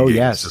arcade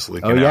games just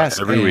leaking out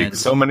every week.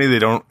 So many they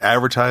don't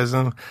advertise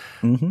them.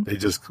 Mm-hmm. They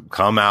just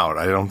come out.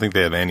 I don't think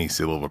they have any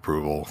seal of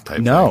approval type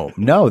thing.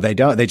 No, they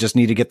don't. They just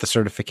need to get the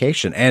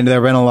certification. And there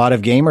have been a lot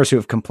of gamers who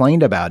have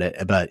complained about it.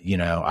 But,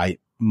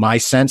 my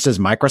sense is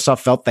Microsoft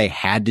felt they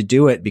had to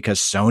do it because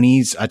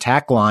Sony's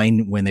attack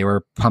line when they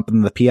were pumping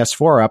the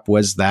PS4 up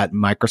was that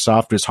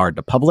Microsoft was hard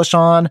to publish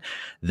on.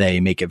 They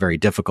make it very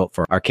difficult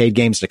for arcade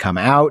games to come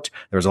out.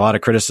 There was a lot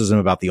of criticism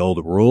about the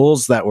old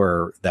rules that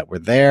were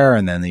there.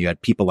 And then you had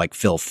people like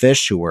Phil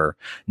Fish who were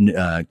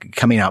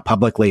coming out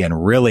publicly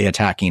and really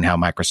attacking how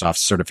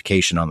Microsoft's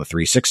certification on the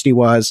 360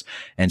 was.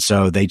 And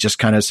so they just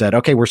kind of said,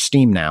 okay, we're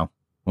Steam now.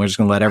 We're just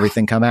going to let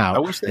everything come out. I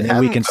wish and then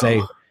we can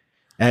say,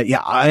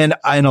 and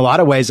in a lot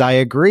of ways, I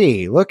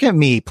agree. Look at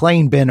me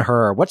playing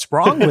Ben-Hur. What's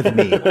wrong with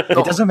me?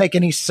 It doesn't make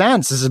any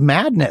sense. This is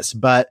madness.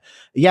 But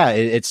yeah,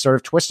 it's sort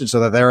of twisted so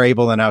that they're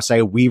able to now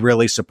say, we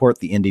really support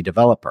the indie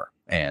developer.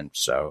 And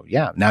so,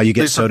 yeah, now you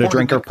get Soda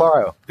Drinker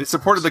Pro. It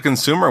supported the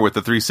consumer with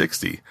the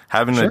 360.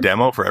 Having a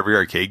demo for every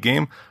arcade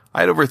game. I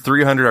had over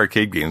 300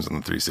 arcade games on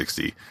the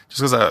 360. Just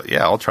because,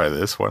 I'll try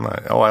this one.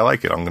 I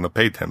like it. I'm going to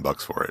pay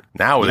 $10 for it.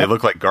 Now they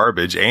look like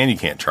garbage and you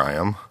can't try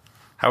them.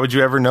 How would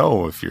you ever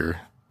know if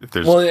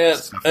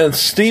there's and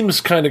Steam's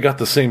kind of got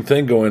the same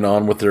thing going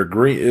on with their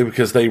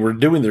because they were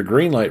doing their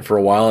green light for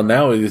a while, and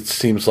now it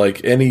seems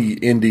like any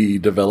indie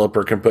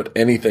developer can put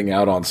anything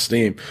out on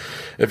Steam.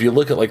 If you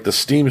look at like the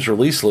Steam's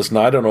release list,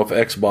 now I don't know if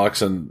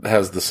Xbox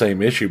has the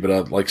same issue,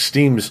 but like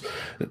Steam's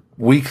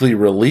weekly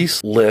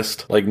release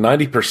list, like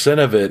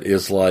 90% of it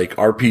is like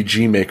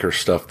RPG Maker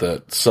stuff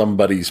that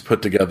somebody's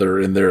put together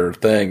in their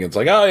thing. It's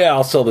like, oh yeah,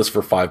 I'll sell this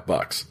for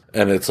 $5,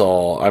 and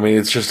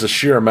it's just a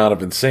sheer amount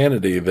of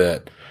insanity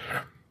that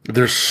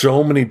there's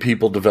so many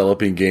people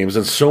developing games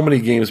and so many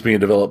games being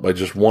developed by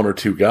just one or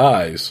two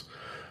guys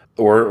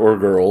or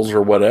girls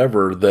or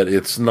whatever that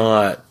it's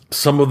not,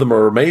 some of them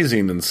are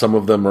amazing and some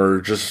of them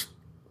are just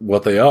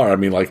what they are. I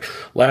mean, like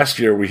last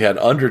year we had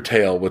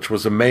Undertale, which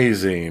was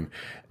amazing,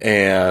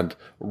 and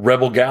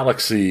Rebel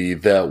Galaxy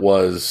that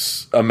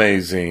was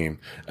amazing.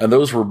 And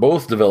those were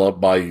both developed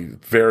by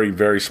very,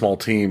 very small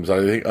teams. I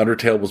think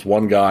Undertale was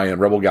one guy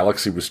and Rebel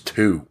Galaxy was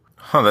two.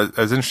 Huh,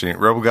 that's interesting.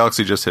 Rebel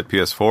Galaxy just hit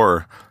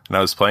PS4, and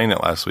I was playing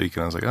it last week,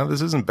 and I was like, oh,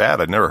 this isn't bad.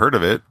 I'd never heard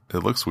of it. It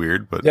looks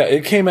weird, but yeah,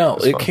 it came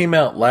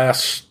out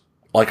last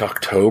like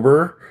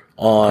October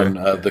on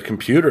the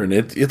computer, and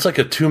it's like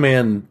a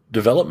 2-man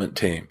development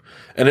team.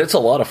 And it's a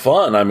lot of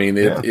fun. I mean,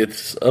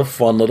 it's a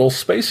fun little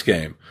space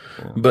game.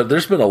 Yeah. But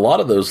there's been a lot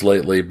of those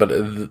lately, but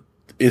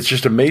it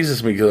just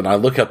amazes me when I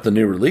look up the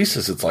new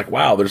releases. It's like,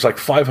 wow, there's like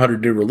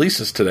 500 new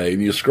releases today,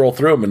 and you scroll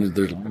through them, and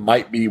there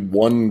might be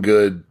one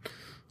good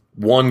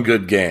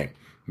game,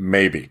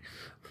 maybe.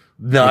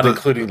 Not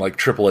including like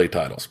AAA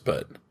titles,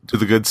 but do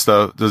the good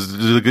stuff? Do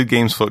the good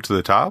games float to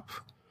the top?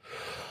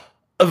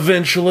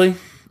 Eventually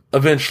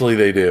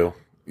they do.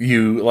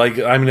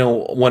 I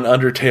know when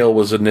Undertale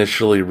was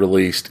initially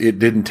released, it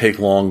didn't take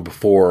long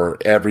before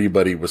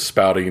everybody was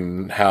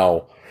spouting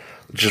how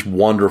just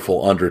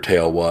wonderful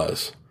Undertale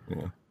was.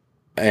 Yeah.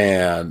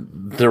 And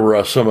there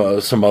were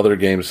some other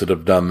games that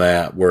have done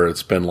that where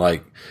it's been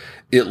like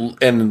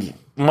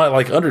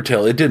like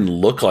Undertale, it didn't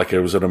look like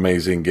it was an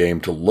amazing game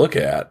to look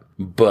at,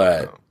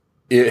 but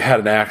it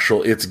had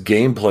its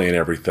gameplay and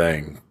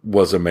everything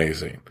was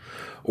amazing.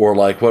 Or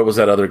like, what was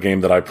that other game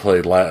that I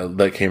played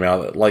that came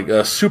out? Like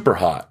Super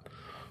Hot.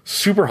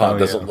 Super Hot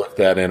doesn't look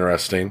that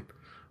interesting,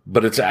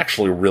 but it's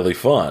actually really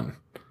fun.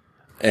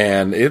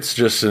 And it's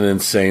just an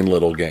insane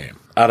little game.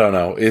 I don't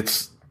know.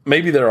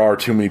 Maybe there are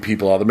too many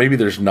people out there. Maybe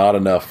there's not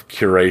enough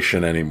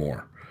curation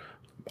anymore.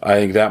 I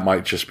think that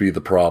might just be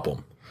the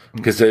problem.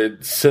 Because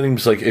it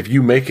seems like if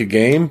you make a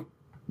game,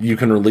 you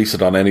can release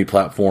it on any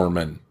platform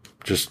and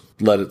just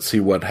let it see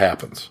what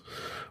happens.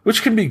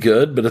 Which can be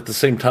good, but at the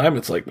same time,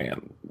 it's like,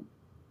 man,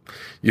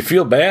 you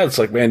feel bad. It's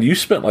like, man, you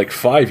spent like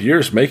 5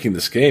 years making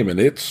this game, and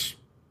it's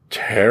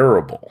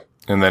terrible.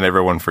 And then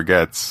everyone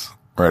forgets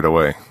right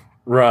away.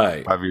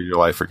 Right. 5 years of your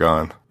life are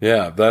gone.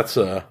 Yeah, that's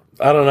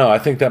I don't know. I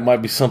think that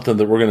might be something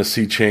that we're going to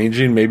see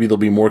changing. Maybe there'll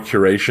be more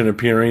curation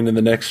appearing in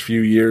the next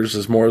few years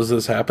as more as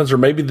this happens. Or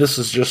maybe this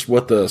is just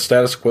what the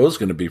status quo is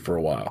going to be for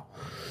a while.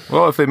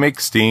 Well, if they make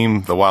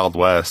Steam the Wild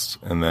West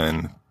and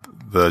then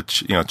the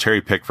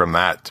cherry pick from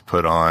that to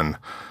put on,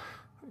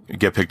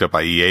 get picked up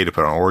by EA to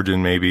put on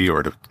Origin maybe,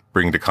 or to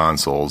bring to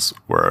consoles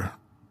where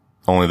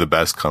only the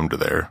best come to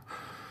there.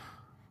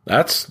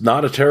 That's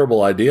not a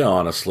terrible idea,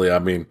 honestly. I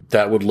mean,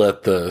 that would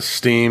let the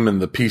Steam and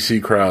the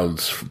PC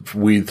crowds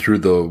weed through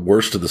the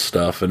worst of the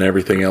stuff and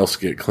everything else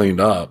get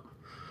cleaned up.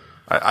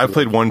 I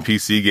played one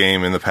PC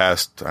game in the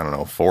past,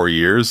 4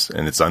 years,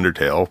 and it's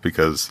Undertale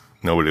because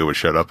nobody would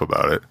shut up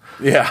about it.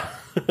 Yeah.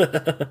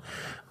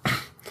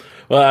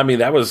 Well, I mean,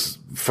 that was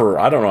for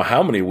I don't know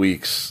how many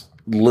weeks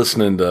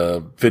listening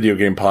to video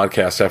game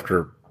podcasts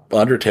after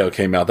Undertale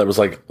came out. That was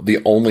like the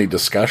only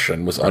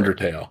discussion was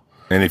Undertale.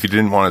 And if you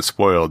didn't want it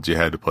spoiled, you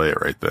had to play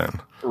it right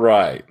then.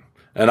 Right.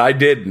 And I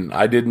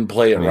didn't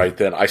play it right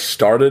then. I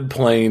started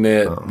playing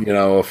it,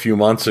 a few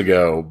months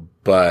ago,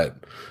 but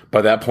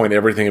by that point,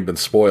 everything had been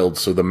spoiled.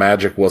 So the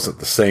magic wasn't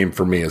the same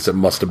for me as it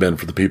must have been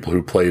for the people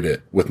who played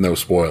it with no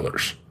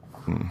spoilers.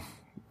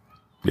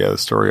 Yeah, the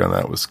story on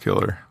that was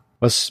killer.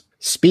 Well,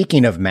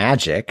 speaking of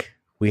magic,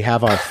 we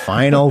have our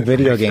final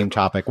video game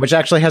topic, which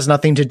actually has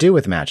nothing to do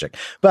with magic,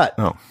 but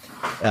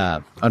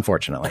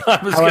unfortunately,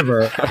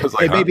 however,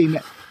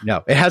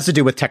 it has to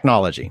do with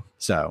technology.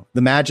 So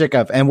the magic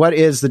of, and what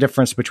is the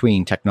difference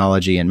between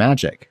technology and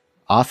magic?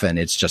 Often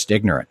it's just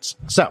ignorance.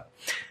 So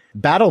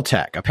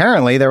BattleTech,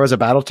 apparently there was a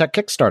BattleTech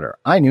Kickstarter.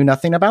 I knew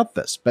nothing about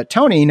this, but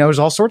Tony knows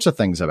all sorts of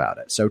things about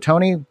it. So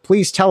Tony,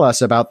 please tell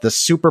us about the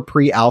super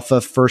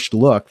pre-alpha first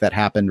look that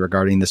happened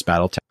regarding this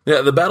BattleTech.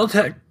 Yeah, the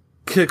BattleTech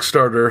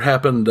Kickstarter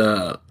happened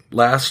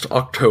last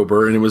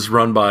October, and it was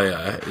run by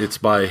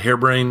by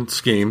Harebrained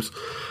Schemes.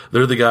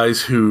 They're the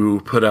guys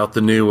who put out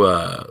the new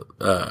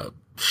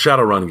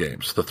Shadowrun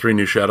games, the 3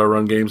 new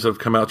Shadowrun games that have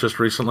come out just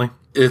recently.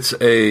 It's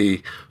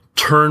a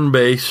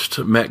turn-based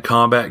mech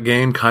combat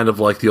game, kind of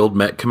like the old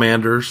Mech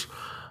Commanders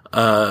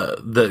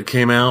that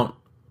came out,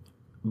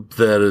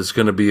 that is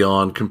going to be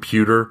on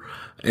computer.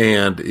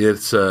 And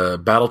it's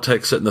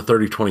BattleTech set in the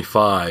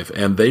 3025,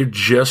 and they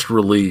just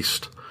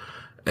released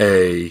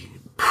a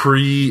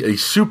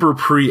super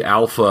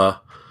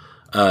pre-alpha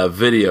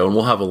video, and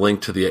we'll have a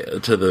link to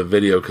the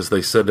video because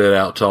they sent it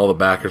out to all the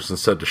backers and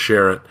said to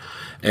share it.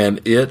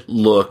 And it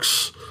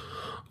looks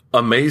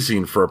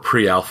amazing for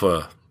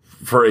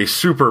a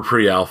super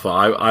pre-alpha.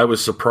 I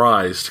was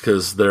surprised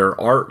because their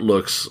art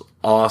looks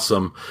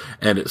awesome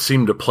and it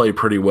seemed to play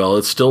pretty well.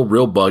 It's still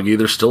real buggy.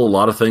 There's still a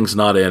lot of things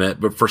not in it,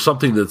 but for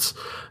something that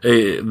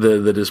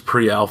is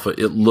pre-alpha,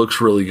 it looks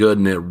really good,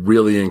 and it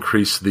really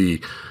increased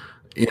the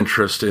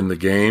interest in the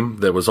game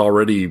that was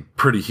already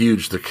pretty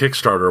huge. The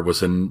Kickstarter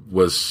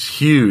was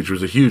huge. It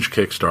was a huge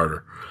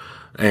Kickstarter,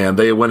 and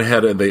they went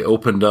ahead and they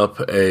opened up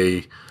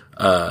a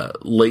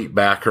late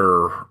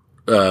backer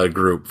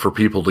group for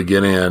people to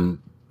get in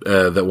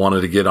that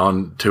wanted to get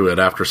on to it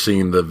after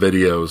seeing the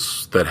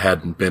videos that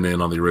hadn't been in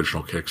on the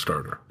original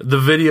Kickstarter. The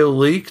video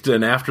leaked,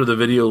 and after the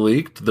video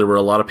leaked, there were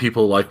a lot of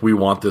people like, we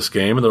want this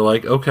game, and they're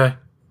like, okay,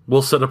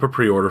 we'll set up a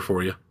pre-order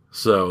for you.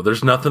 So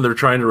there's nothing they're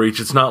trying to reach.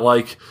 It's not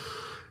like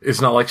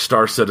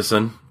Star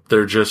Citizen.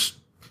 They're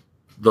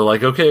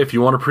like, okay, if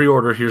you want a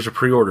pre-order, here's a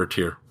pre-order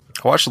tier.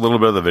 I watched a little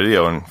bit of the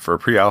video, and for a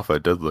pre-alpha,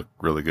 it did look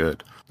really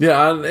good.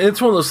 Yeah,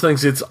 it's one of those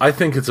things. I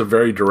think it's a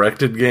very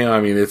directed game.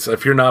 I mean,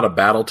 if you're not a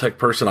BattleTech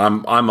person,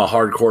 I'm a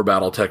hardcore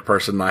BattleTech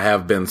person. And I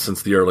have been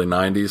since the early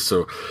 '90s.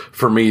 So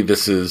for me,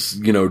 this is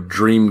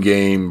dream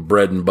game,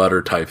 bread and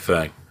butter type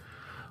thing.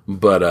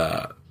 But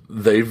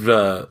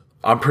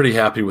I'm pretty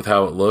happy with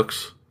how it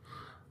looks.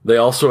 They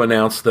also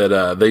announced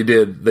that they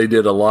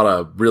did a lot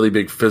of really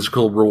big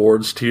physical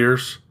rewards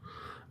tiers.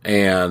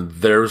 And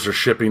theirs are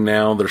shipping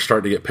now. They're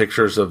starting to get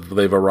pictures of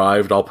they've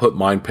arrived. I'll put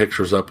mine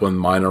pictures up when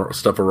mine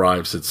stuff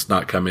arrives. It's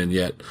not come in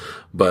yet,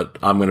 but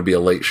I'm going to be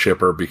a late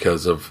shipper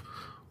because of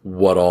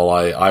what all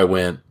I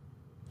went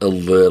a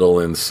little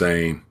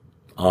insane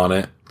on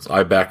it.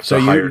 I backed the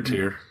higher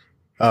tier.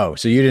 Oh,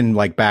 so you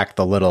didn't back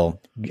the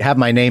little have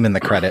my name in the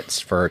credits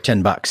for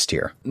 $10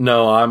 tier?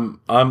 No,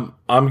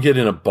 I'm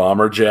getting a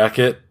bomber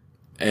jacket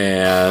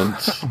and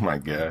oh my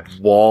gosh,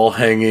 wall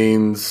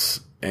hangings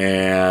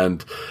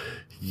and.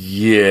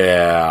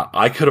 Yeah,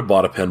 I could have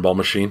bought a pinball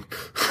machine.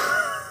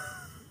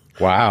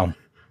 Wow.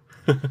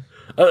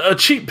 a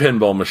cheap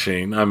pinball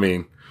machine. I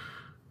mean,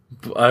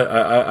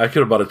 I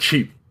could have bought a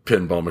cheap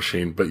pinball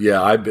machine, but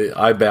yeah, I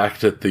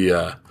backed at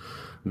the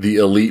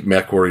Elite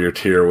Mech Warrior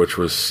tier, which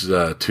was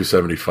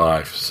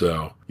 $275.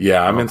 So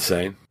yeah, I'm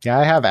insane. Yeah,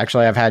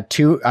 I've had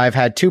two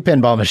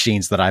pinball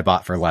machines that I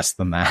bought for less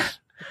than that.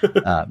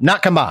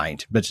 Not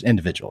combined, but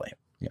individually.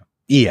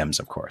 EMs,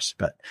 of course,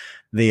 but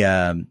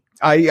the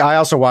I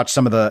also watched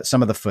some of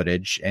the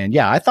footage, and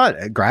yeah, I thought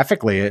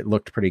graphically it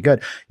looked pretty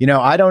good.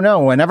 I don't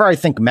know. Whenever I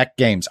think mech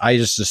games, I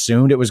just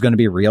assumed it was going to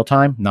be real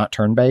time, not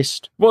turn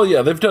based. Well,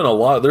 yeah, they've done a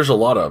lot. There's a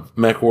lot of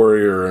Mech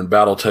Warrior and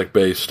BattleTech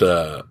based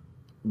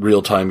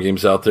real time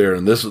games out there,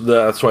 and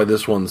that's why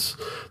this one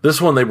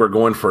they were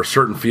going for a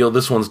certain feel.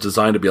 This one's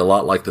designed to be a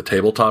lot like the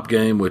tabletop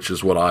game, which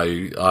is what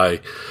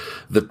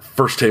the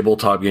first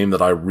tabletop game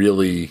that I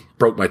really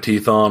broke my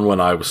teeth on when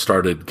I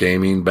started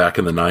gaming back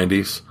in the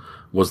 90s.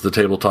 Was the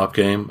tabletop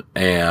game,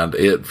 and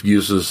it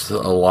uses a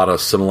lot of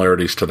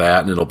similarities to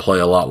that, and it'll play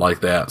a lot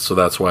like that. So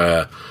that's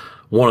why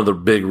one of the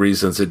big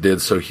reasons it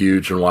did so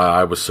huge and why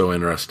I was so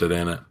interested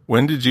in it.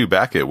 When did you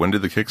back it? When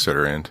did the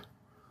Kickstarter end?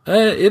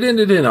 It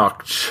ended in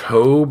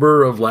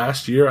October of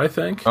last year, I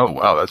think. Oh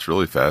wow, that's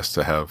really fast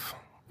to have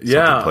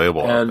something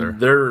playable out there.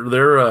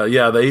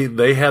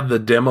 They had the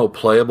demo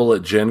playable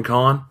at Gen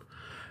Con,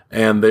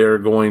 and they're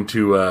going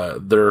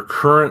to their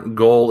current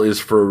goal is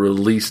for a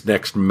release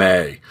next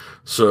May.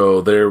 So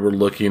they were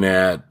looking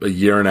at a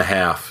year and a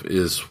half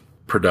is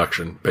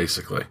production,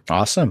 basically.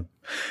 Awesome.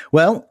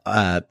 Well,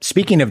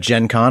 speaking of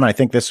Gen Con, I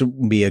think this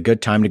would be a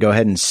good time to go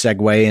ahead and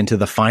segue into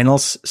the final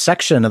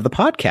section of the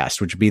podcast,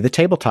 which would be the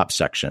tabletop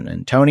section.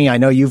 And Tony, I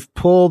know you've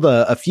pulled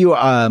a few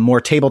more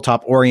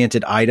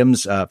tabletop-oriented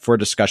items for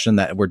discussion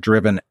that were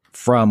driven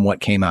from what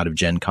came out of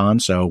Gen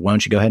Con. So why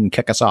don't you go ahead and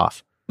kick us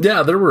off?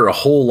 Yeah, there were a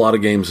whole lot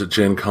of games at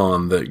Gen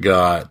Con that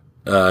got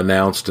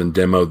announced and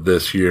demoed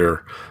this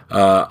year.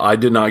 I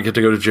did not get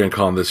to go to Gen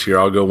Con this year.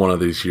 I'll go one of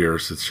these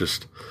years. It's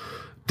just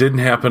didn't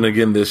happen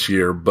again this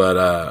year,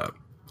 but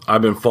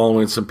I've been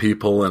following some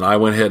people, and I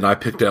went ahead and I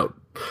picked out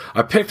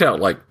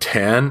like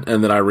 10,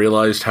 and then I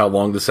realized how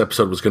long this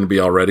episode was going to be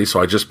already, so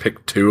I just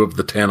picked 2 of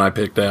the 10 I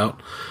picked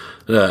out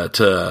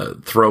to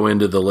throw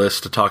into the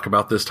list to talk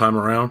about this time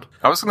around.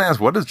 I was going to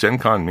ask, what does Gen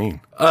Con mean?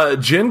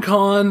 Gen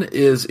Con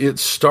it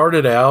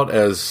started out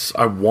as,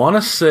 I want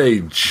to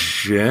say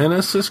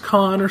Genesis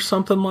Con or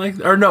something like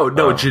that. Or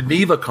no,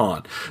 Geneva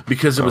Con,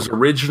 because it was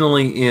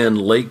originally in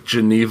Lake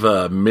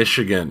Geneva,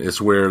 Michigan is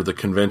where the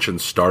convention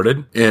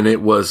started. And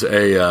it was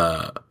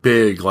a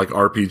big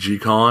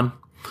RPG con.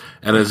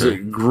 And as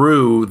it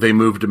grew, they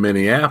moved to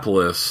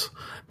Minneapolis.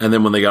 And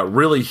then when they got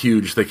really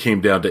huge, they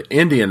came down to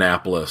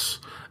Indianapolis.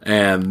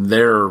 And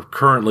they're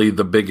currently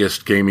the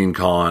biggest gaming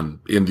con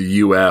in the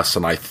U.S.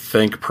 and I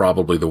think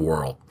probably the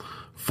world.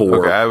 I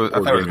thought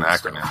it was an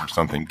acronym or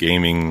something.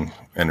 Gaming,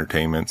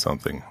 entertainment,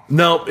 something.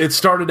 No, it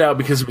started out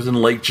because it was in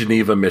Lake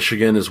Geneva,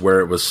 Michigan, is where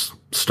it was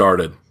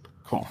started.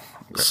 Cool.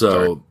 Okay,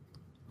 so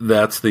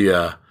that's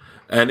the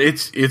and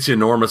it's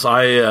enormous. When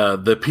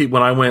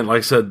I went, like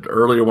I said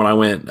earlier, when I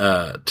went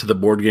to the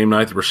board game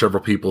night, there were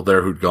several people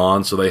there who'd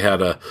gone, so they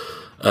had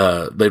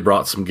they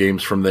brought some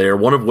games from there,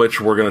 one of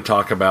which we're going to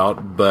talk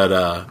about, but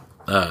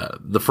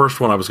the first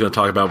one I was going to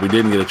talk about, we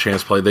didn't get a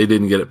chance to play. They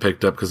didn't get it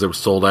picked up because it was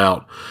sold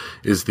out,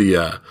 is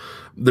the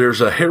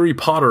there's a Harry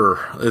Potter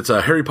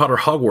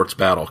Hogwarts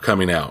battle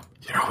coming out.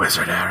 You're a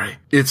wizard, Harry.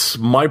 It's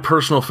my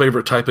personal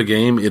favorite type of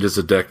game. It is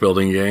a deck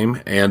building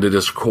game, and it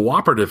is a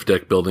cooperative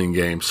deck building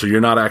game. So you're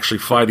not actually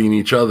fighting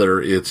each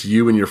other. It's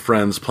you and your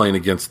friends playing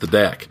against the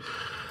deck.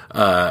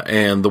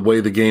 And the way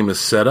the game is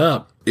set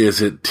up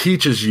is it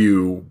teaches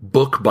you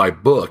book by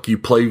book. You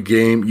play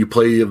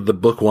the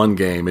book 1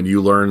 game and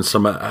you learn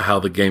how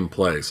the game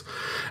plays.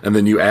 And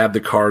then you add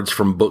the cards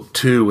from book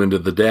 2 into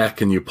the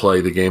deck and you play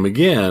the game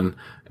again.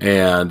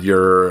 And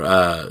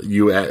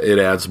it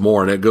adds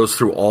more, and it goes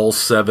through all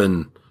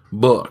 7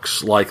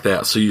 books like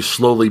that. So you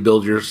slowly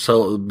build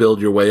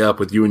your way up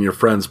with you and your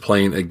friends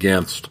playing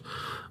against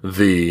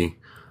the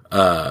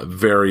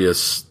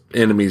various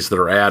enemies that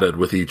are added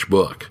with each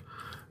book.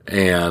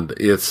 And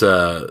it's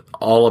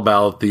all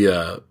about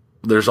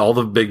there's all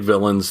the big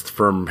villains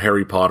from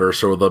Harry Potter,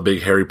 so the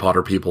big Harry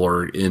Potter people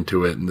are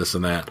into it and this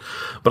and that.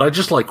 But I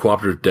just like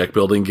cooperative deck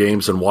building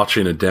games, and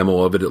watching a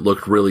demo of it, it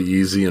looked really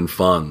easy and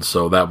fun.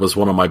 So that was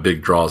one of my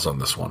big draws on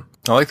this one.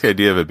 I like the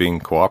idea of it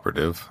being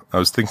cooperative. I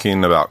was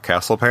thinking about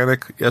Castle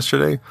Panic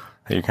yesterday.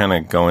 How you're kind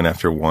of going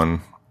after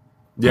one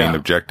main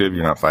objective.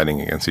 You're not fighting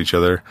against each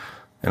other.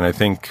 And I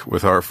think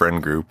with our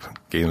friend group,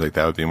 games like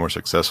that would be more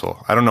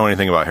successful. I don't know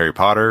anything about Harry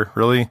Potter,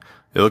 really.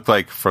 It looked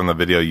like from the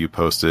video you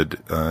posted,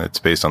 it's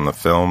based on the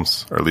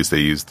films, or at least they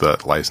used the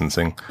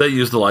licensing. They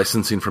used the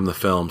licensing from the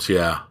films,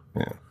 yeah.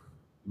 Yeah.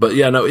 But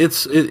yeah, no,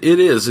 it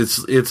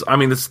is. I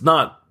mean, it's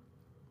not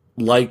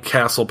like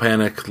Castle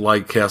Panic,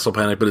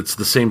 but it's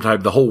the same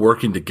type, the whole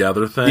working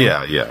together thing.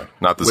 Yeah.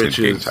 Not the same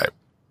game type.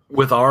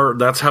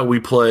 That's how we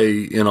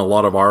play in a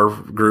lot of our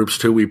groups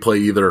too. We play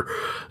either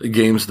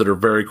games that are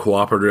very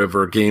cooperative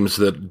or games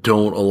that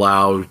don't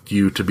allow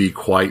you to be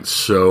quite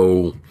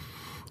so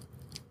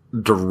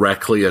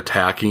directly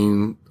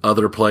attacking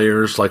other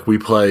players. Like we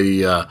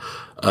play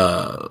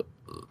Sentinels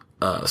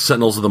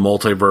of the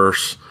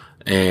Multiverse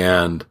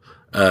and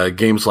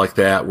games like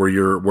that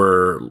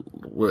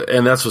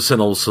and that's what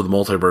Sentinels of the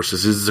Multiverse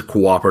is. This is a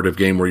cooperative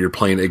game where you're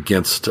playing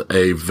against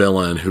a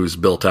villain who's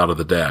built out of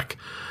the deck.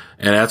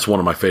 And that's one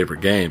of my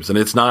favorite games. And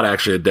it's not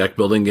actually a deck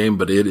building game,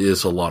 but it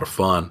is a lot of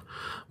fun.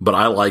 But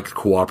I like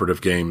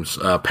cooperative games.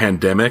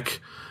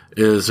 Pandemic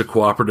is a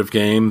cooperative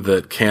game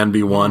that can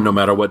be won no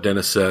matter what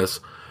Dennis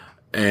says.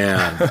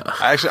 And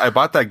I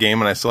bought that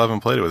game and I still haven't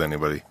played it with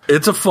anybody.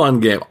 It's a fun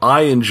game.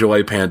 I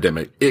enjoy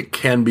Pandemic. It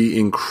can be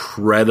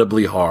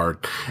incredibly hard,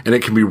 and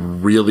it can be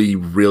really,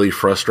 really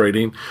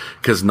frustrating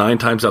because 9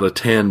 times out of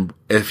 10,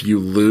 if you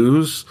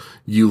lose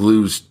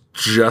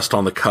just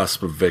on the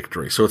cusp of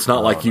victory. So it's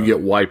not like you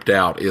get wiped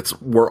out.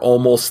 We're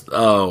almost, we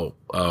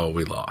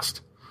lost,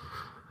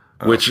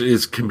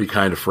 which can be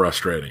kind of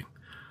frustrating.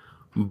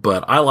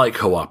 But I like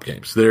co-op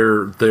games.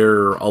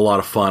 They're a lot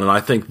of fun. And I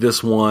think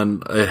this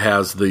one, it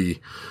has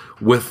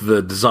with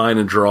the design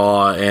and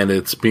draw and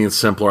it's being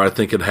simpler, I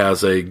think it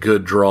has a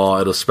good draw,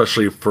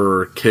 especially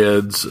for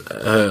kids.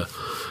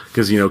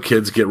 Cause,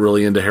 kids get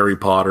really into Harry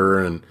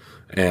Potter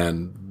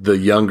and the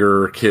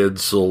younger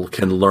kids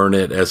can learn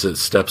it as it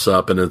steps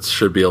up, and it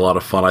should be a lot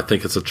of fun. I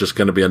think it's just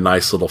going to be a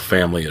nice little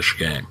family-ish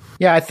game.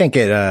 Yeah, I think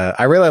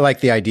I really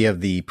like the idea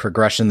of the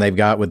progression they've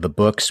got with the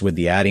books, with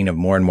the adding of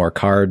more and more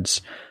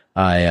cards.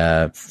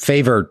 I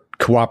favor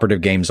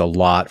cooperative games a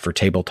lot for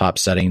tabletop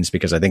settings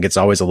because I think it's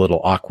always a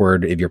little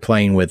awkward if you're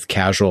playing with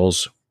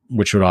casuals,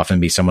 which would often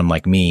be someone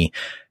like me.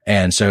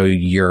 And so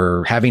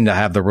you're having to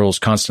have the rules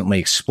constantly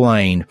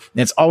explained.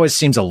 It always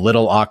seems a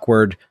little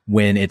awkward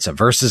when it's a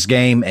versus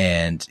game.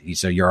 And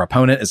so your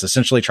opponent is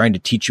essentially trying to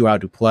teach you how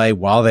to play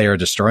while they are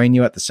destroying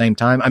you at the same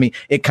time. I mean,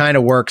 it kind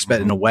of works,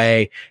 but in a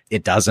way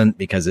it doesn't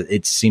because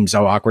it seems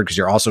so awkward because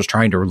you're also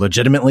trying to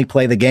legitimately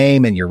play the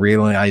game and you're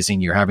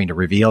realizing you're having to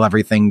reveal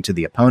everything to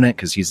the opponent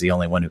because he's the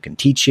only one who can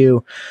teach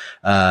you.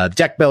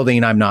 Deck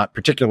building, I'm not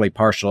particularly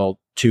partial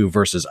to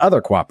versus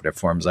other cooperative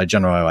forms. I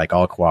generally like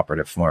all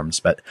cooperative forms,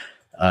 but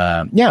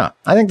I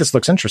think this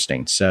looks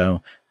interesting.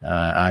 So,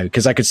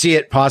 cause I could see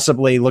it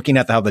possibly looking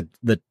at how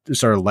the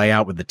sort of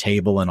layout with the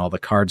table and all the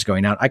cards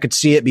going out. I could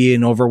see it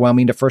being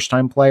overwhelming to first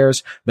time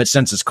players, but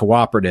since it's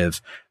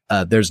cooperative,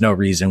 there's no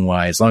reason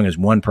why, as long as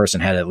one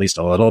person had at least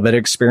a little bit of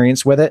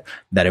experience with it,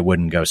 that it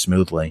wouldn't go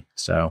smoothly.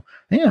 So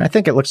yeah, I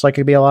think it looks like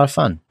it'd be a lot of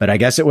fun, but I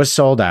guess it was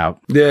sold out.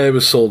 Yeah, it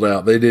was sold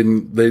out.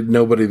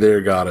 Nobody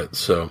there got it.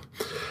 So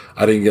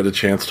I didn't get a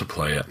chance to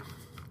play it.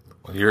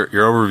 Your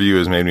overview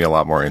has made me a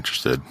lot more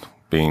interested.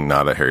 Being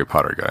not a Harry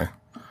Potter guy,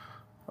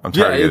 I'm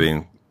tired of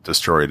getting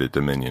destroyed at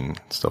Dominion,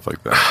 stuff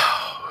like that.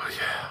 Oh,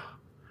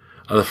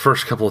 yeah. The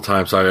first couple of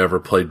times I ever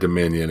played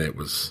Dominion,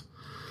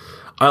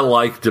 I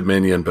like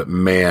Dominion, but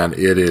man,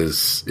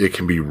 it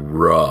can be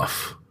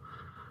rough.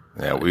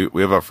 Yeah,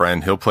 we have a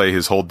friend, he'll play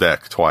his whole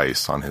deck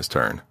twice on his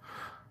turn.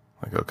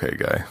 Like, okay,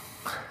 guy.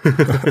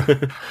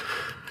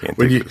 Can't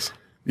take this.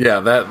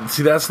 Yeah, that's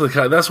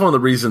one of the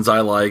reasons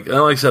I like,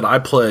 and like I said,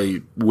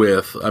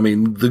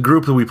 the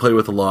group that we play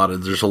with a lot,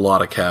 there's a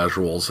lot of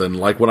casuals, and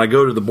like when I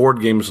go to the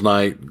board games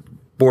night,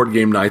 board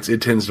game nights,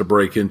 it tends to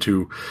break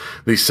into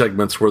these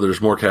segments where there's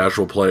more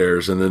casual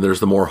players and then there's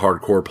the more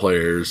hardcore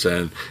players,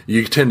 and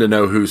you tend to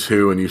know who's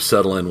who and you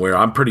settle in where.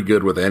 I'm pretty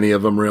good with any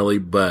of them really,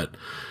 but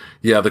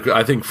yeah,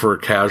 I think for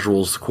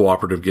casuals,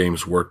 cooperative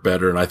games work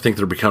better, and I think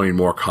they're becoming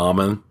more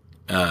common.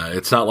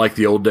 It's not like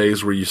the old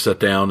days where you sit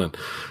down and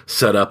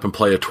set up and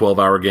play a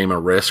 12-hour game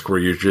of Risk where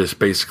you're just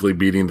basically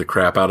beating the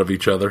crap out of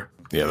each other.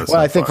 Yeah,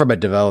 I think from a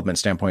development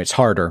standpoint, it's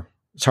harder.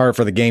 It's harder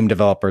for the game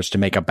developers to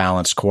make a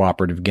balanced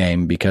cooperative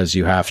game because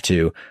you have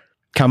to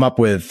come up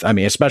with, I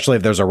mean, especially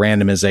if there's a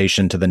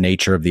randomization to the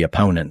nature of the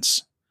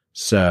opponents.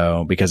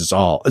 So, because it's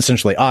all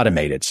essentially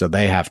automated. So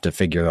they have to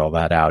figure all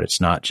that out. It's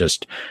not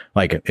just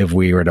like if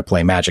we were to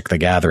play Magic the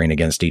Gathering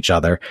against each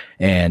other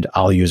and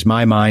I'll use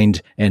my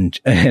mind and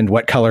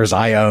what colors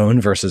I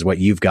own versus what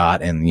you've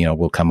got. And, you know,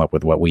 we'll come up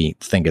with what we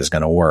think is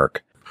going to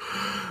work.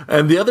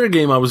 And the other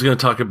game I was going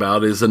to talk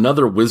about is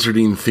another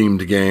wizarding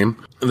themed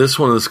game. This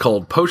one is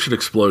called Potion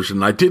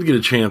Explosion. I did get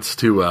a chance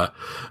to,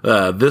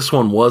 this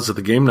one was at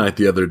the game night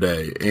the other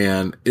day,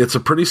 and it's a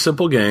pretty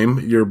simple game.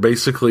 You're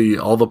basically,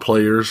 all the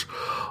players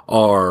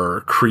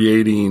are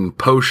creating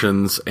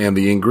potions, and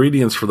the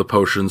ingredients for the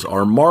potions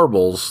are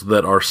marbles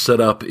that are set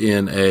up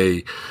in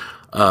a,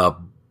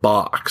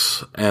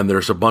 box, and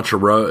there's a bunch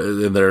of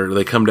rows, and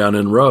they come down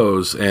in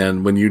rows,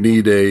 and when you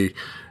need an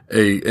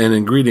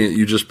ingredient,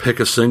 you just pick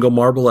a single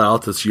marble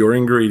out that's your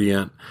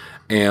ingredient,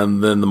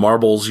 and then the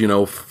marbles, you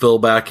know, fill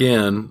back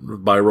in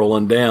by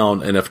rolling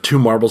down. And if two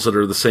marbles that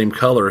are the same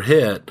color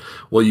hit,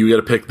 well, you got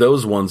to pick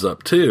those ones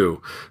up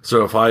too.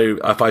 So if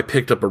I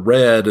picked up a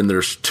red and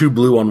there's two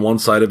blue on one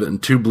side of it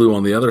and two blue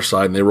on the other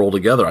side and they roll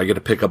together, I get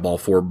to pick up all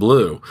four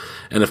blue.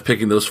 And if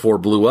picking those four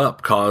blue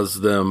up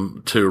caused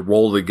them to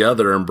roll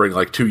together and bring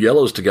like two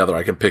yellows together,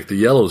 I can pick the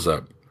yellows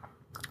up.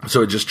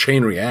 So it just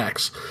chain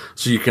reacts.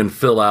 So you can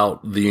fill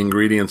out the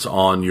ingredients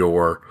on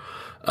your,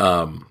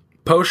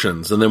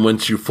 potions. And then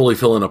once you fully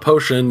fill in a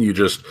potion, you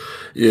just,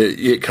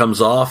 it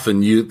comes off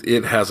and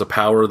it has a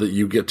power that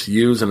you get to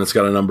use, and it's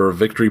got a number of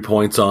victory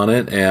points on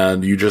it.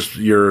 And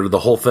the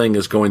whole thing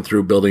is going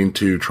through building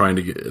to trying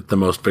to get the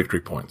most victory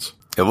points.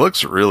 It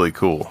looks really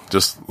cool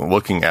just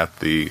looking at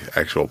the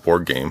actual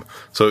board game.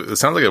 So it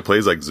sounds like it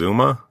plays like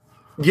Zuma.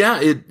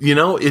 Yeah,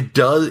 it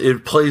does.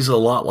 It plays a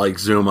lot like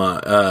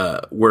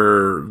Zuma,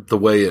 where the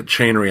way it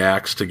chain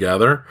reacts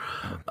together.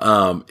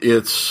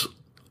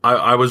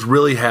 I was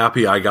really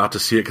happy I got to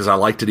see it because I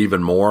liked it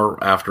even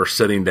more after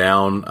sitting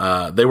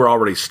down. They were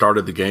already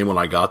started the game when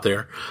I got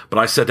there, but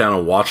I sat down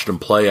and watched them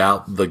play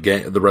out the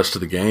game, the rest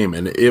of the game,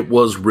 and it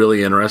was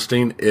really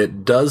interesting.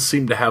 It does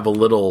seem to have a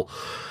little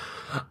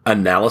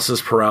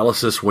analysis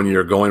paralysis when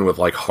you're going with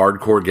like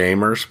hardcore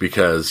gamers,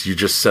 because you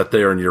just sit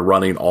there and you're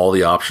running all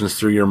the options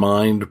through your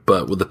mind.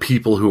 But with the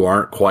people who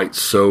aren't quite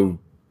so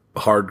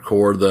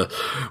hardcore,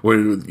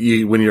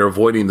 when you're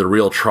avoiding the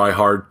real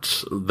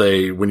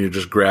tryhards, when you're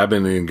just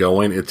grabbing and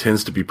going, it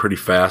tends to be pretty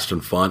fast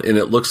and fun, and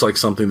it looks like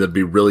something that'd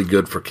be really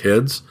good for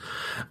kids.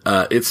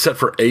 It's set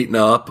for 8 and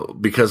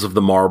up because of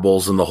the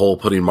marbles and the whole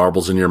putting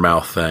marbles in your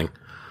mouth thing.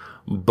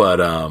 But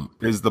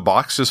is the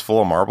box just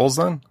full of marbles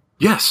then?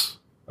 Yes.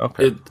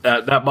 Okay.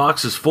 That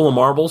box is full of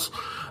marbles.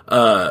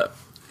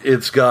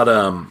 It's got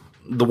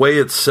the way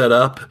it's set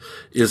up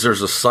is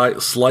there's a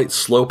slight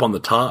slope on the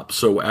top.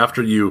 So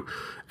after you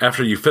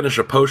finish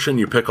a potion,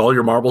 you pick all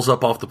your marbles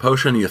up off the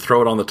potion, and you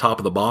throw it on the top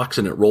of the box,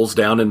 and it rolls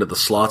down into the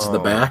slots in the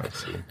back,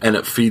 and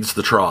it feeds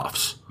the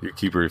troughs. You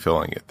keep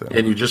refilling it then.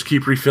 And you just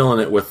keep refilling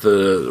it with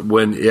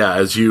when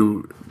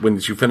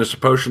you finish the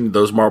potion,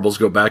 those marbles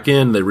go back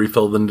in, they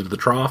refill into the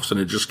troughs, and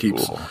it just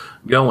keeps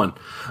going.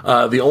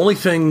 The only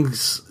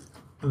things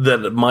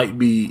that might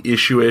be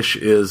issue-ish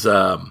is,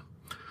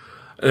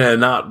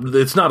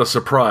 it's not a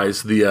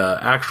surprise. The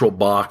actual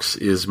box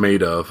is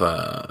made of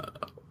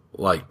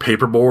like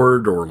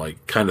paperboard or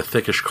like kind of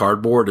thickish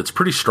cardboard. It's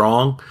pretty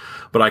strong,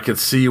 but I could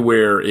see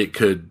where it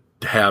could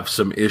have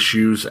some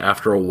issues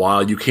after a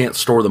while. You can't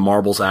store the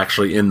marbles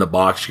actually in the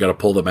box. You got to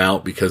pull them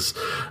out because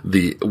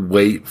the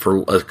weight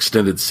for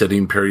extended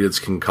sitting periods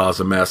can cause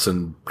a mess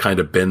and kind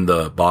of bend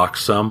the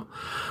box some.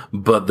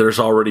 But there's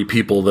already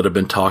people that have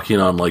been talking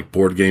on like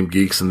Board Game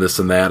Geeks and this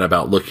and that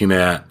about looking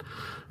at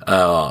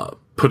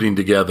putting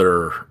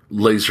together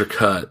laser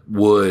cut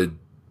wood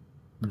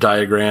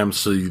diagrams,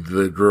 so you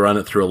run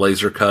it through a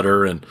laser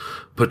cutter and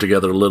put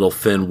together little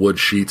thin wood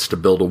sheets to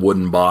build a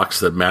wooden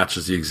box that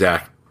matches the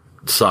exact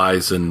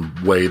size and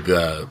way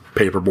the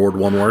paperboard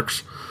one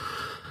works.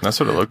 That's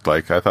what it looked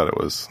like. I thought it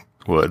was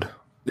wood.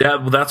 Yeah,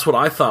 well, that's what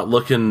I thought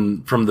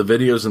looking from the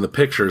videos and the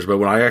pictures, but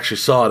when I actually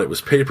saw it, it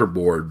was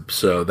paperboard.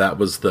 So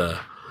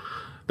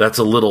that's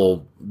a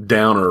little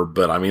downer,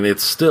 but I mean,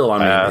 it's still,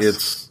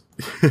 it's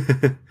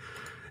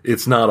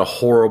it's not a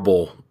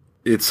horrible.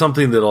 It's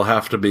something that'll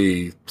have to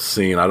be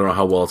seen. I don't know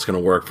how well it's going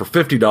to work. For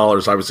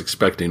 $50, I was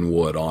expecting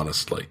wood,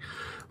 honestly,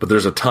 but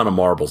there's a ton of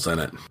marbles in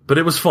it. But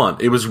it was fun.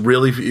 It was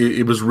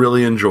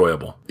really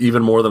enjoyable,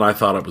 even more than I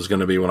thought it was going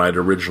to be when I'd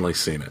originally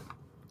seen it.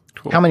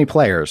 Cool. How many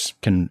players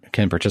can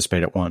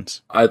participate at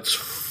once? It's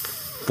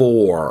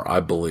 4, I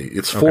believe.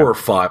 It's 4 or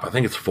 5. I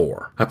think it's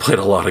 4. I played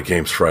a lot of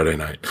games Friday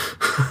night.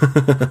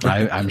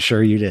 I'm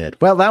sure you did.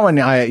 Well, that one,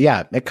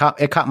 it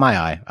caught my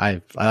eye.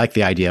 I like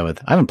the idea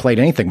with. I haven't played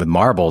anything with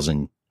marbles,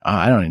 and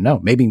I don't even know.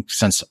 Maybe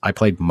since I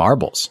played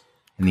marbles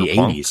in the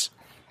 '80s.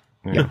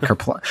 Yeah,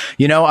 Kerplunk.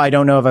 I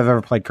don't know if I've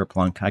ever played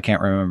Kerplunk. I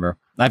can't remember.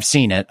 I've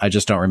seen it. I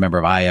just don't remember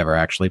if I ever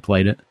actually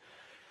played it.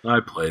 I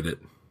played it.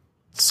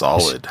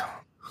 Solid.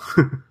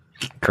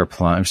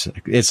 Kerplunk.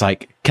 It's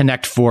like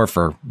Connect 4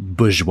 for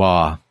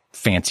bourgeois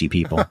fancy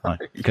people. I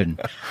couldn't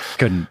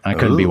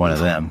be one of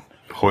them.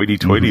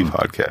 Hoity-toity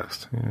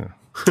podcast. Yeah.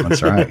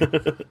 That's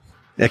right.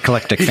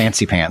 Eclectic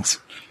fancy pants.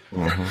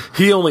 Mm-hmm.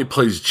 He only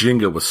plays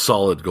Jenga with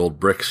solid gold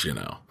bricks,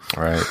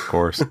 Right, of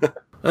course.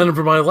 And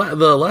for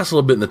the last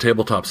little bit in the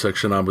tabletop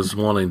section I was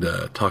wanting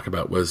to talk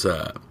about was,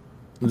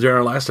 during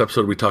our last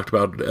episode we talked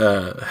about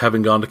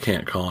having gone to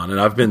CantCon,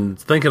 and I've been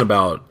thinking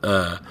about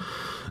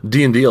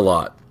D&D a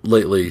lot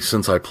lately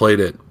since I played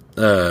it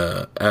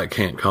at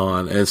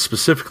CantCon, and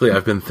specifically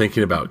I've been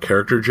thinking about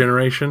character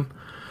generation,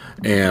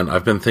 and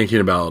I've been thinking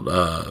about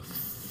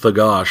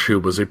Thagash, who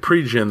was a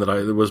pre-gen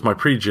was my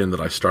pre-gen that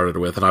I started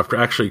with, and I've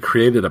actually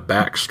created a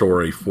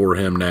backstory for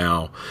him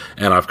now,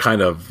 and I've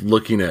kind of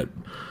looking at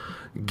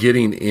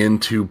getting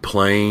into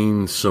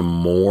playing some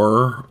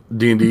more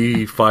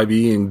D&D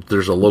 5e, and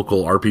there's a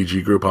local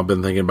RPG group I've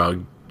been thinking about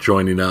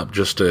joining up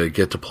just to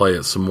get to play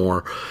it some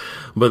more.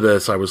 But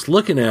as I was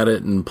looking at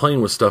it and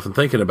playing with stuff and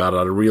thinking about it,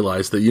 I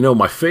realized that,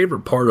 my favorite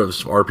part of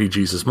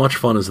RPGs, as much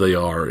fun as they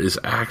are, is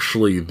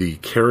actually the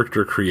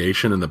character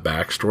creation and the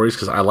backstories,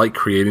 because I like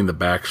creating the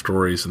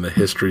backstories and the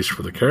histories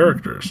for the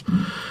characters.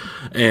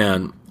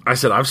 And I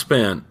said I've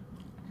spent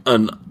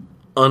an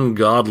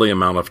ungodly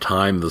amount of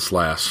time this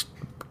last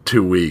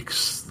 2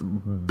 weeks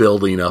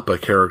building up a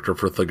character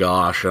for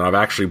Thagash, and I've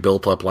actually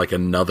built up like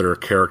another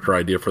character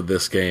idea for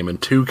this game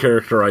and 2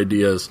 character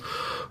ideas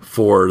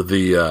for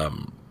the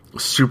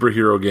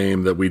superhero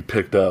game that we'd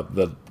picked up,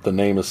 that the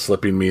name is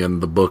slipping me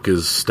and the book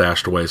is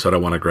stashed away, so I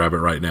don't want to grab it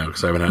right now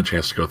because I haven't had a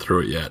chance to go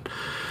through it yet.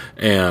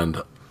 And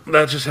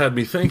that just had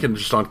me thinking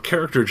just on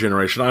character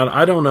generation.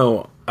 I don't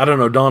know,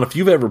 Don, if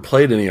you've ever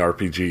played any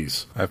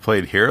RPGs. I've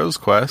played Hero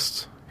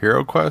Quest.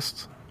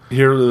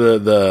 Here,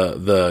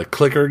 the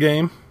clicker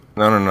game?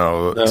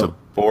 No. It's a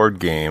board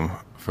game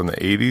from the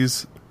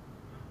 80s.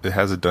 It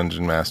has a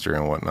dungeon master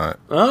and whatnot.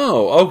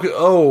 Oh,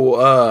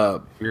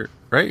 okay.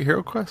 Right?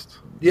 Hero Quest?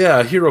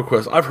 Yeah, Hero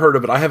Quest. I've heard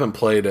of it. I haven't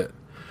played it.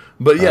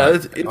 But yeah,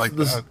 it's like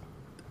this.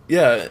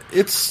 Yeah,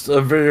 it's a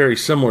very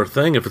similar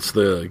thing if it's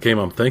the game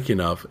I'm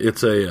thinking of.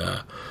 It's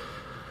a...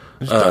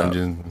 There's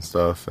dungeons and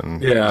stuff.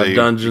 And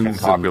dungeons.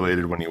 Become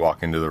populated when you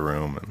walk into the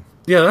room. And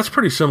yeah, that's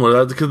pretty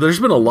similar. Because there's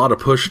been a lot of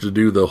push to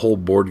do the whole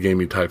board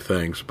gamey type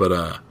things. But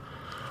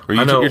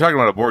you're talking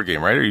about a board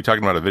game, right? Or are you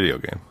talking about a video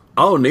game?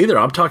 Oh, neither.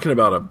 I'm talking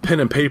about a pen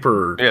and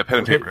paper. Yeah, pen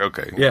and paper.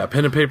 Okay. Yeah,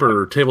 pen and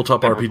paper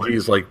tabletop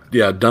RPGs like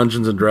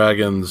Dungeons and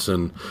Dragons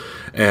and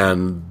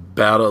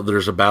battle.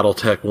 There's a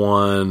BattleTech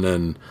one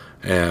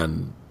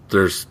and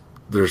there's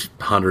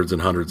hundreds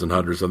and hundreds and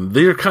hundreds, and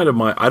they're kind of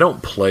I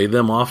don't play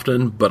them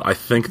often, but I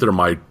think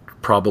they're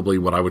probably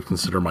what I would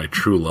consider my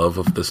true love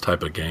of this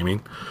type of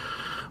gaming.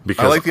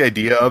 Because I like the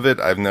idea of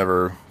it. I've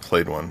never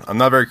played one. I'm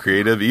not very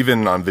creative,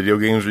 even on video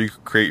games where you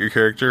create your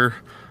character.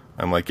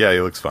 I'm like, yeah, he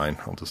looks fine.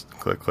 I'll just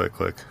click.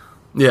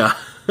 Yeah.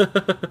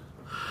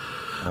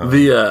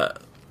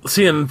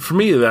 And for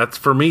me,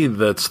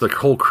 that's the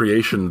whole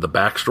creation, the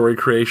backstory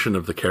creation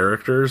of the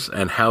characters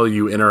and how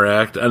you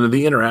interact. And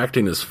the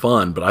interacting is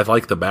fun, but I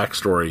like the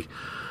backstory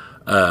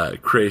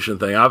creation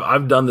thing.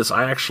 I've done this.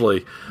 I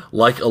actually,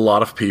 like a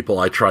lot of people,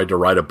 I tried to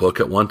write a book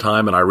at one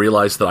time, and I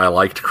realized that I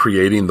liked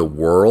creating the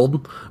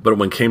world, but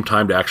when it came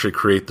time to actually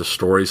create the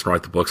stories and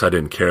write the books, I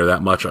didn't care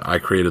that much. I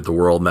created the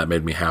world, and that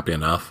made me happy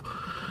enough.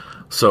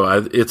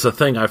 So it's a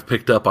thing I've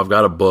picked up. I've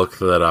got a book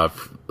that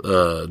I've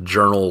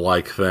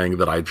journal-like thing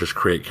that I just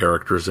create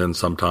characters in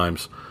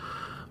sometimes.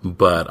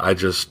 But I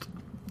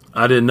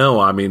didn't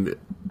know. I mean,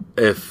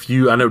 I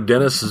know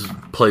Dennis has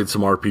played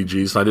some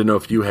RPGs, and I didn't know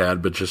if you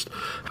had, but just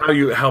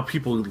how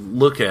people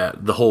look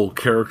at the whole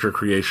character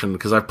creation.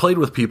 Because I've played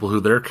with people who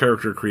their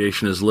character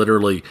creation is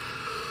literally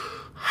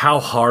how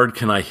hard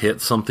can I hit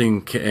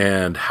something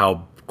and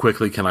how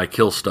quickly can I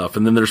kill stuff.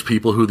 And then there's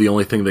people who the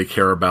only thing they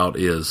care about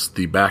is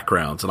the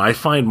backgrounds. And I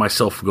find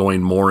myself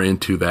going more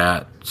into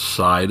that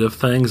side of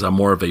things. I'm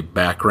more of a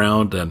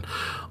background and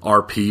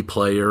RP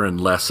player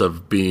and less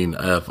of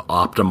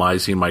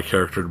optimizing my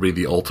character to be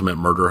the ultimate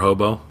murder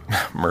hobo.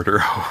 Murder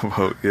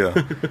hobo, yeah.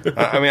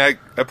 I mean,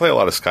 I play a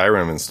lot of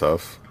Skyrim and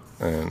stuff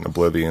and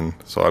Oblivion.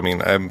 So, I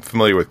mean, I'm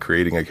familiar with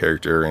creating a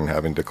character and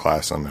having to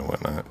class them and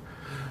whatnot.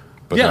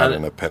 But not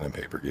in a pen and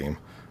paper game.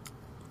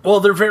 Well,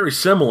 they're very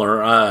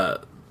similar.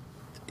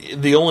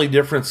 The only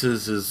difference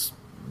is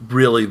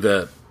really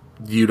that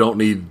you don't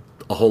need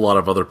a whole lot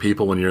of other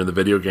people when you're in the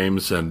video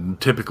games,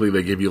 and typically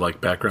they give you like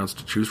backgrounds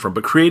to choose from.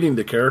 But creating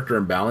the character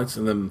and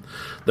balancing them,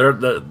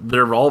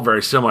 they're all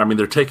very similar. I mean,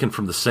 they're taken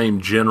from the same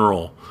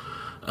general.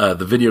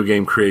 The video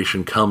game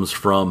creation comes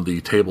from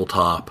the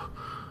tabletop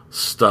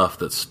stuff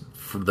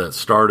that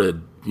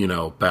started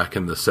back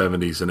in the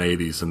 70s and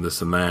 80s and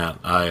this and that.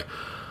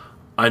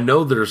 I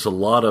know there's a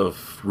lot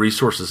of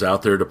resources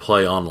out there to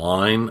play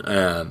online,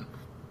 and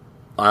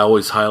I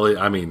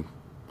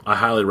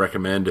highly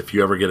recommend, if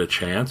you ever get a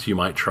chance, you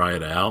might try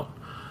it out,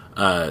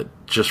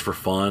 just for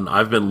fun.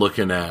 I've been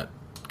looking at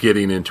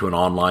getting into an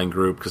online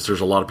group because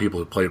there's a lot of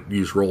people who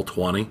use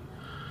Roll20.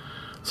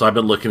 So I've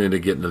been looking into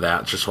getting to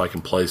that just so I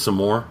can play some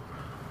more.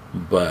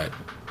 But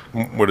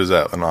what is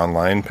that? An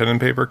online pen and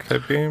paper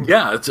type game?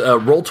 Yeah, it's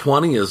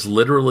Roll20 is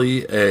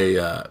literally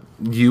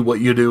what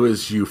you do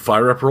is you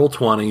fire up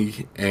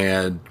Roll20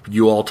 and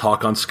you all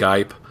talk on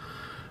Skype,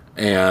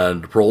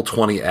 and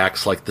Roll20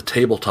 acts like the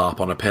tabletop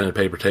on a pen and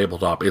paper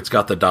tabletop. It's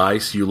got the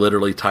dice. You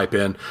literally type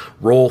in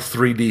roll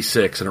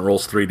 3d6 and it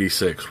rolls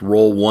 3d6.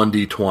 Roll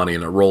 1d20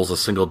 and it rolls a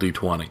single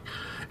d20.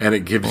 And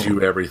it gives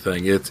you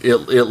everything.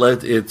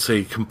 It's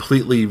a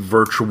completely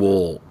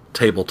virtual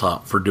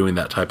tabletop for doing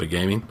that type of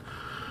gaming.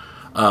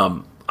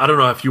 I don't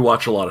know if you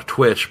watch a lot of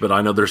Twitch, but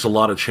I know there's a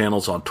lot of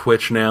channels on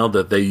Twitch now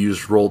that they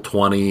use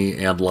Roll20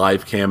 and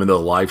Livecam, and they'll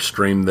live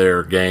stream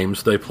their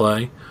games they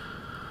play.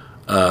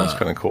 That's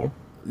kind of cool.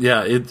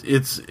 Yeah,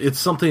 it's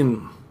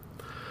something.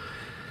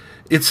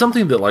 It's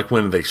something that, like,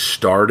 when they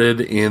started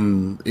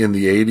in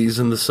the 80s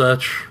and the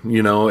such,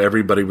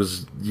 everybody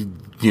was,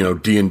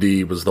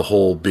 D&D was the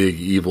whole big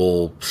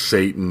evil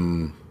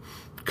Satan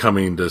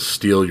coming to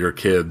steal your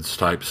kids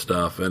type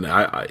stuff. And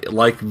I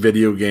like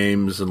video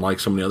games and like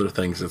so many other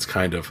things, it's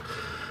kind of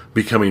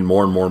becoming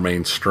more and more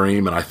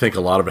mainstream. And I think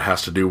a lot of it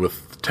has to do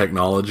with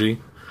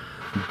technology.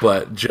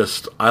 But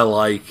just, I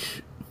like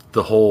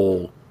the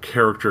whole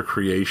character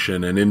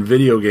creation. And in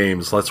video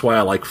games, that's why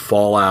I like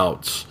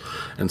Fallouts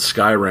and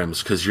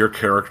Skyrims, because your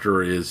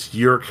character is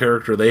your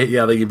character. They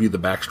give you the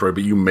backstory,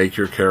 but you make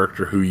your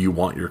character who you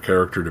want your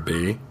character to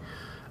be.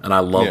 And I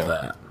love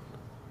that.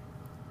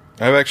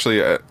 I've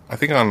actually, I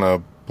think on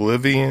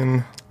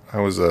Oblivion,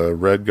 I was a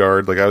red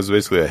guard. Like, I was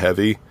basically a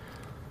heavy.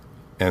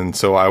 And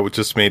so I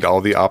just made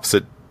all the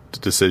opposite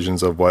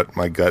decisions of what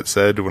my gut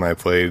said when I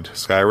played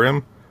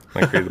Skyrim.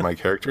 And I created my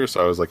character,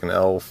 so I was like an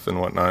elf and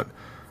whatnot,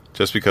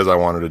 just because I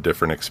wanted a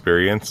different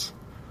experience.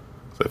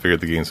 So I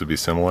figured the games would be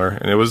similar.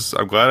 And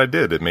I'm glad I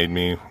did. It made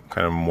me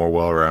kind of a more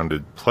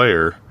well-rounded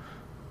player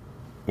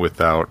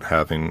without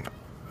having,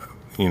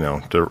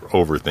 to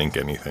overthink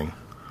anything.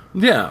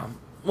 Yeah.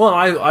 Well,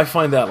 I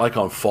find that, like,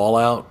 on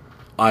Fallout,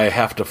 I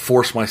have to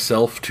force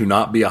myself to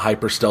not be a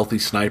hyper-stealthy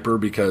sniper,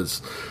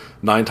 because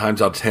 9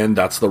 times out of 10,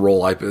 that's the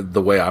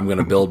way I'm going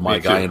to build my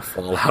guy in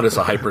Fallout, is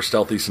a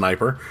hyper-stealthy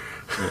sniper.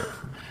 Yeah.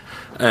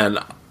 And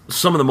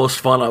one of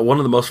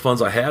the most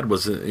funs I had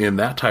was in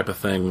that type of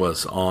thing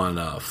was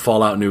on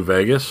Fallout New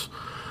Vegas.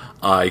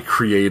 I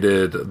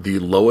created the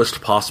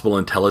lowest possible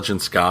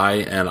intelligence guy,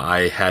 and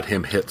I had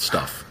him hit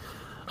stuff.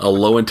 A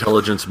low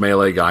intelligence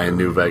melee guy in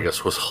New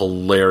Vegas was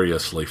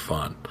hilariously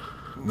fun.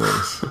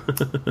 Nice.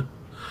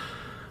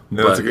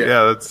 That's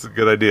a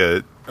good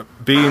idea.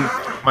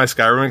 My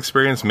Skyrim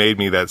experience made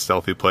me that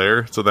stealthy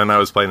player. So then I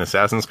was playing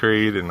Assassin's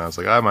Creed, and I was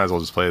like, I might as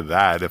well just play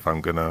that if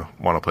I'm gonna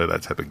want to play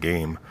that type of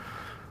game.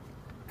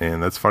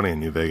 And that's funny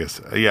in New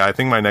Vegas. Yeah, I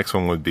think my next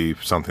one would be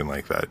something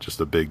like that. Just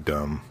a big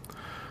dumb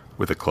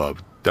with a club.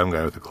 Dumb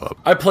guy with a club.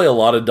 I play a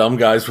lot of dumb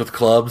guys with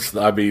clubs.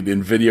 I mean,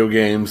 in video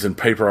games and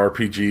paper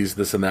RPGs,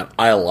 this and that.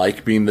 I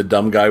like being the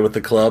dumb guy with the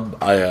club.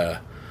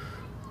 I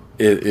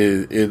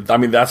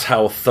mean, that's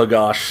how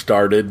Thugosh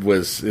started.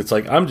 It's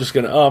like, I'm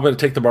gonna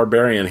take the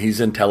barbarian.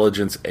 He's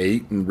intelligence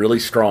 8 and really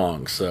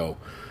strong. So,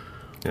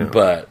 yeah.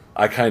 But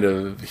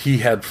he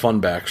had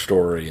fun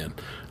backstory, and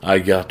I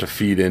got to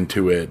feed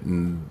into it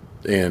and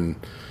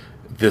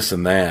this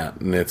and that,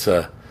 and it's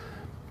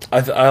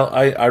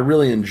I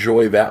really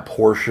enjoy that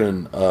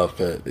portion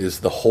of it, is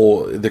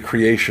the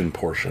creation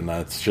portion.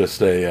 That's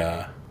just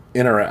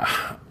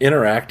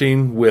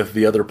interacting with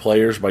the other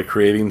players by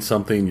creating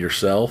something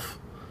yourself.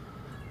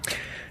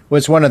 Well,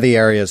 it's one of the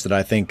areas that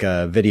I think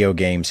video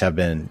game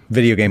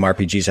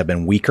RPGs have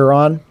been weaker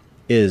on,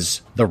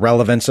 is the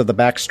relevance of the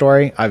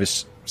backstory. I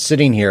was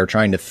sitting here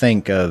trying to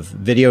think of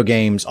video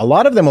games. A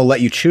lot of them will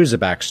let you choose a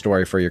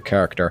backstory for your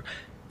character.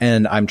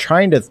 And I'm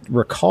trying to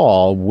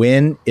recall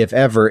when, if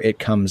ever, it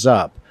comes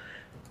up.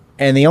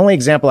 And the only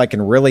example I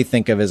can really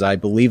think of is I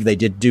believe they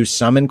did do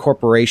some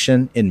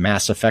incorporation in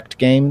Mass Effect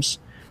games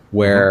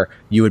where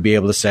you would be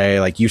able to say,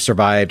 like, you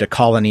survived a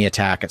colony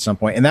attack at some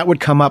point, and that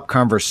would come up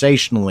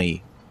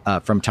conversationally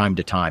from time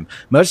to time.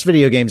 Most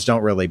video games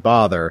don't really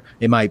bother.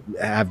 It might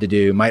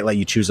let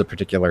you choose a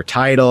particular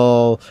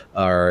title,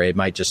 or it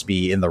might just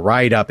be in the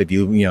write-up if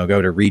you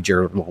go to read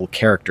your little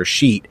character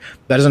sheet.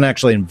 That doesn't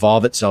actually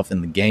involve itself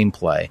in the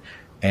gameplay.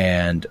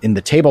 And in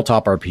the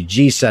tabletop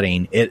RPG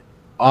setting, it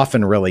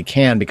often really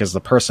can, because the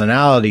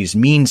personalities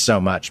mean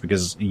so much,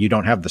 because you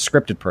don't have the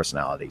scripted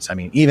personalities. I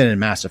mean, even in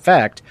Mass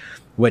Effect,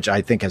 which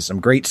I think has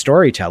some great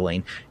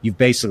storytelling, you've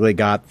basically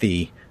got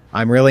the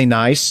I'm really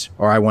nice,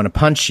 or I want to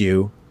punch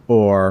you,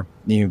 or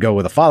you go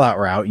with a Fallout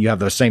route. You have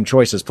those same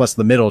choices, plus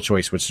the middle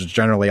choice, which is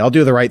generally, I'll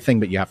do the right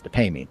thing, but you have to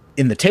pay me.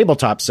 In the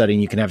tabletop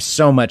setting, you can have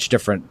so much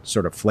different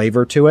sort of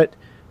flavor to it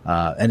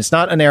And it's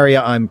not an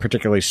area I'm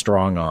particularly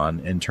strong on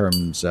in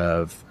terms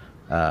of,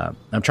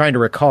 I'm trying to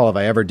recall if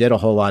I ever did a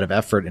whole lot of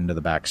effort into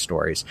the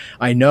backstories.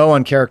 I know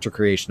on character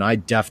creation, I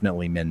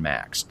definitely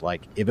min-maxed.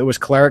 Like, if it was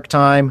cleric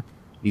time,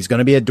 he's going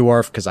to be a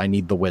dwarf because I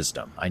need the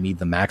wisdom. I need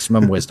the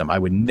maximum wisdom. I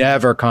would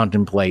never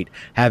contemplate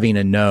having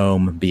a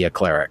gnome be a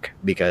cleric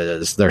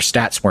because their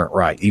stats weren't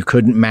right. You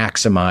couldn't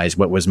maximize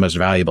what was most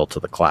valuable to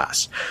the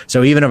class.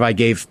 So even if I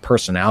gave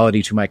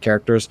personality to my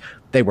characters,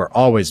 they were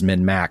always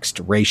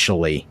min-maxed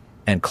racially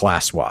and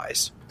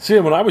class-wise. See,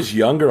 when I was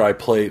younger, I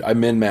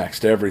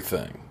min-maxed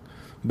everything.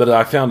 But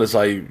I found as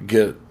I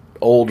get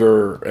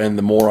older and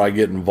the more I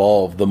get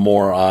involved, the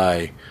more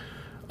I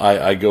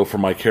go for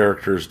my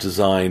characters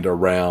designed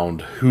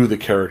around who the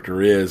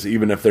character is,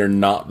 even if they're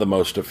not the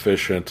most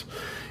efficient,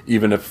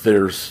 even if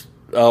there's,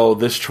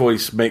 this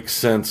choice makes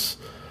sense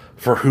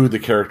for who the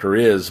character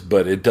is,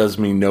 but it does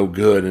me no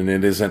good and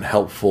it isn't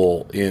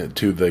helpful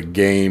to the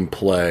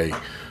gameplay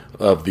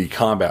of the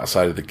combat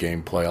side of the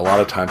gameplay. A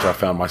lot of times I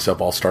found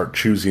myself, I'll start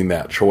choosing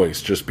that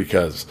choice just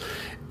because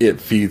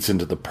it feeds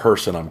into the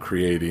person I'm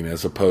creating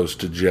as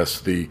opposed to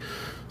just the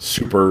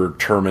super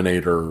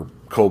Terminator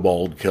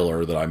kobold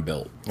killer that I'm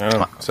built.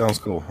 Oh, sounds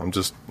cool. I'm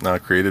just not a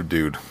creative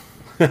dude.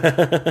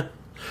 Well,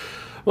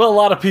 a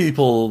lot of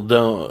people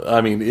don't. I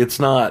mean, it's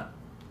not.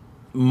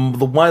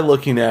 The way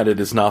looking at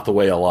it is not the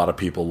way a lot of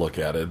people look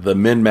at it. The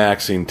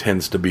min-maxing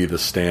tends to be the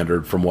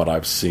standard from what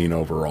I've seen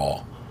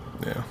overall.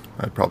 Yeah,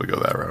 I'd probably go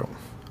that route.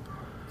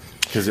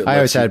 Because I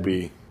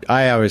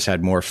always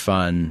had more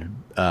fun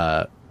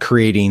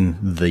creating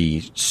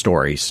the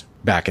stories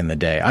back in the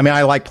day. I mean,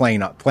 I like playing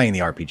the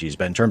RPGs,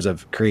 but in terms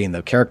of creating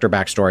the character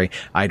backstory,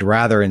 I'd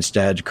rather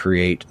instead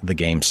create the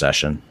game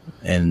session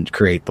and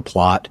create the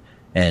plot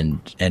and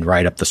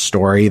write up the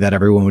story that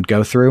everyone would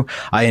go through.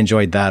 I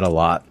enjoyed that a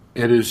lot.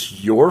 It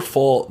is your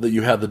fault that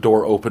you had the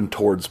door open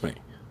towards me.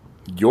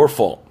 Your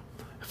fault.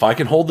 If I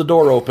can hold the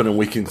door open and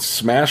we can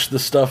smash the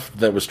stuff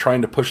that was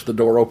trying to push the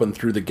door open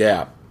through the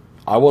gap,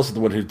 I wasn't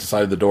the one who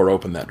decided the door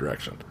opened that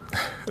direction.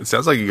 It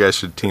sounds like you guys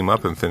should team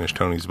up and finish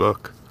Tony's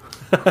book.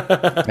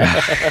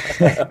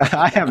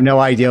 I have no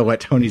idea what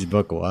Tony's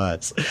book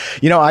was.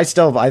 I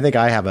think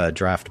I have a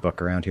draft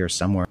book around here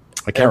somewhere.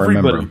 I can't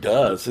remember. Everybody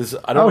does.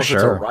 I don't know if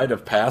it's a rite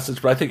of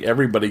passage, but I think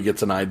everybody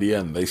gets an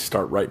idea and they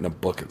start writing a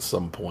book at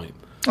some point.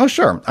 Oh,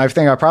 sure. I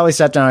think I probably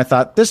sat down and I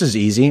thought, this is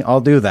easy.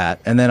 I'll do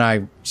that. And then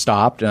I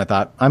stopped and I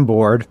thought, I'm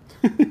bored.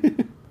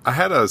 I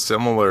had a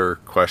similar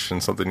question,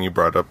 something you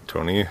brought up,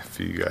 Tony, if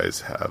you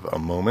guys have a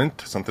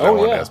moment, something I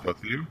wanted to ask both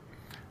of you.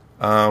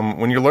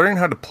 When you're learning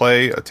how to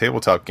play a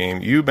tabletop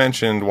game, you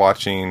mentioned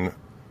watching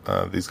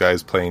these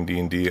guys playing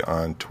D&D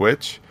on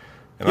Twitch,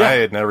 and I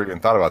had never even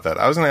thought about that.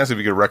 I was going to ask if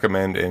you could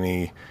recommend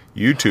any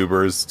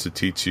YouTubers to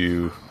teach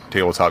you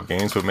tabletop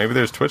games, but maybe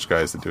there's Twitch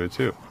guys that do it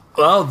too.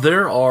 Well,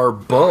 there are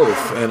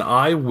both, and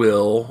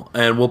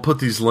we'll put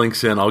these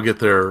links in. I'll get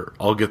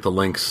the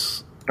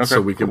links so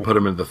we can put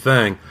them in the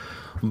thing.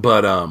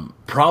 But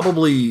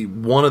probably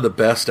one of the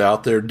best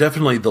out there,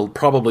 definitely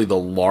probably the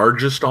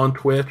largest on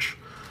Twitch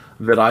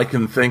that I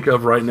can think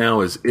of right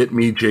now is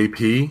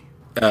ItMeJP.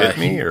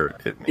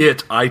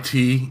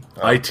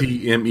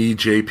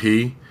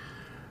 ITMEJP,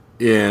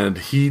 and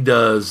he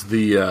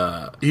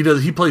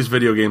plays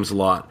video games a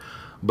lot,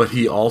 but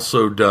he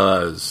also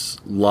does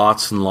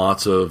lots and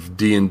lots of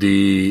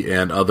D&D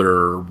and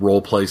other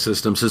role play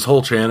systems. His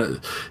whole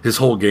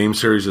game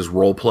series is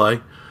role play.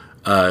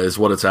 Is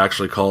what it's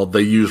actually called.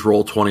 They use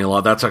Roll20 a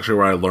lot. That's actually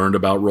where I learned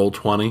about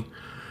Roll20.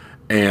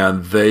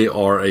 And they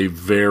are a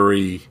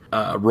very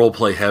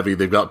role-play heavy.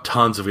 They've got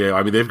tons of games.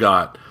 I mean, they've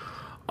got,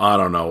 I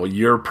don't know,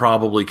 you're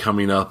probably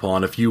coming up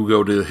on, if you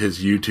go to his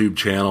YouTube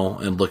channel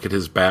and look at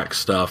his back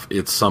stuff,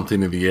 it's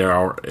something in the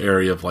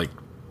area of like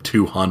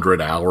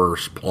 200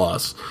 hours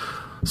plus.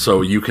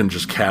 So you can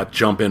just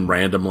jump in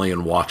randomly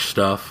and watch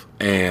stuff.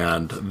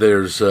 And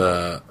there's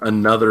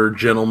another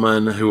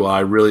gentleman who I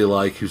really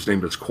like whose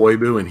name is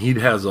Koibu, and he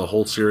has a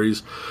whole series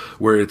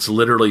where it's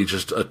literally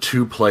just a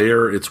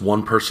two-player. It's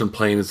one person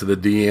playing as the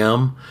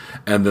DM,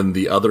 and then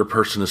the other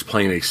person is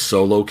playing a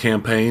solo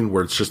campaign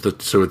where it's just the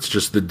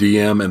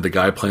DM and the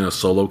guy playing a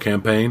solo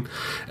campaign.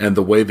 And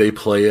the way they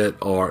play it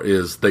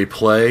is they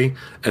play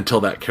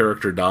until that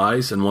character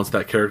dies, and once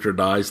that character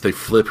dies, they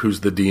flip who's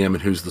the DM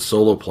and who's the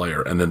solo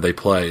player, and then they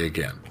play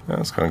again. Yeah,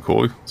 that's kind of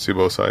cool. See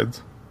both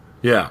sides.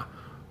 Yeah.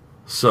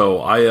 So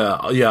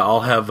I'll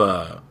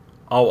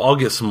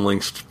get some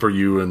links for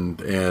you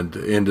and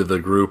into the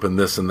group and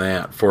this and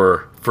that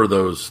for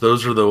those.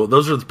 Those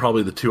are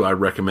probably the two I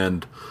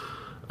recommend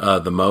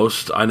the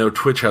most. I know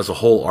Twitch has a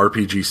whole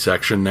RPG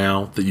section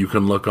now that you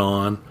can look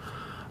on,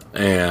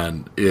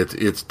 and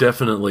it's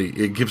definitely,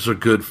 it gives a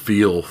good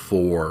feel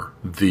for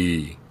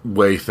the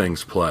way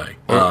things play.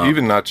 Well,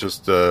 even not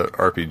just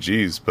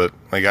RPGs, but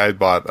like I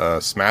bought a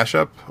Smash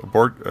Up,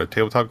 a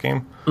tabletop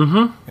game,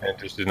 and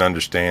just didn't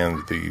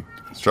understand the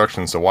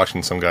instructions. So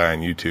watching some guy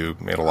on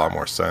YouTube made a lot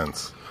more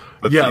sense.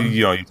 But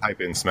you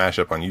type in Smash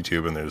Up on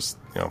YouTube, and there's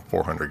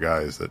 400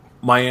 guys that.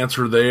 My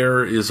answer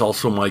there is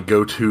also my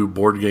go-to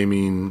board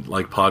gaming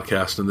like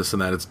podcast and this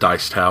and that. It's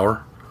Dice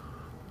Tower.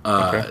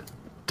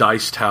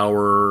 Dice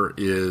Tower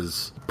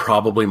is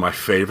probably my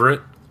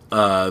favorite.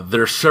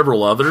 There's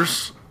several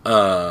others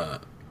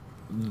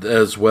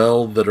as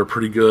well that are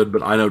pretty good,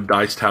 but I know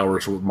Dice Tower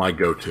is my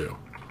go-to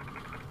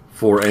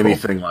for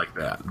anything like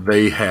that.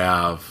 They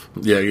have,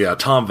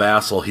 Tom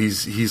Vassell,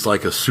 he's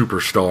like a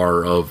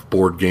superstar of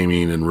board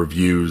gaming and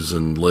reviews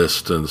and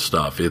lists and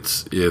stuff.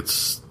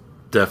 It's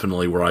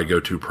definitely where I go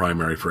to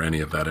primary for any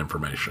of that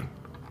information.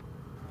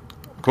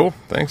 Cool,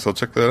 thanks. I'll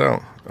check that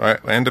out. I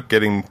end up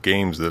getting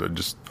games that I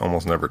just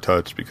almost never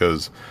touch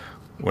because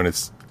when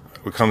it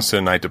comes to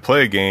a night to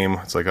play a game,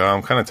 it's like, oh,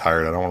 I'm kind of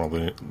tired. I don't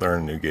want to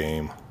learn a new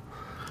game.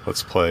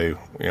 Let's play.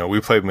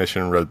 We play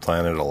Mission Red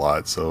Planet a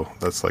lot, so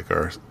that's like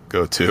our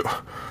go-to.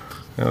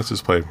 Let's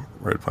just play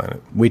Red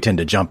Planet. We tend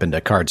to jump into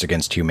Cards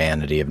Against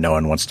Humanity if no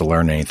one wants to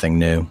learn anything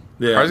new.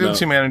 Yeah, Cards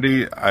Against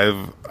Humanity,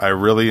 I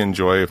really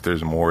enjoy if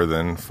there's more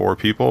than 4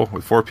 people.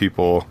 With 4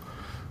 people,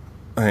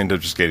 I end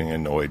up just getting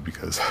annoyed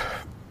because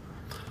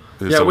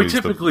we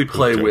typically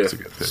play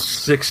with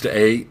 6 to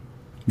 8.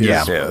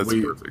 That's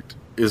perfect.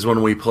 Is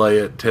when we play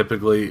it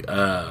typically.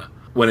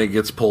 When it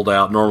gets pulled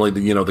out, normally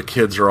the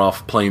kids are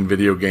off playing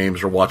video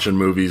games or watching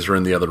movies or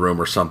in the other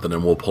room or something,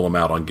 and we'll pull them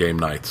out on game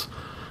nights.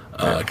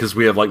 Because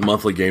we have like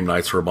monthly game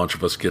nights where a bunch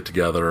of us get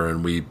together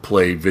and we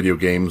play video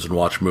games and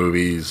watch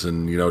movies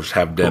and just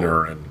have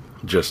dinner and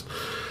just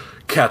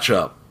catch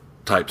up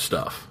type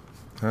stuff.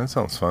 That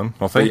sounds fun.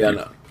 Well, thank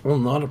you. Well,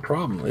 not a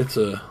problem. Those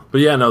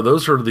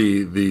are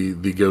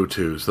the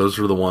go-tos. Those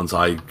are the ones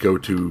I go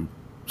to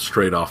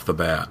straight off the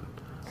bat.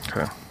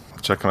 Okay, I'll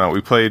check them out.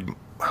 We played,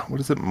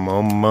 what is it,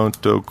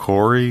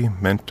 Mentokori? You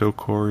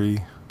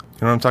know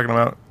what I'm talking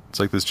about? It's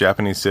like this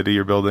Japanese city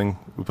you're building.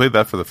 We played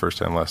that for the first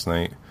time last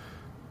night.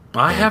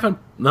 I haven't.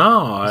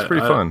 No, it's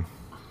pretty fun.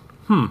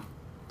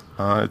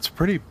 It's a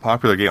pretty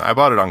popular game. I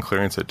bought it on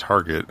clearance at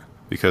Target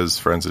because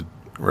friends had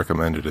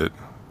recommended it.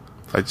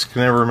 I just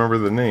can never remember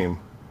the name.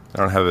 I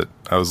don't have it.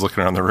 I was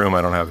looking around the room.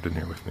 I don't have it in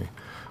here with me.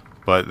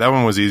 But that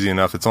one was easy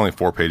enough. It's only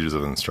 4 pages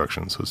of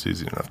instructions, so it's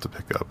easy enough to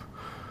pick up.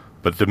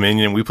 But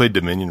Dominion, we played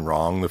Dominion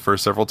wrong the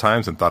first several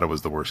times and thought it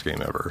was the worst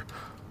game ever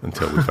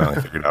until we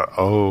finally figured out,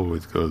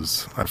 it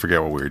goes, I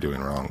forget what we were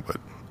doing wrong, but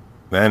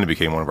then it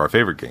became one of our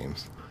favorite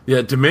games.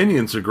 Yeah,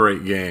 Dominion's a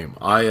great game.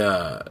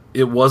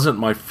 It wasn't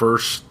my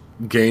first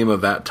game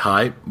of that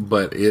type,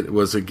 but it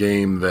was a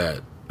game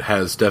that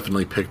has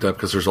definitely picked up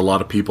because there's a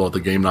lot of people at the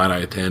game night I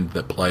attend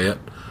that play it.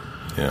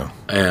 Yeah.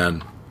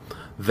 And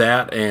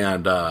that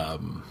and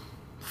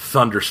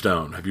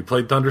Thunderstone. Have you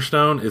played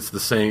Thunderstone? It's the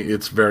same.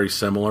 It's very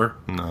similar.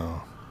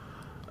 No.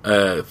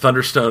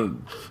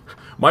 Thunderstone.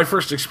 My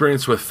first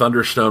experience with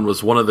Thunderstone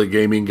was one of the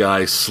gaming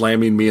guys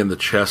slamming me in the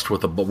chest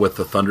with the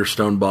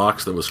Thunderstone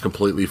box that was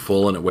completely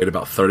full and it weighed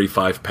about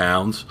 35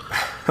 pounds.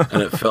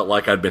 And it felt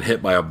like I'd been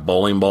hit by a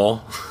bowling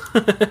ball.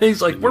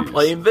 He's like, we're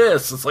playing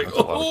this. It's like, that's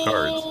a lot of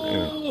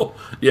cards.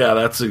 Yeah,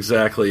 that's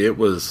exactly. It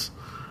was.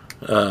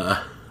 And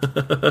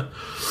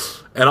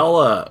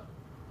I'll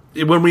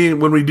when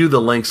we do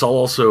the links, I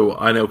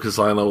know because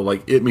I know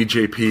like Itme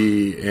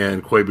JP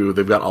and Quabu,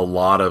 they've got a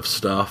lot of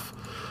stuff,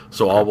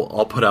 so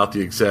I'll put out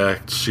the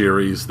exact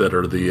series that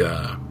are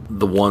the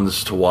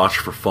ones to watch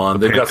for fun.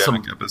 They've got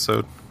some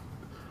episode.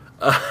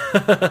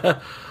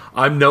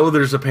 I know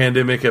there's a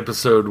pandemic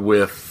episode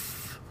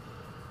with.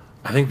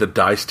 I think the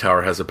Dice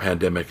Tower has a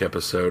pandemic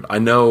episode. I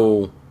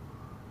know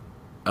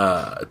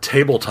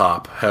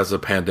Tabletop has a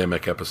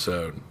pandemic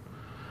episode.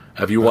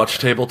 Have you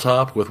watched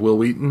Tabletop with Will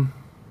Wheaton?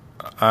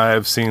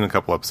 I've seen a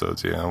couple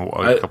episodes, a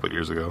couple of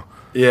years ago.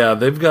 Yeah,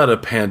 they've got a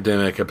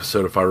pandemic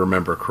episode, if I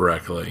remember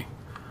correctly.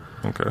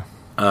 Okay.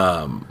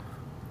 I'm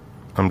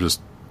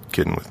just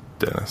kidding with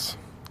Dennis.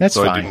 That's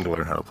fine. I didn't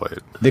learn how to play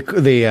it.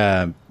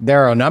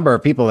 There are a number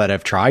of people that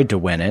have tried to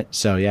win it,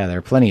 so yeah, there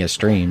are plenty of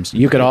streams.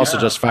 You could also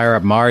just fire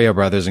up Mario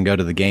Brothers and go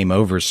to the game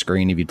over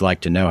screen if you'd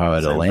like to know how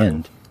it'll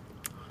end.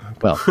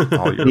 Well,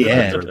 the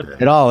end.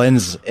 It all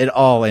ends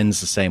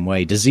the same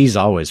way. Disease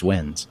always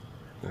wins.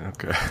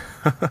 Okay.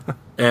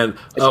 And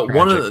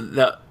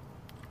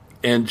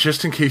and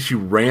just in case you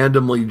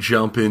randomly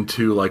jump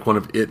into like one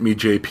of Itme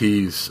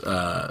JP's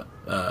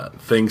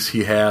things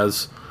he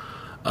has,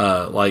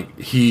 like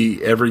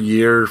he every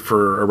year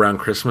for around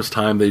Christmas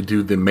time they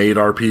do the Made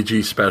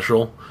RPG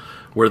special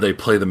where they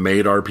play the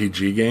Made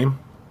RPG game,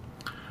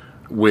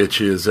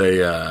 which is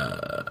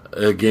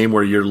a game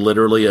where you're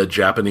literally a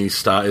Japanese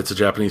style. It's a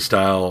Japanese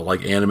style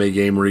like anime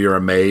game where you're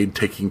a maid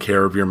taking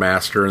care of your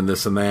master and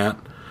this and that.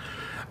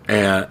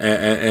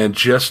 And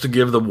just to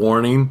give the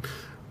warning,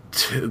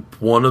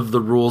 one of the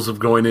rules of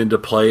going in to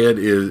play it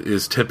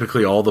is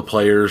typically all the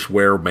players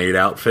wear maid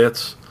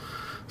outfits.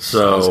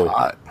 So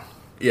hot.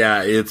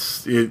 Yeah,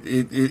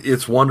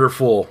 it's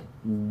wonderful.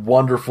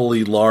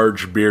 Wonderfully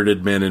large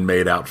bearded men in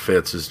maid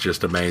outfits is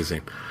just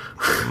amazing.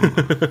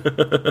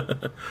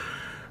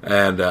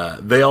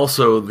 And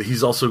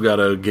he's also got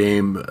a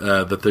game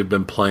that they've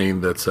been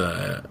playing that's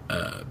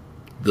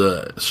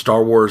the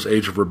Star Wars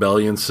Age of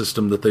Rebellion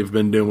system that they've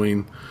been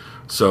doing.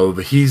 So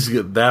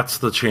that's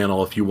the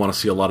channel if you want to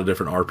see a lot of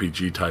different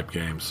RPG type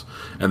games.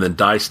 And then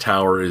Dice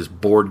Tower is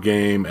board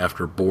game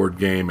after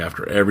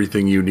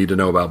everything you need to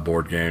know about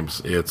board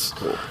games. It's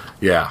cool.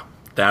 Yeah,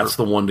 that's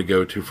the one to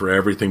go to for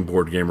everything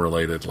board game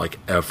related, like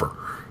ever.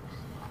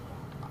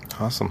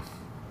 Awesome.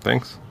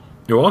 Thanks.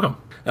 You're welcome.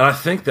 And I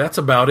think that's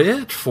about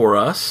it for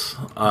us.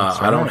 Right.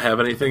 I don't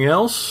have anything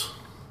else.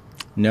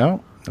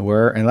 No,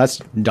 unless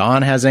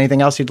Don has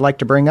anything else you'd like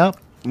to bring up.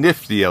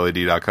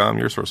 NiftyLED.com,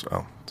 your source.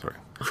 Oh, sorry.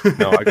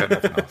 No, I got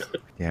nothing else.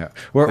 Yeah,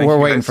 we're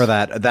waiting for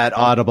that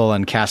Audible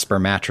and Casper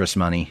mattress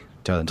money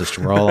to just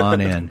roll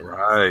on in.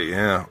 Right,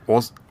 yeah.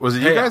 Was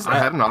it you guys that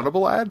had an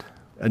Audible ad?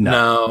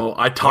 No,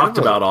 I talked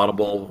about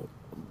Audible,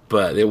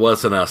 but it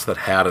wasn't us that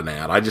had an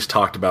ad. I just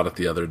talked about it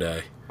the other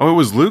day. Oh, it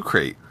was Loot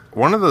Crate.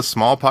 One of the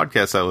small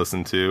podcasts I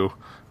listened to,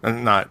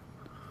 and not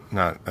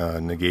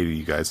negating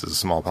you guys as a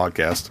small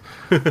podcast.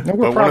 No,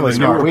 we're probably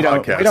smart. We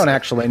don't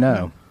actually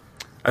know.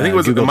 I think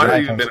it might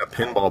have even been a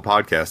pinball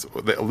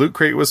podcast. The Loot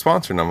Crate was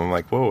sponsoring them. I'm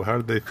like, whoa, how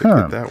did they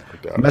get that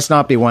worked out? It must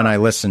not be one I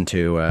listen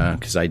to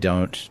because I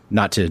don't,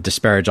 not to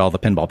disparage all the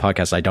pinball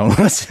podcasts I don't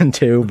listen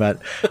to, but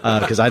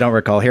because I don't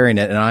recall hearing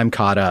it and I'm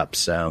caught up.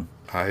 So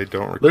I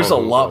don't recall. There's a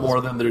lot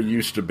more than there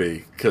used to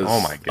be. Cause oh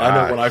my god! I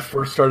know when I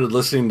first started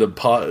listening to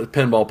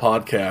pinball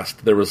podcast,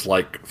 there was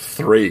like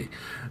 3.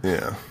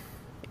 Yeah,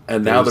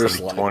 and now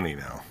there's like 20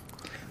 now.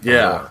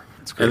 Yeah,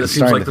 and it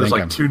seems like there's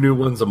like 2 new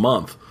ones a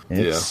month.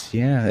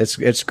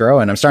 It's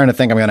growing. I'm starting to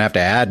think I'm going to have to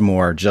add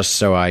more just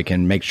so I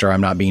can make sure I'm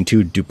not being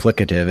too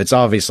duplicative. It's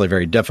obviously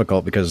very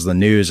difficult because the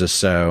news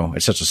is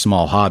it's such a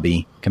small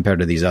hobby compared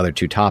to these other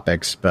 2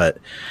 topics. But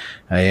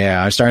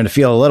I'm starting to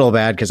feel a little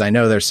bad because I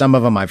know there's some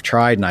of them I've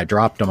tried and I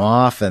dropped them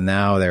off and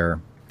now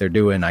they're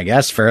doing, I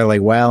guess, fairly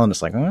well. And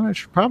it's like, I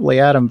should probably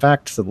add them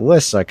back to the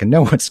list so I can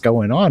know what's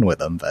going on with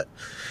them. But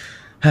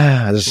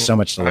there's so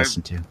much to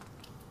listen to.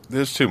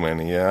 There's too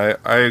many. Yeah,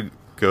 I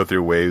go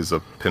through waves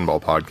of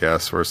pinball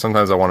podcasts where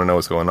sometimes I want to know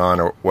what's going on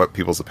or what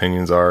people's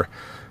opinions are,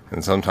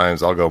 and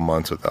sometimes I'll go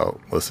months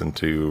without listening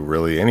to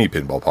really any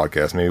pinball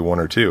podcast, maybe 1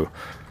 or 2.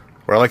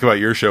 What I like about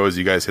your show is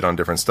you guys hit on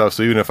different stuff,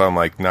 so even if I'm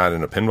like not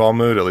in a pinball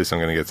mood, at least I'm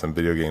going to get some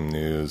video game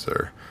news,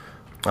 or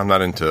I'm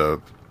not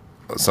into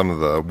some of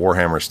the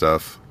Warhammer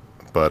stuff,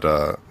 but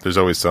there's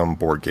always some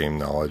board game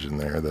knowledge in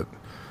there that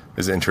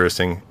is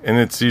interesting, and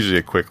it's usually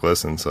a quick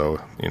listen, so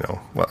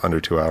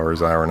under 2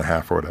 hours, hour and a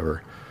half or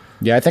whatever.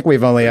 Yeah, I think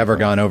we've only ever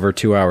gone over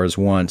 2 hours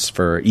once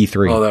for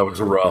E3. Oh, that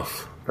was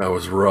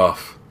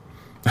rough.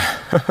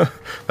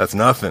 That's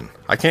nothing.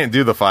 I can't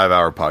do the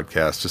 5-hour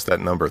podcast. Just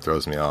that number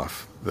throws me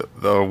off.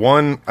 The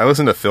one, I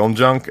listen to Film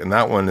Junk, and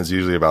that one is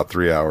usually about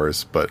 3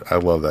 hours, but I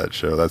love that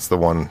show. That's the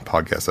one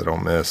podcast I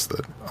don't miss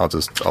that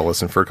I'll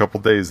listen for a couple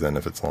days then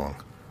if it's long.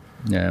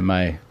 Yeah,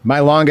 my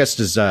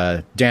longest is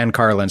Dan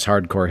Carlin's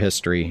Hardcore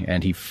History,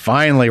 and he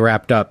finally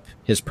wrapped up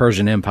his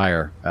Persian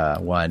Empire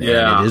one.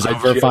 Yeah, and it is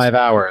over 5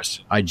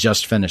 hours. I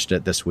just finished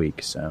it this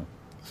week, so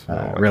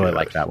really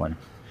like that one.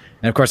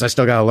 And of course, I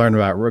still got to learn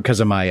about, because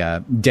of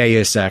my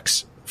Deus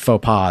Ex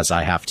faux pas,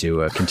 I have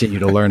to continue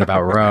to learn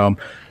about Rome.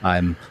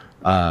 I'm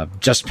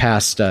just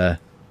past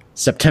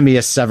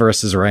Septimius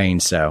Severus's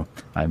reign, so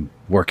I'm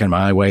working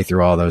my way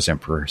through all those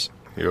emperors.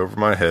 You're over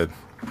my head.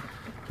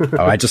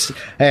 I had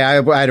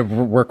to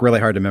work really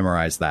hard to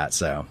memorize that,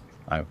 so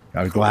I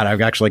was glad I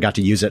actually got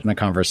to use it in a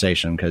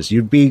conversation, because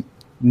you'd be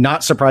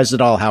not surprised at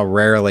all how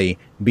rarely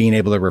being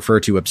able to refer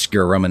to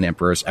obscure Roman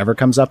emperors ever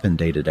comes up in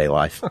day-to-day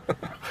life.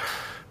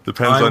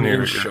 Depends on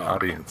your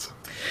audience.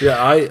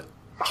 Yeah,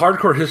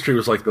 Hardcore History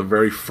was like the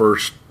very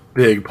first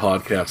big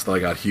podcast that I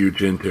got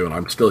huge into, and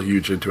I'm still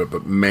huge into it,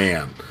 but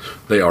man,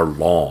 they are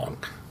long.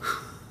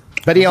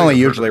 But he only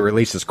usually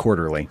releases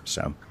quarterly,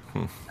 so.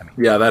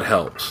 Yeah, that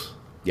helps.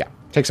 Yeah,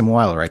 takes him a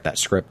while to write that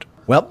script.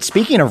 Well,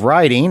 speaking of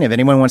writing, if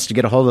anyone wants to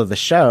get a hold of the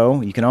show,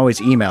 you can always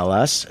email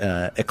us,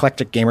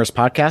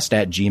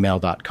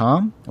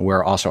 eclecticgamerspodcast@gmail.com.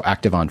 We're also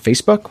active on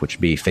Facebook, which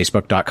would be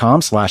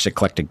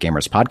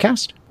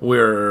facebook.com/eclecticgamerspodcast.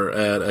 We're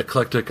at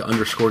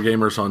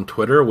eclectic_gamers on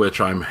Twitter, which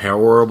I'm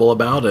horrible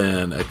about,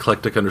 and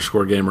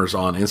eclectic_gamers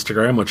on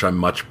Instagram, which I'm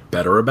much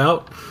better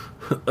about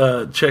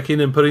checking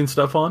and putting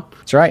stuff on.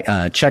 That's right.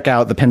 Check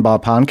out the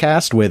Pinball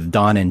Podcast with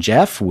Don and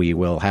Jeff. We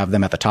will have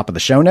them at the top of the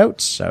show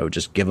notes, so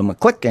just give them a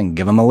click and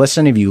give them a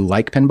listen if you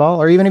like pinball,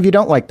 or even if you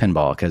don't like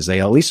pinball, because they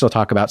at least will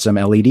talk about some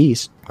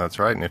LEDs. That's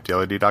right,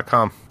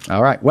 niftyled.com.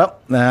 All right. Well,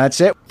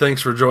 that's it.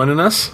 Thanks for joining us.